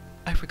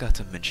 I forgot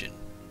to mention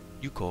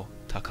Yuko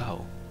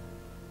Takao.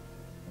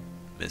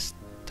 Miss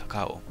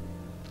Takao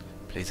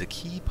plays a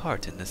key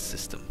part in this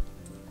system.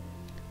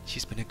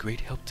 She's been a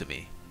great help to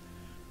me.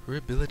 Her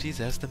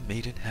abilities as the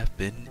maiden have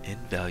been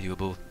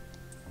invaluable.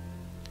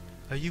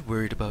 Are you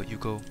worried about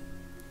Yuko?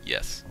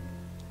 Yes.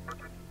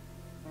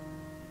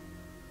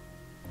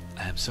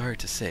 I am sorry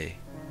to say,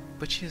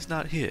 but she is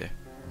not here.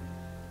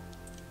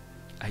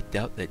 I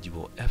doubt that you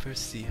will ever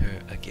see her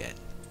again.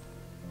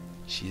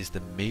 She is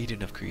the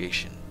maiden of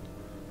creation,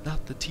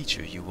 not the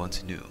teacher you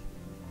once knew.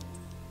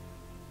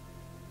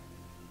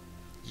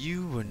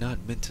 You were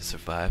not meant to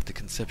survive the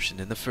conception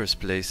in the first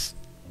place.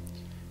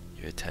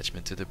 Your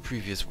attachment to the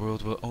previous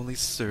world will only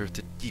serve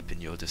to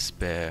deepen your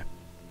despair.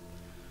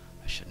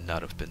 I should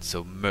not have been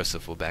so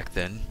merciful back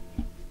then.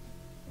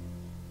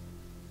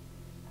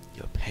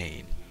 Your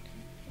pain,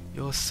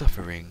 your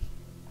suffering,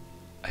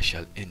 I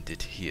shall end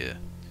it here.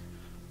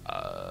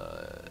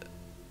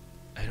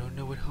 I don't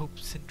know what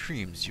hopes and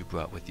dreams you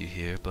brought with you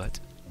here, but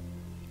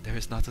there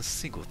is not a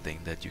single thing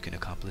that you can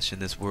accomplish in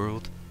this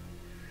world.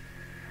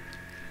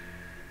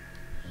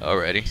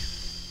 Alrighty.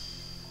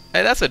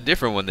 Hey, that's a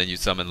different one than you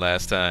summoned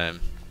last time.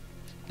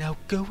 Now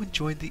go and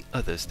join the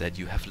others that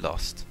you have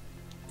lost.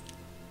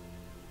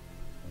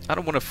 I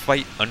don't want to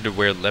fight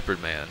Underwear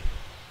Leopard Man.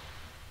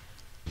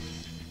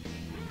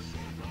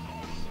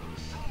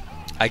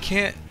 I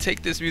can't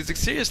take this music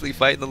seriously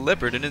fighting the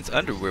leopard in its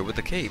underwear with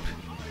a cape.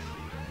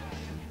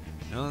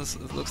 You know, this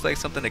looks like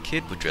something a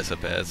kid would dress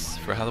up as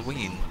for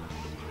Halloween.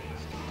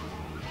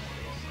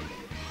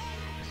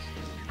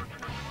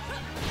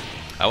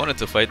 I wanted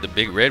to fight the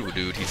big red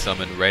dude he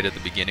summoned right at the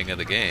beginning of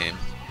the game.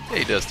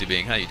 Hey Dusty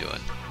Bing, how you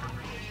doing?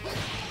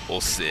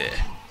 Ose.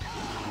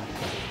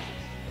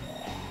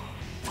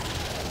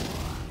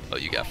 Oh,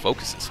 you got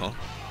focuses, huh?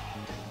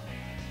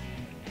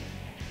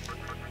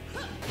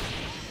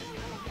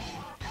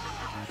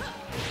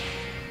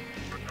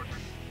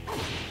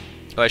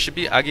 Oh, I should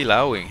be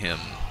Agilawing him.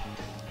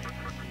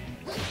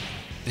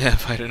 Yeah,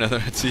 fight another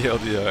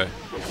TLDR.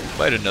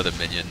 Fight another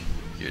minion.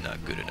 You're not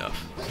good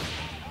enough.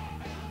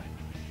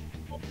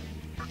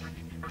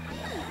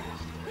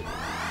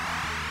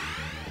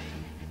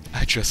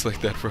 I dress like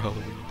that for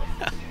Halloween.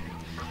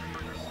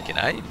 Can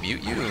I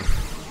mute you?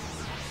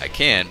 I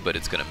can, but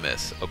it's gonna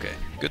miss. Okay,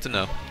 good to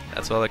know.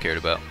 That's all I cared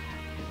about.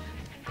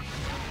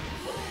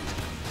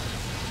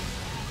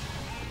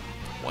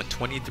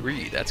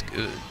 123, that's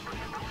good.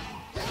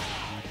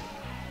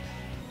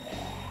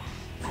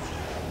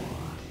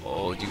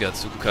 Oh, you got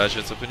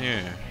Tsukukashits up in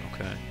here.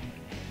 Okay.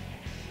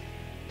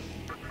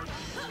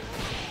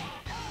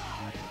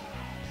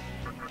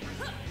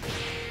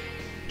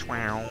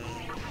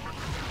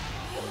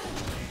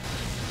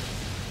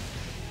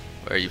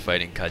 Why are you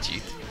fighting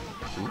Kajit?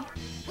 Who?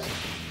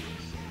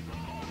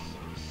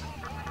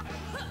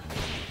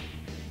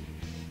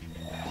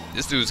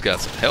 This dude's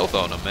got some health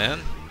on him, man.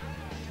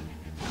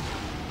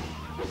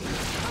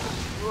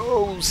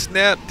 Oh,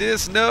 snap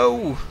this,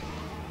 no!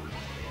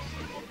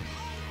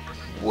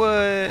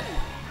 What?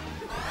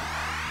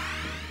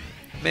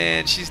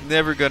 Man, she's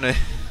never gonna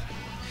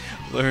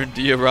learn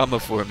diorama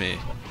for me.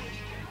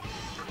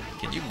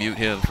 Can you mute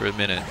him for a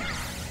minute?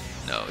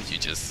 No, you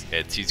just,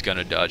 he's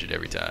gonna dodge it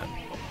every time.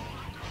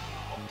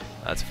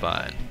 That's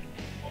fine.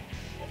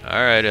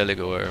 Alright,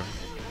 Eligor.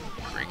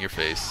 Bring your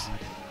face.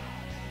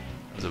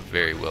 That was a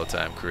very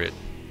well-timed crit.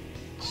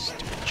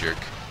 Stupid jerk.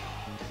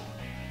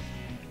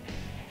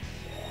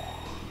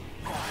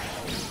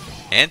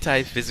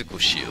 Anti-physical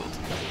shield.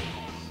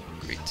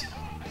 Great.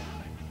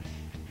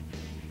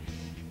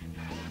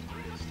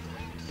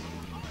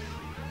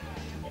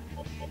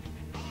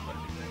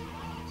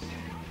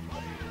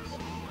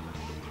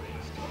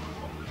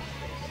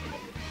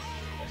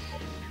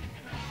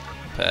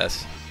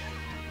 Pass.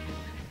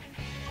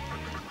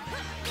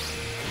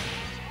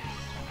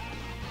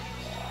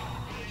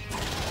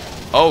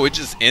 Oh, it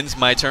just ends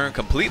my turn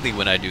completely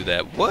when I do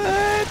that.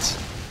 What?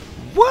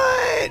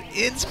 What?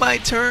 Ends my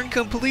turn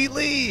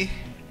completely?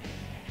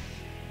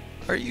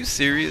 Are you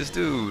serious,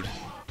 dude?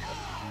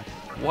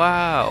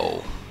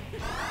 Wow.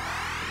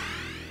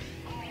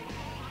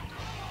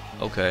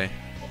 Okay.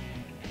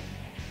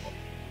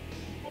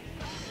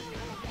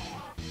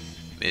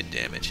 Mid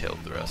damage health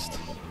thrust.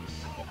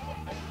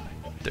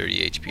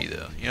 30 HP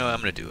though. You know what? I'm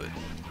gonna do it.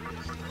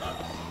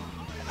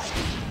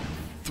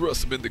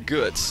 Thrust him in the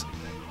guts.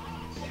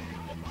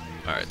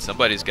 Alright,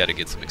 somebody's got to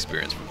get some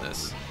experience from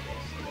this.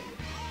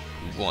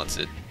 Who wants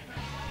it?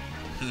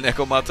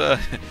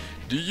 Nekomata,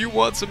 do you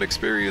want some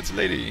experience,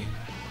 lady?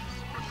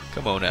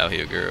 Come on out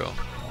here, girl.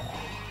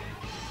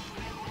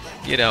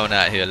 Get on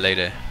out here,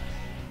 lady.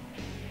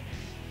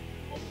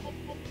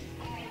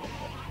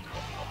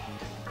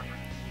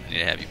 I need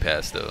to have you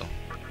pass, though.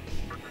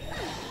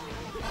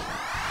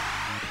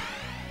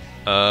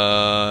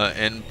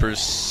 In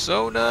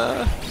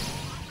Persona,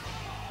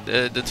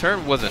 the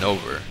turn wasn't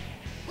over.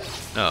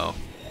 No.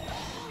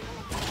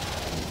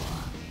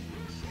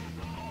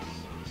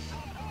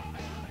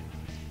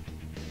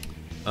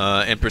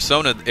 In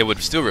Persona, it would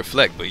still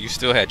reflect, but you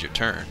still had your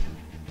turn.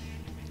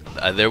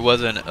 There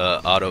wasn't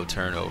an auto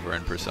turnover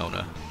in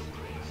Persona.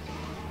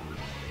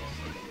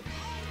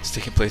 It's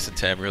taking place in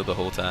Tamriel the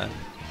whole time.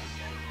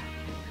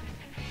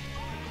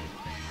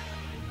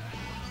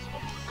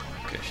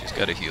 Okay, she's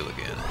got to heal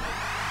again.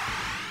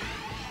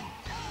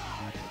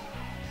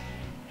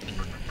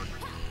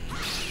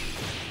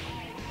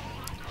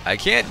 I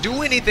can't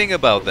do anything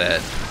about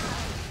that.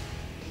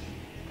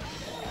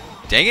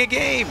 Dang it,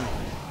 game.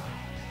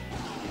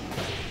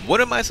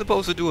 What am I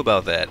supposed to do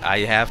about that? I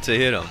have to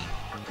hit him.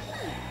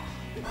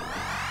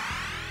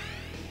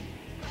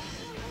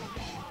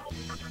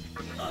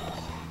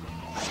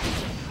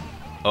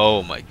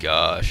 Oh my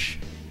gosh.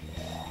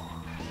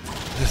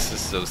 This is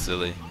so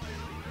silly.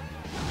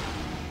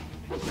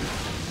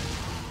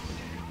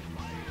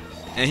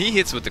 And he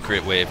hits with the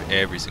crit wave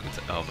every single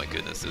time. Oh my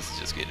goodness,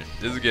 this is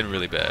getting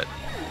really bad.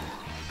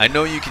 I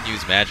know you can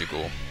use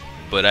magical,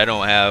 but I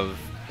don't have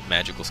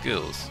magical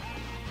skills.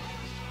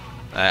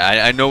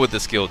 I know what the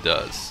skill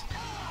does.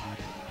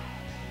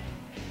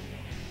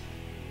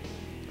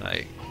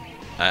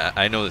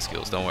 I know the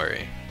skills, don't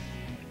worry.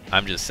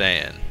 I'm just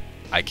saying,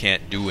 I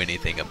can't do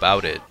anything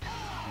about it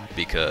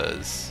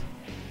because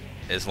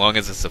as long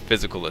as it's a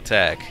physical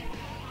attack,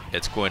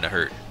 it's going to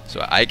hurt.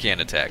 So I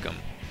can't attack him.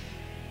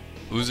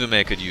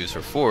 Uzume could use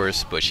her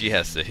force, but she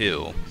has to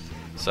heal.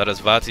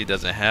 Sarasvati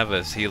doesn't have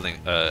a healing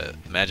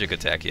magic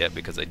attack yet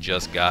because I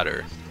just got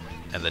her,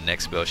 and the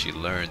next spell she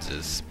learns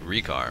is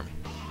Recarm.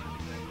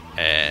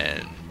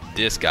 And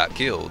this got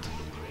killed,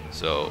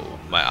 so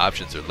my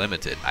options are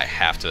limited. I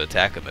have to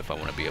attack him if I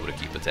want to be able to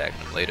keep attacking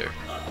him later.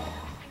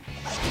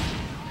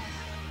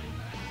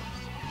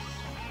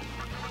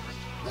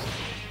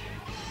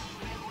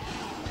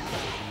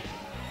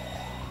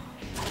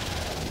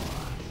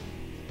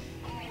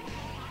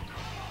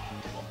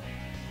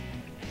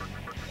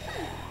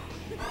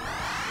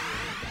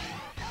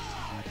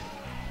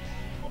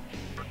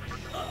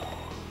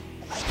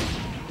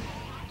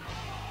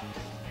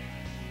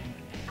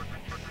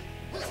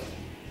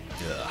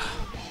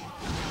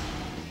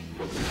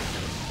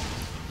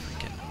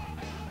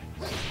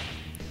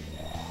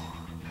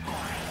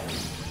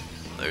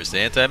 There's the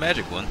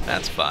anti-magic one.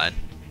 That's fine.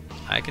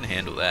 I can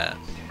handle that.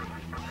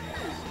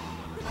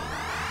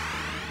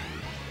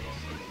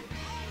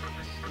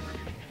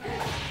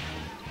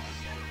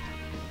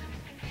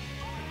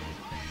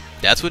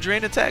 That's what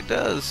Drain Attack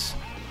does.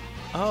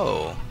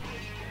 Oh.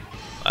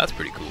 That's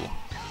pretty cool.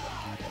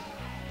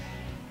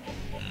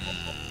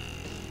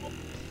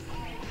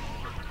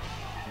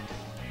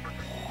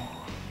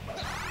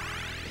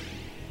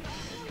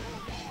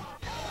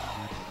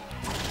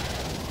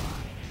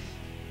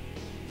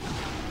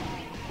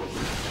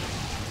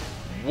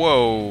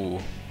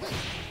 Whoa.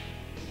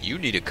 You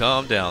need to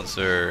calm down,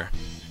 sir.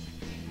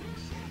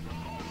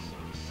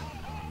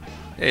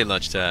 Hey,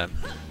 lunchtime.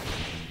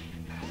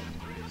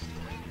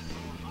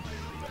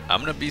 I'm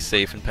gonna be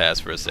safe and pass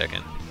for a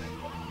second.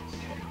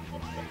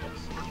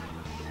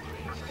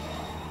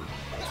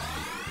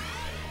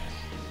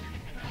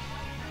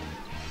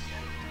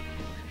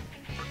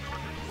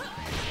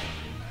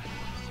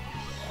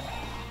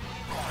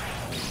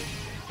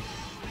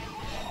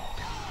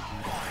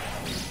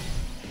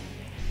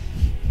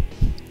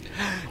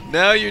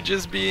 Now you're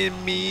just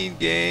being mean,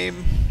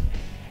 game.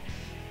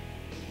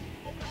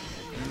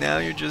 Now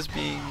you're just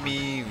being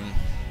mean.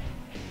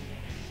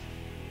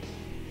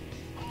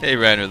 Hey,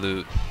 Reiner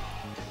Loot.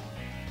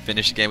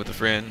 Finish the game with a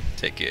friend?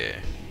 Take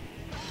care.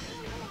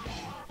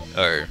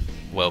 Or,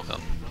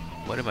 welcome.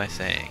 What am I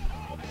saying?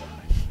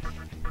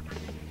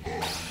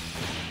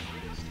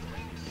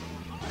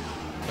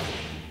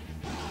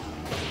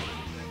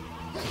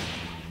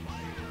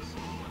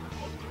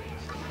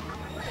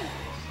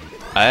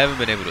 I haven't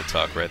been able to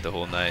talk right the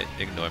whole night.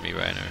 Ignore me,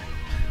 Reiner.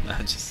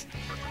 I'm just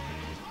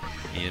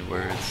in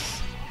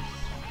words.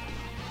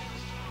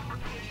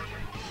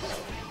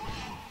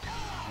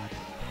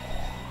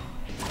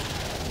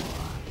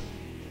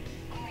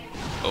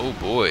 Oh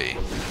boy.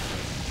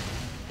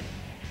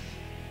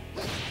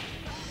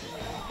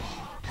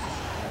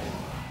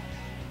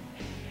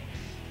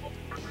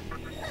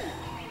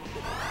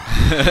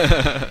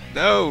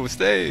 No,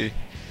 stay.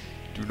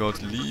 Do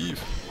not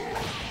leave.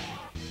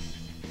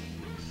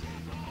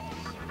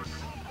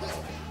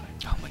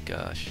 Oh my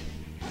gosh.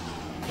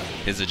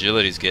 His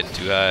agility is getting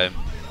too high.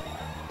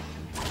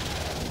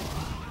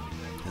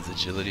 His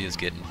agility is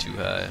getting too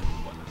high.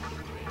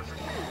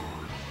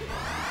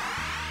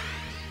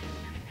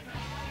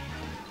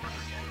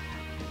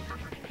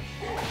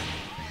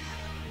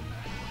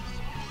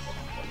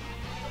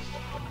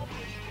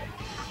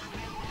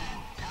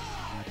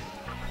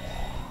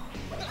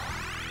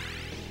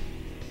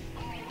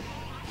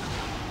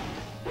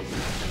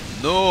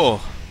 No!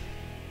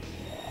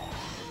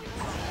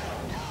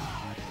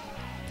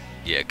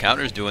 Yeah,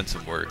 counter's doing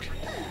some work.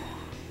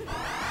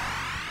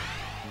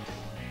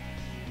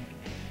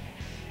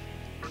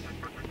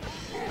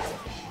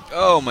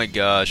 Oh my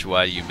gosh,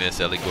 why do you miss,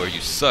 Eligor? You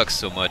suck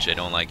so much, I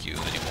don't like you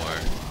anymore.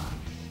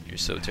 You're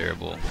so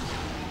terrible.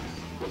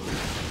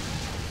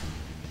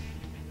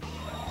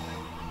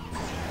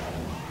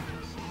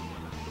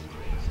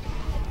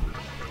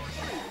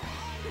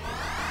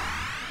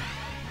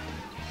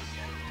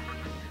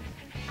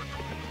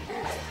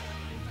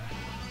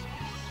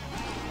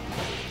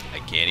 I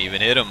can't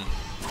even hit him.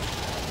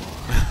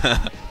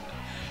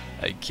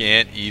 I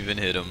can't even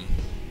hit him.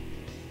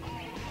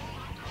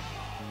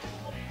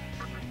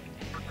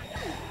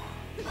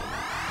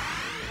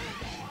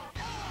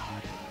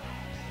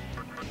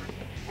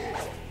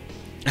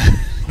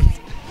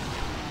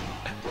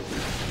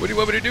 What do you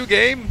want me to do,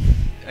 game?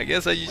 I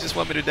guess you just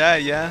want me to die,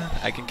 yeah?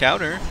 I can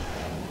counter.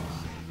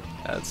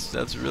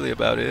 That's really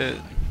about it.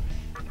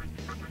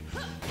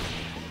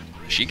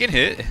 She can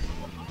hit.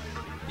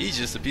 He's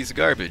just a piece of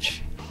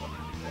garbage.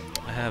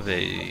 I have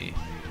a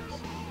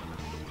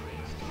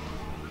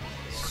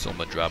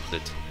Soma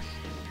droplet.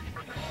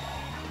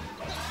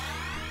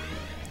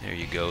 There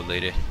you go,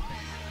 lady.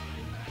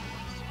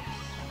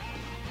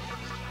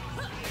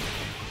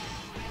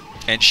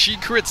 And she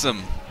crits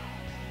him.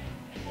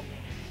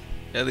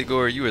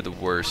 Eligor, you are the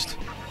worst.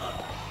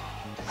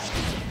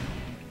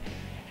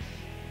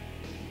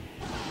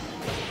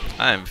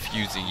 I am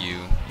fusing you.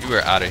 You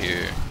are out of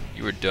here.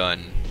 You are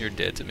done. You're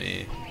dead to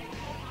me.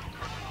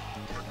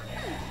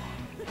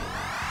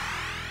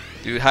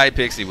 Dude, High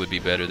Pixie would be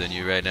better than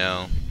you right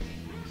now.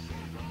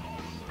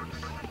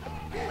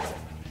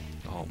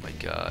 Oh my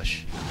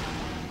gosh.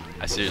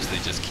 I seriously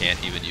just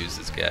can't even use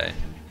this guy.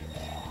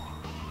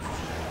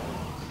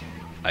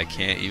 I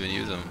can't even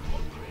use him.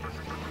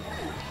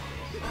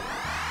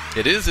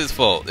 It is his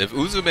fault. If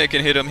Uzume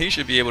can hit him, he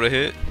should be able to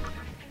hit.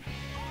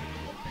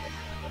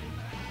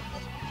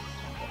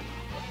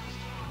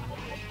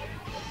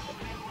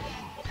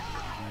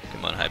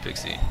 Come on, High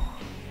Pixie.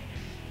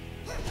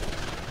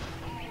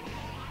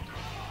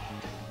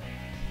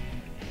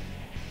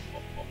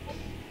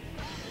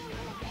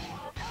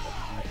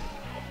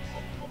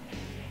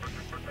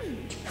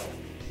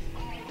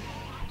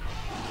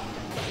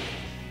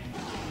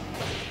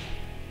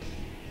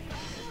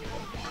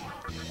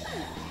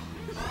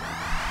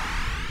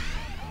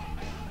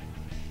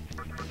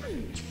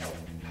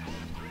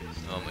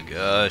 Oh my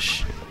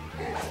gosh.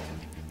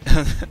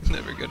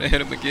 Never gonna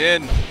hit him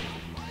again.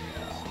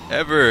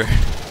 Ever.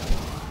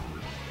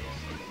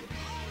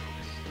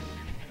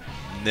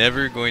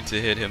 Never going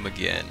to hit him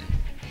again.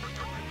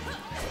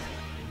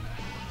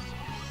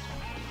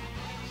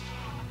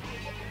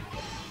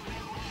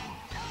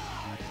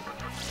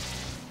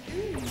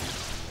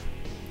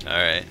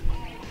 Alright.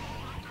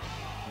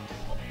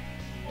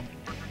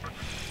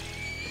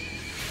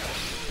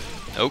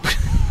 Nope.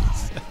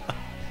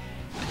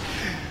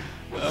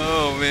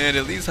 Oh man,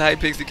 at least High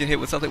Pixie can hit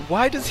with something.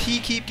 Why does he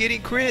keep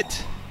getting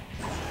crit?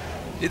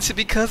 It's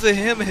because of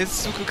him. His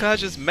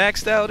Tsukukaja is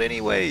maxed out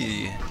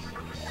anyway.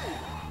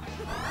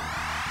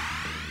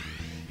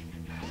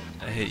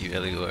 I hate you,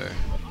 Eligor.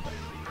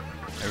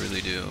 I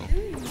really do.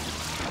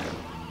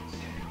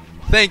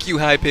 Thank you,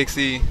 High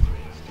Pixie.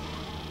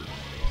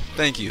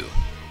 Thank you.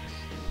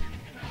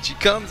 She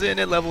comes in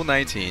at level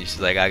 19. She's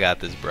like, I got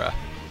this, bruh.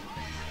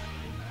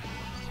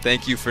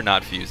 Thank you for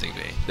not fusing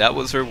me. That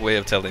was her way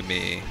of telling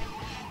me,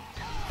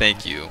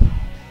 thank you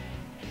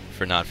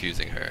for not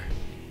fusing her.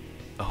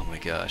 Oh my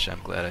gosh,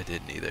 I'm glad I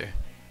didn't either.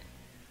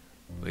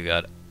 We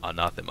got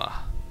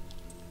Anathema.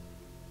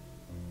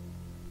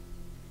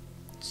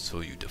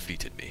 So you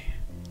defeated me.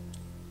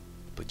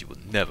 But you will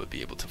never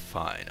be able to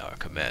find our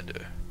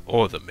commander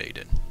or the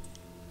maiden.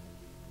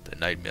 The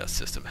nightmare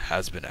system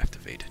has been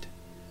activated.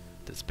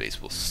 This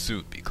base will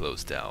soon be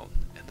closed down,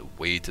 and the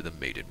way to the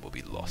maiden will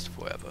be lost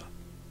forever.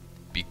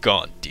 Be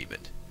gone, demon.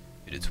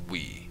 It is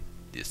we,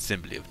 the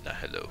Assembly of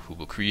Nihilo, who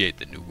will create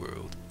the new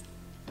world.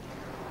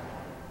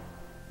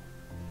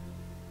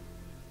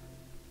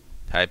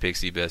 High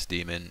Pixie, best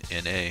demon,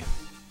 NA.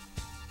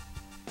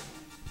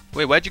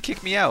 Wait, why'd you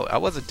kick me out? I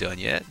wasn't done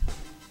yet.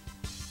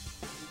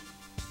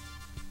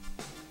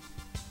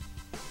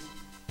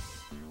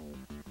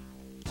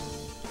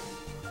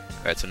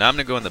 Alright, so now I'm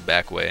gonna go in the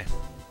back way.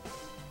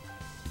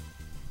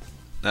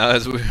 Now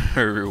as we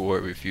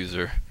reward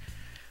refuser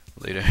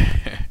later.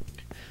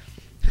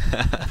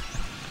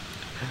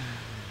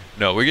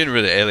 No, we're getting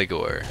rid of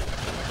Eligor.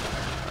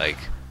 Like,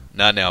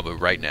 not now, but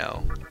right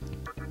now.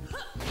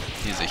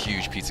 He's a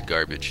huge piece of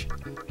garbage.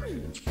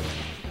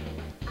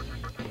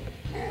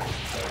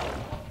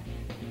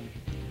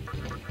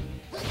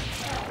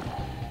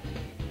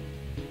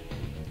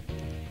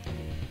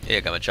 Yeah, I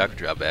got my chakra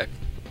drop back.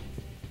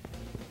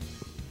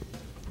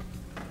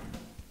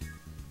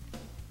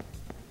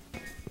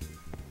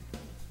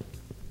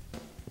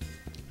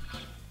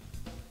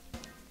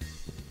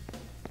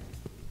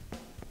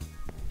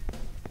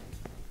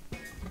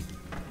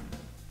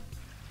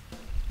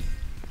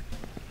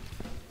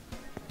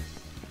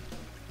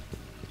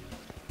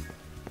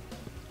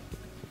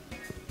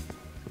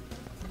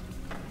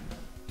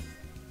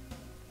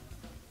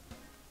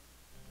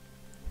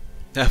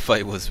 That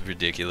fight was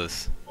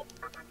ridiculous.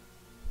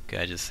 Can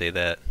I just say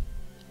that?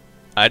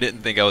 I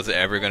didn't think I was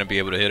ever going to be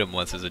able to hit him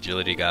once his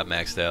agility got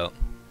maxed out.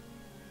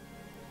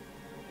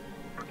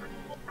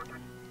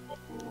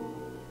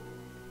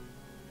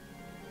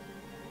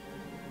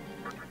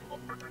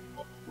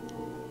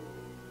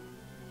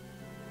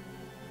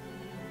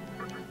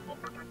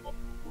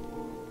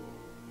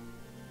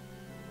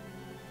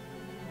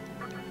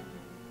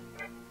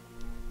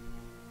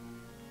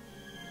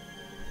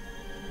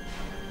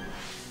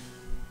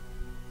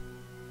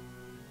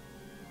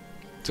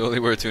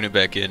 Totally worth tuning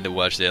back in to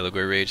watch the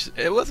Eligor rage.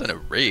 It wasn't a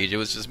rage, it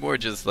was just more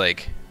just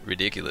like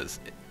ridiculous.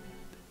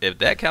 If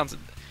that counts,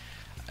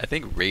 I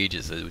think rage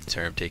is a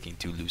term taken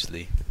too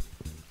loosely.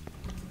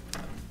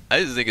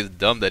 I just think it's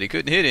dumb that he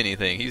couldn't hit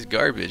anything. He's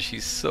garbage.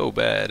 He's so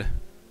bad.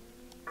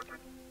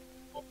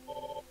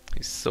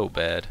 He's so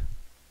bad.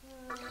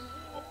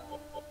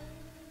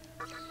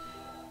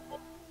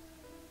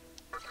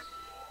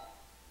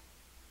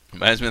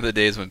 Reminds me of the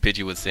days when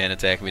Pidgey would sand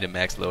attack me to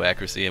max low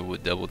accuracy and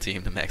would double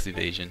team to max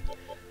evasion.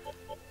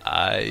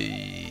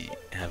 I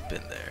have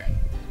been there.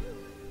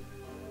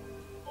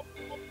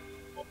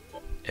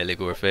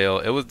 Eligor fail.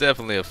 It was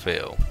definitely a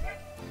fail.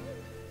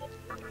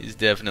 He's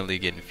definitely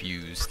getting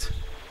fused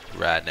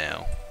right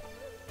now.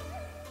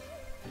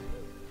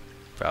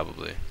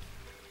 Probably.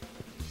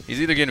 He's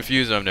either getting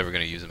fused or I'm never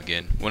going to use him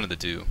again. One of the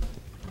two.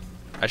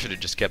 I should have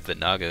just kept the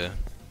Naga.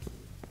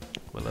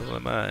 What level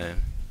am I?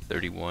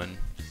 31.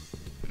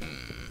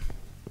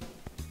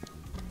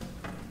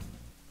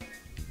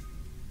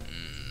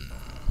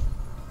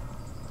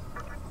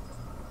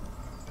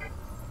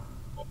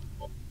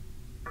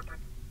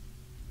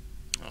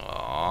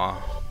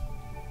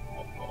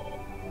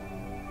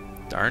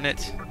 Darn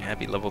it. Yeah,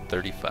 be level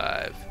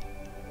 35.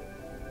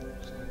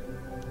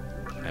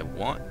 I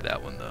want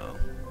that one though.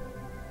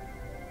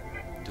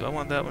 Do I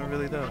want that one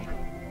really though?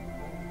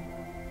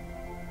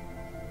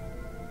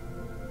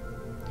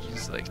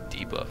 She's like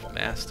debuff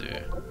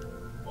master.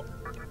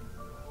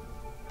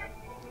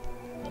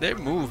 Their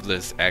move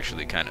list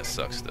actually kind of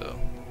sucks though.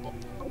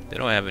 They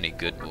don't have any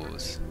good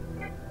moves.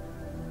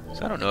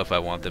 So I don't know if I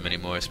want them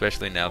anymore,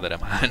 especially now that I'm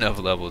high enough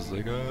levels.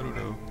 Like, I don't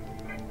know.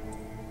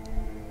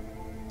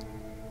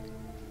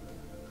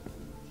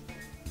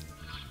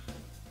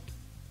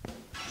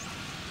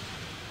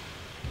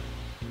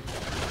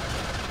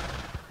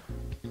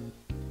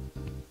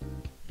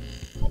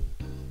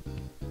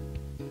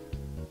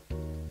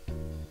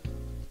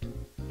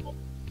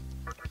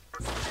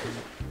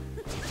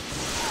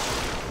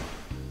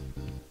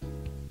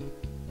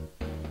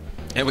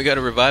 And we got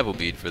a revival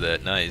bead for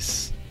that.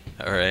 Nice.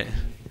 Alright.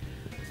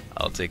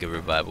 I'll take a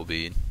revival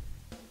bead.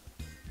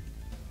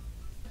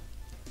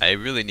 I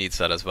really need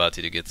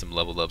Sarasvati to get some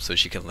level up so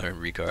she can learn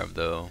Recarb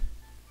though.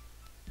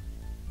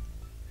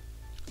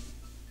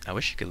 I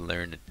wish she could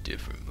learn a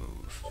different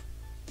move.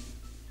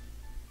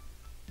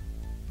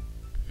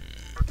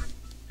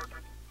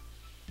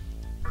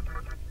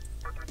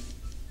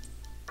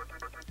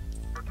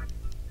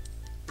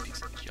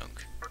 Piece of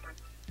junk.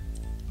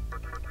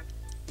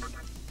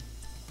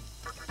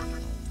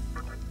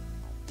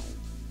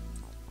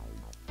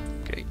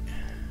 Okay.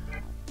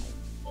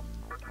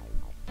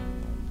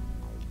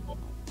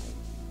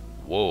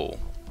 Whoa.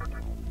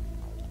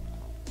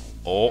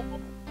 Oh.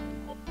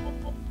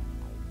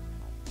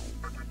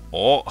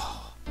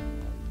 Oh.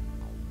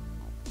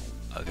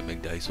 I can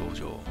make Dice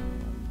Ojo.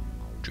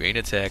 Drain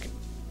attack,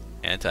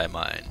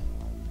 anti-mine.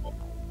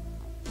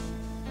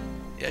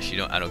 Yeah,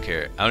 I don't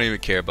care. I don't even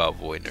care about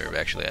Void Nerve.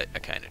 Actually, I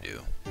kind of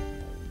do.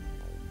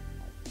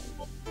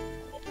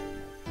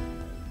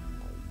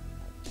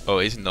 Oh,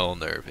 he's Null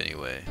Nerve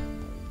anyway.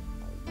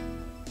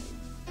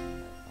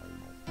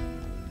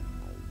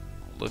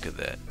 Look at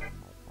that.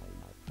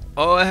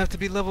 Oh, I have to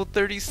be level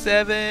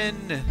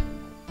 37.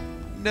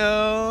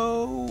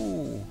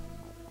 No.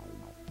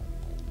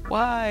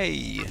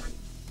 Why?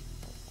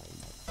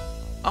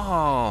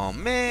 Oh,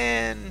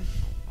 man.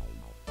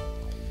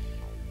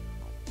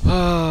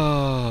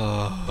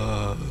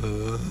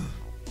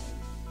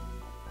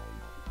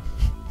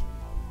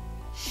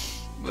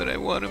 But I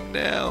want him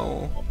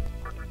now.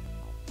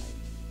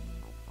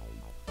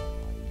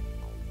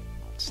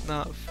 It's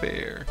not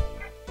fair.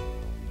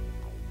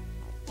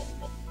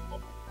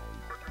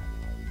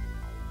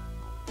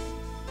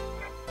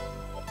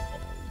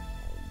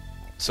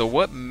 So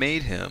what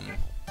made him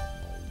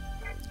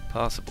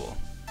possible?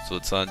 So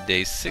it's on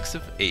day 6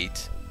 of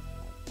 8.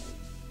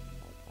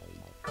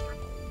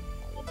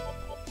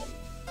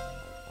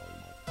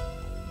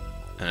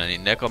 And I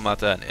need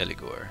Nekomata and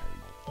Eligor.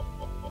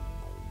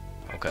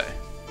 Okay.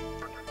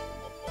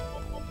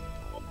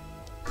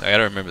 I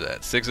gotta remember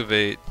that. 6 of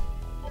 8,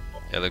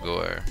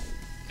 Eligor,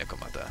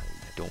 Nekomata.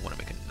 I don't want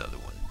to make another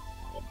one.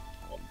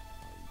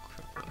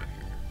 Crap out of here.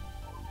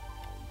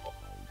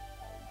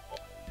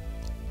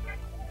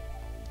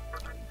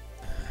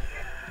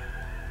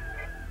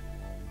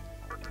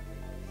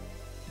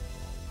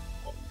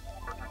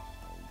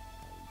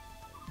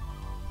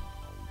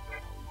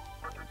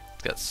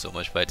 It's got so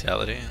much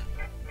vitality.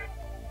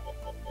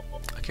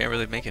 I can't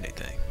really make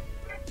anything.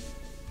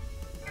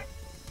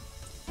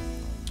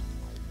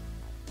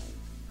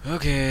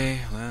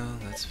 Okay, well,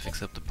 let's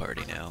fix up the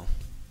party now.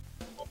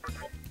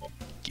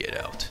 Get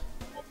out.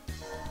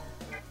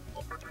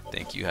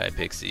 Thank you, High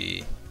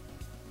Pixie.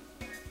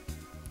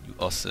 You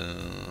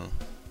awesome.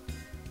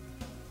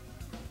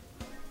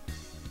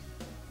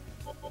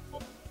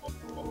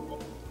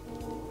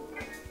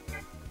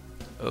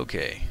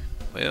 Okay,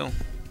 well.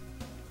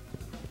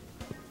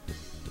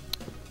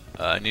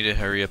 I need to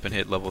hurry up and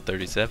hit level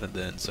 37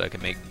 then, so I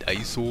can make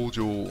Dice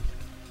Soldier.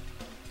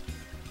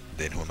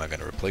 Then who am I going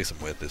to replace him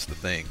with is the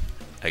thing.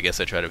 I guess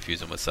I try to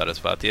fuse him with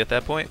Sarasvati at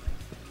that point.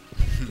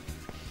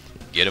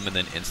 Get him and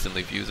then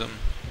instantly fuse him.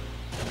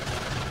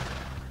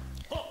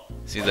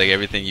 Seems like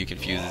everything you can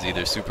fuse is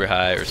either super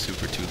high or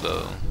super too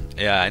low.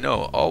 Yeah, I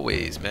know,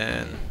 always,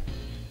 man.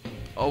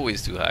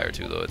 Always too high or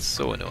too low, it's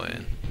so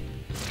annoying.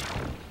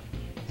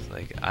 It's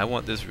like, I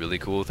want this really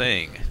cool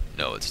thing.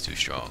 No, it's too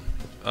strong.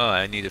 Oh,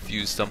 I need to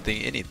fuse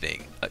something,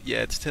 anything.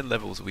 Yeah, it's 10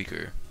 levels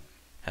weaker.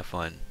 Have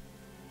fun.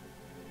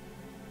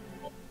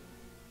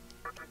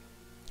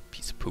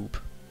 Piece of poop.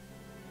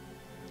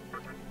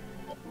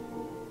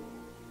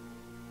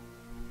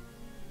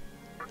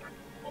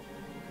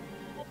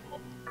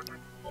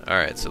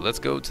 Alright, so let's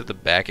go to the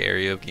back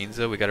area of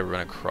Ginza. We gotta run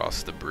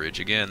across the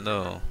bridge again,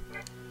 though.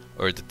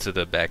 Or to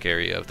the back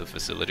area of the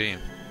facility.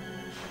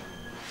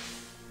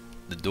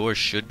 The door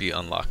should be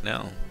unlocked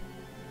now.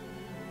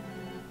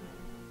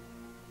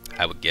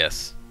 I would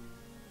guess.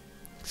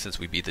 Since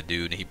we beat the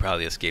dude and he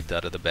probably escaped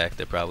out of the back,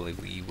 that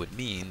probably would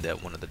mean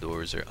that one of the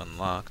doors are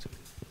unlocked.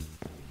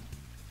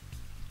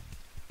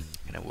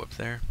 Can I warp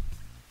there?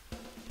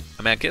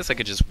 I mean, I guess I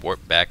could just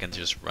warp back and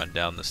just run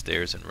down the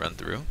stairs and run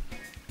through.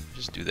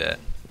 Just do that.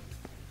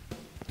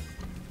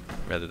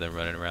 Rather than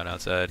running around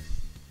outside.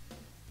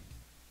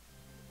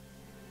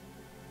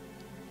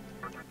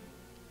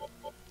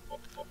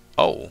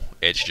 Oh,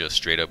 it's just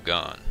straight up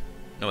gone.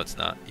 No, it's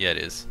not. Yeah, it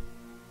is.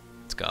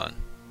 It's gone.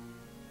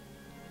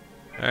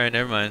 Alright,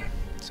 never mind.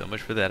 So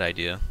much for that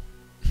idea.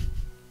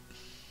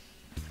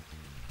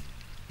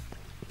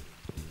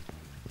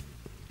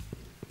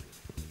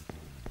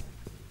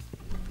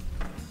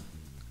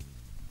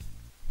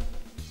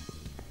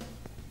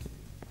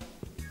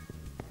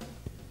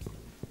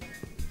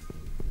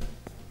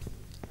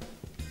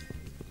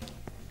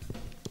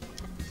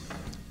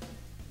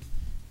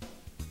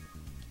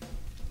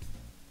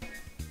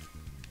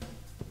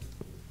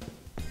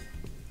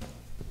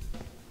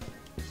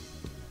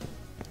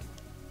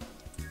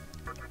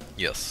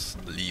 Yes,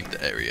 leave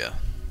the area.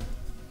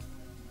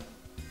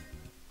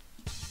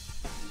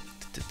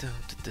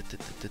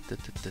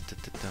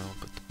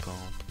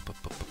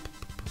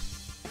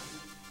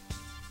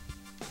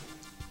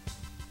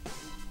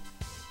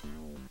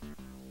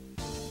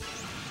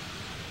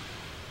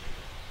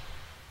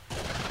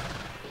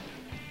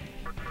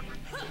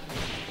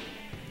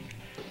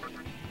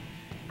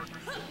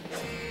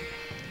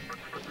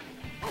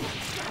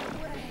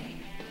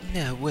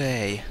 No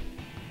way.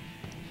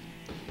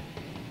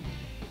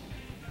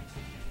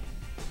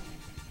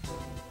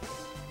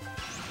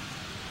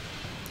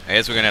 I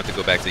guess we're gonna have to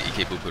go back to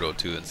Ikebukuro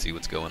 2 and see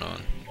what's going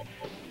on.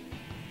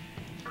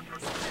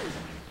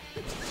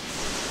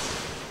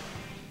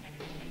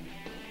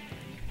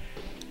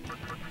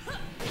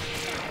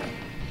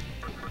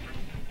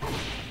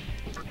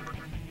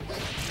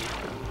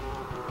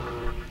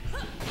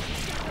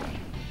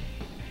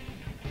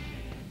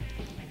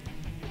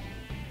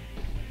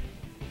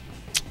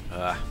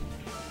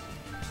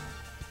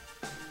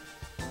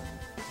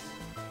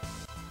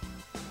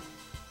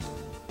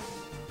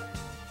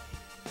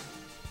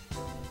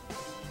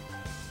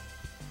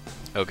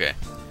 Okay.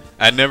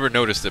 I never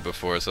noticed it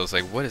before, so I was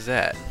like, what is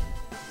that?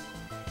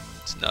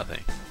 It's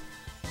nothing.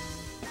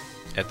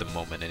 At the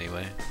moment,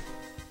 anyway.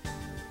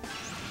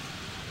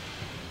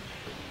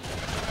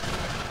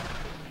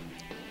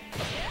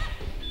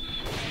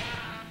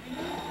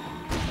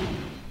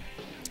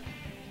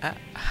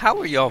 How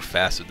are y'all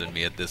faster than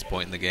me at this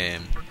point in the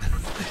game?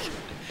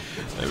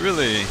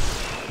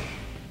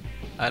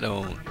 I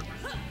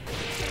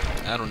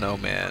don't know,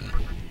 man.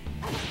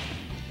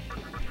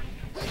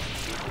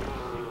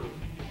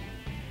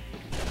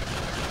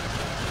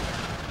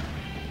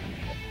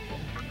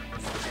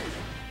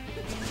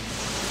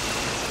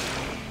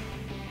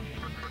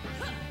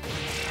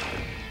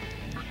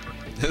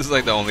 This is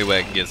like the only way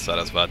I can get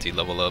Sarasvati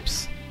level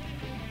ups.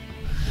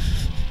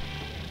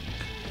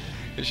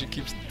 Because she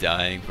keeps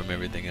dying from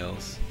everything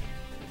else.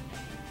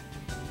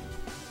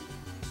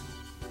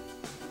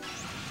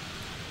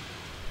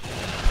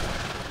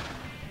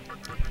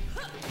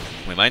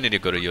 We might need to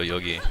go to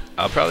Yoyogi.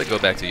 I'll probably go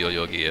back to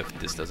Yoyogi if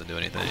this doesn't do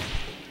anything.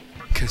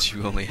 Because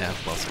you only have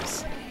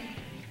muscles.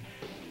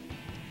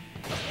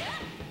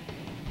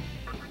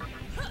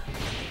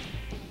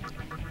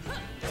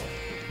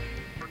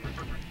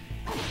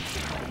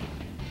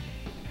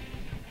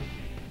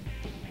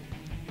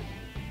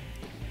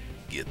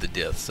 Get the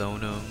death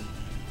zone 'em.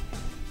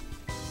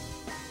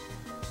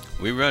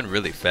 We run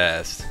really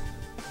fast.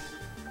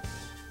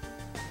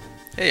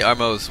 Hey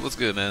Armos, what's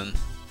good, man?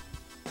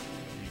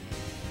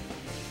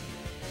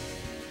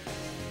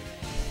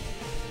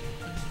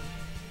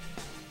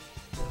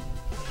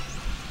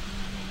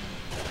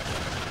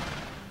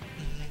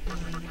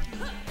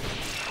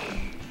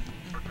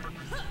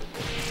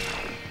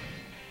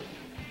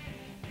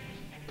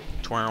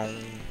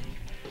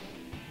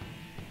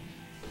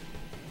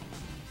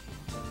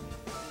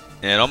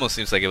 And it almost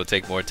seems like it would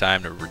take more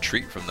time to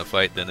retreat from the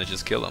fight than to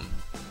just kill him.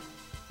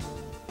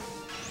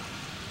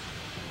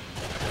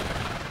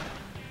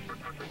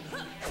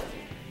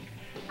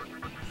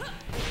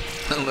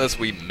 Unless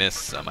we miss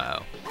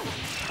somehow.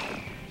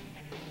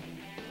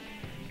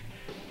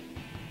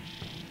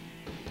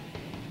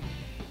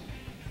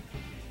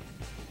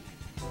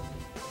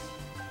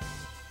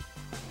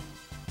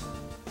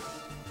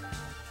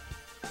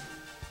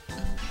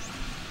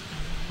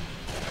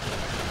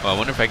 Well, I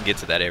wonder if I can get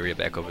to that area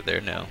back over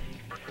there now.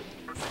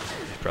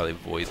 Probably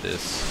void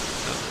this.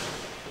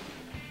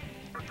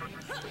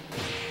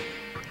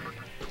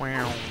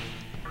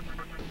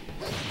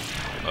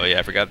 Oh yeah,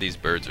 I forgot these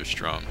birds are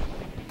strong.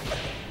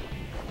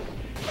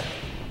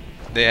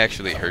 They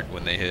actually hurt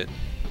when they hit.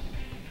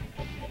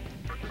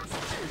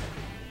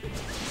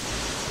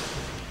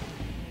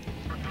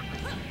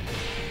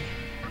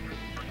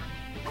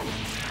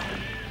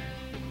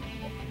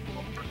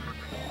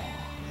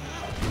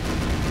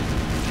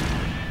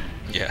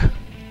 Yeah.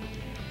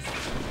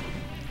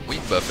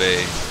 Wing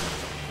buffet.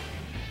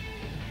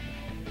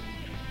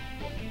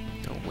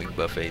 Don't wing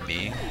buffet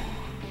me.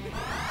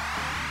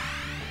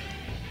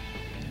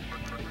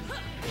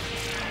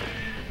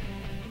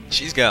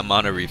 She's got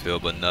mana refill,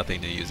 but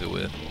nothing to use it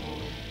with.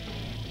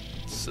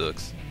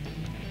 Sucks.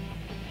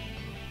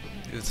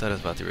 This side is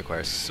about to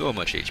require so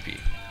much HP.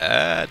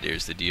 Ah,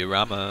 there's the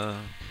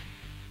diorama.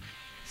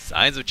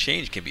 Signs of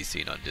change can be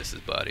seen on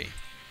Dis's body.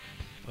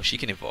 Oh, she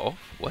can evolve?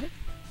 What?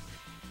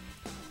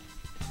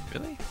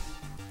 Really?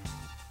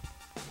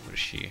 What is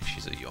she?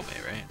 She's a Yome,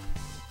 right?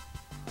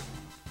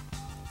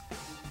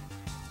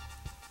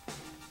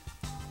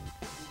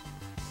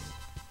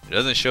 It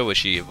doesn't show what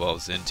she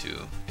evolves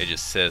into. It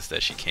just says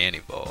that she can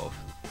evolve.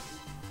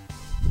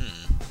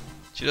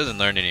 She doesn't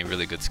learn any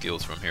really good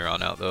skills from here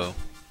on out, though.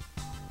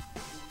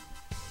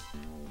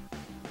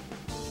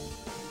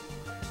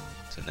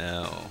 So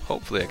now,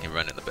 hopefully I can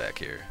run in the back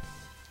here.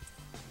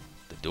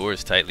 The door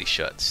is tightly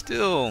shut.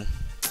 Still...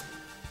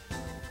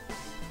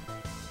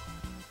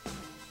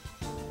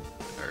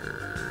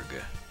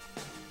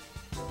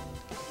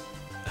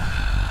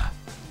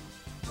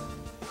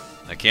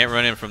 I can't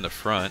run in from the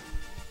front.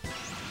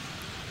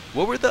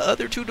 What were the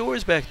other two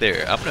doors back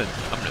there? I'm gonna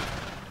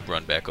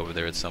run back over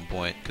there at some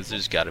point because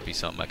there's got to be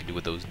something I can do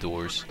with those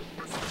doors.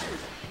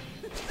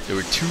 There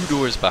were two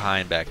doors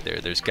behind back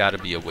there. There's got to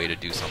be a way to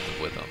do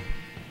something with them.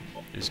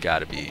 There's got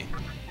to be.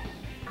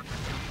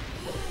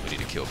 We need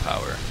to kill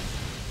Power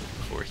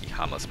before he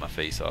hammers my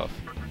face off,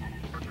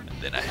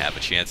 and then I have a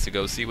chance to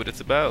go see what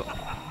it's about.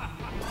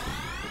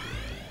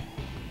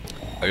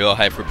 Are you all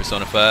hyped for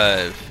Persona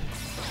 5?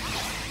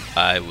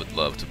 I would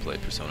love to play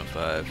Persona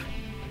 5.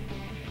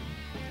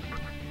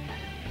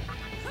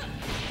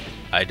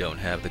 I don't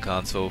have the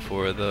console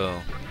for it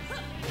though.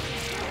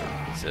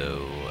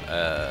 So,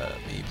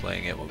 me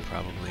playing it will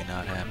probably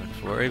not happen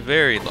for a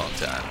very long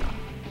time.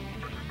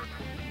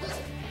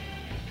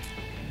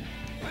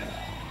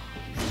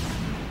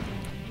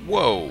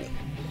 Whoa!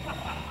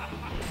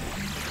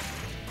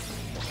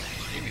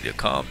 You need to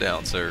calm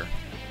down, sir.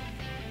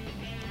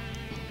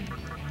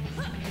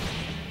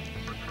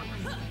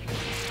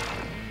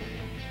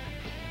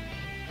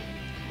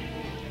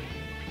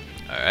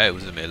 Alright,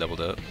 Uzume leveled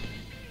up.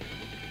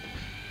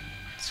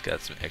 It's got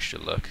some extra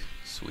luck.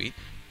 Sweet.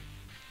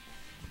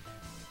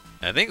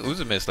 I think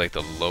Uzume is like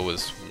the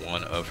lowest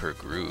one of her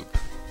group.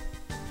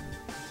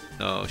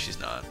 No, she's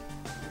not.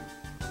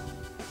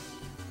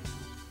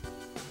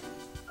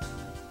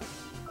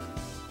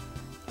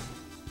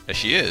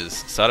 She is.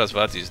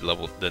 Sarasvati's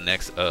level the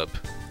next up.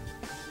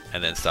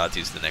 And then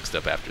Sati's the next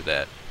up after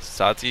that.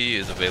 Sati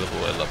is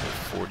available at level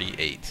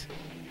 48.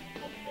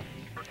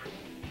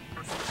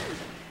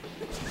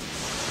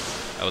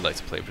 I would like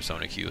to play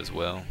Persona Q as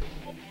well.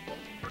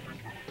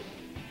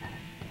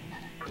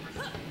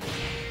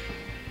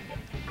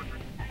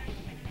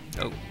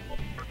 Oh.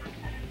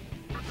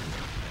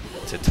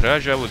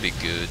 Tetraja would be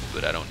good,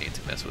 but I don't need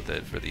to mess with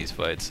it for these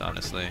fights,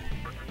 honestly.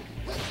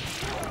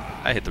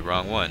 I hit the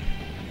wrong one.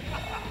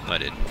 I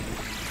did.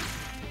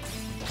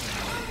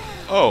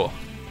 Oh,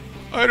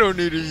 I don't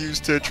need to use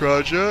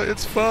Tetraja.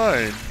 It's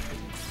fine.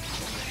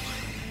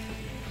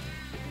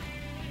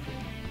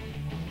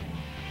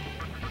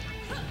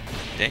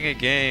 Dang it,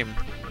 game.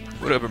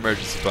 What up,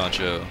 Emergency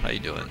Poncho? How you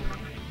doing?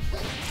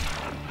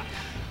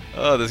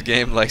 Oh, this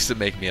game likes to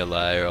make me a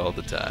liar all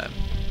the time.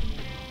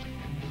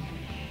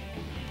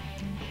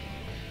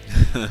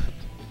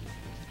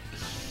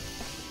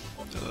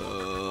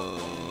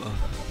 Oh.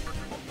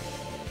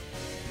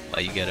 Why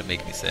you gotta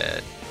make me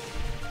sad?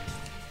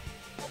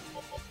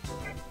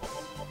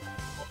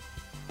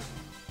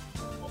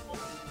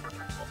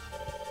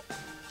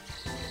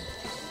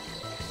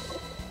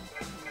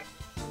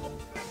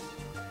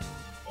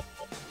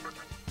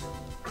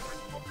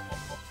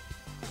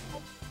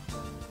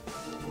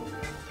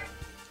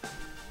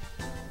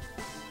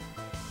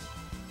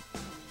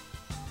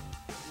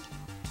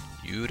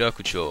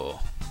 Yurakucho.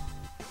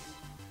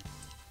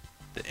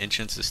 The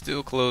entrance is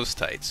still closed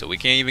tight, so we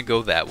can't even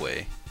go that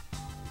way.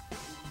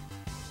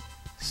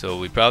 So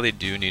we probably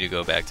do need to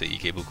go back to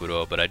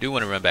Ikebukuro, but I do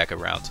want to run back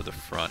around to the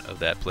front of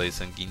that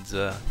place in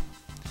Ginza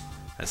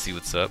and see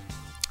what's up.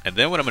 And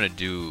then what I'm gonna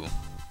do,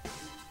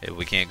 if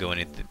we can't go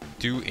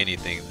do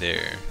anything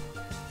there,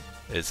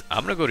 is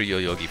I'm gonna go to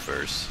Yoyogi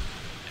first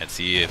and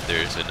see if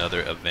there's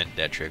another event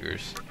that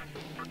triggers.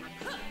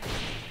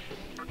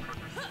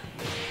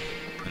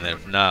 And then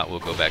if not, we'll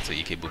go back to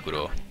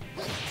Ikebukuro.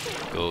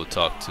 Go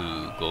talk to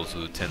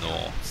Gozu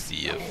Tenno,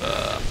 see if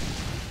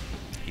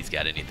he's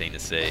got anything to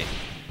say.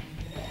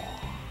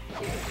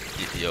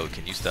 Yo,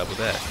 can you stop with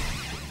that?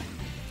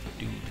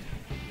 Dude.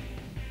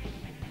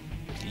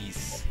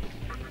 Please.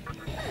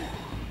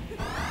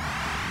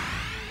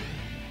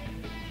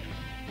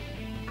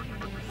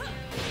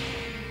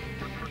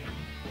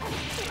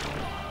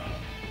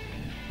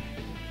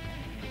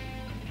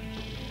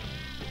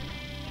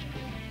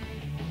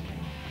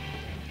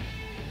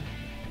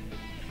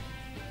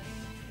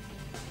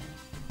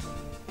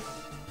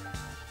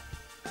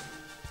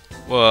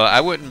 Well,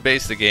 I wouldn't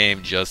base the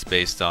game just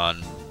based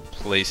on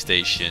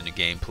PlayStation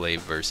gameplay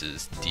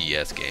versus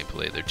DS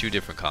gameplay. They're two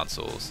different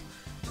consoles.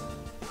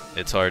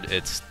 It's hard,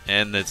 it's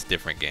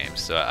different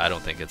games, so I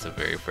don't think it's a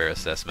very fair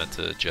assessment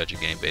to judge a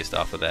game based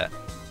off of that.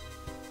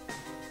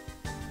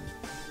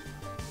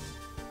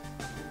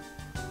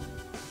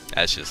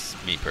 That's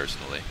just me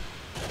personally.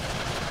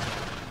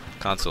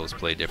 Consoles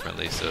play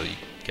differently, so you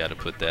gotta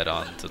put that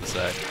on to the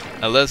side.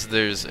 Unless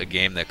there's a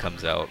game that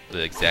comes out,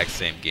 the exact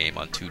same game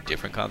on two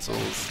different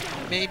consoles,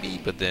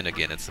 maybe, but then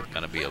again, it's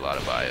gonna be a lot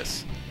of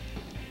bias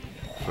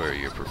for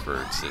your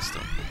preferred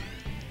system.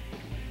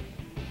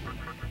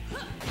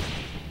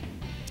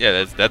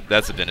 Yeah,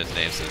 that's been his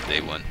name since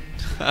day one.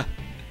 Well,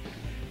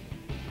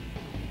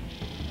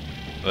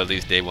 at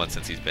least day one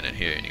since he's been in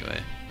here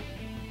anyway.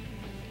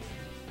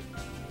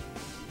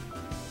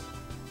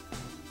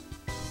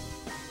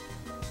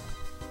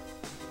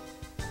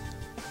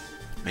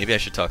 Maybe I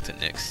should talk to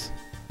Nyx.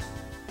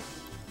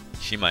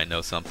 She might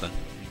know something.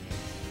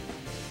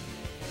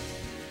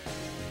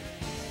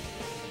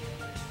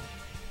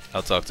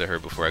 I'll talk to her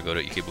before I go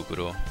to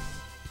Ikebukuro.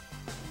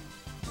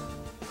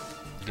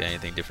 Got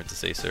anything different to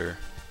say, sir?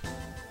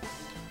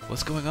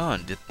 What's going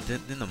on?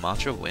 Didn't the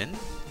Mantra win?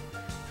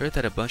 Heard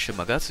that a bunch of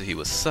Magatsuhi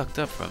was sucked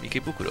up from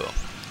Ikebukuro.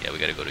 Yeah, we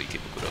gotta go to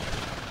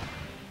Ikebukuro.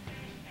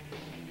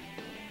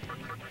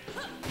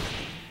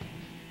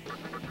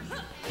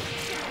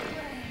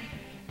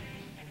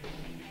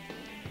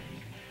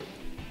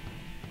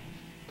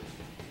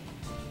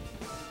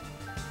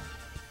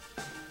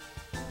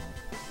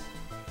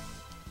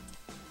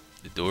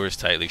 Door is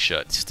tightly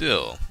shut.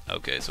 Still.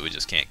 Okay, so we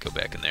just can't go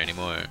back in there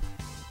anymore.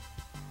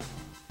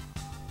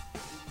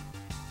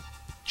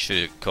 Should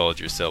have called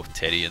yourself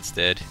Teddy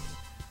instead.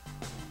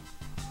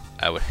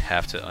 I would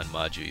have to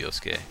unmod you,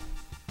 Yosuke.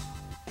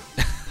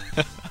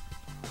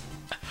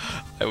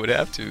 I would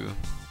have to.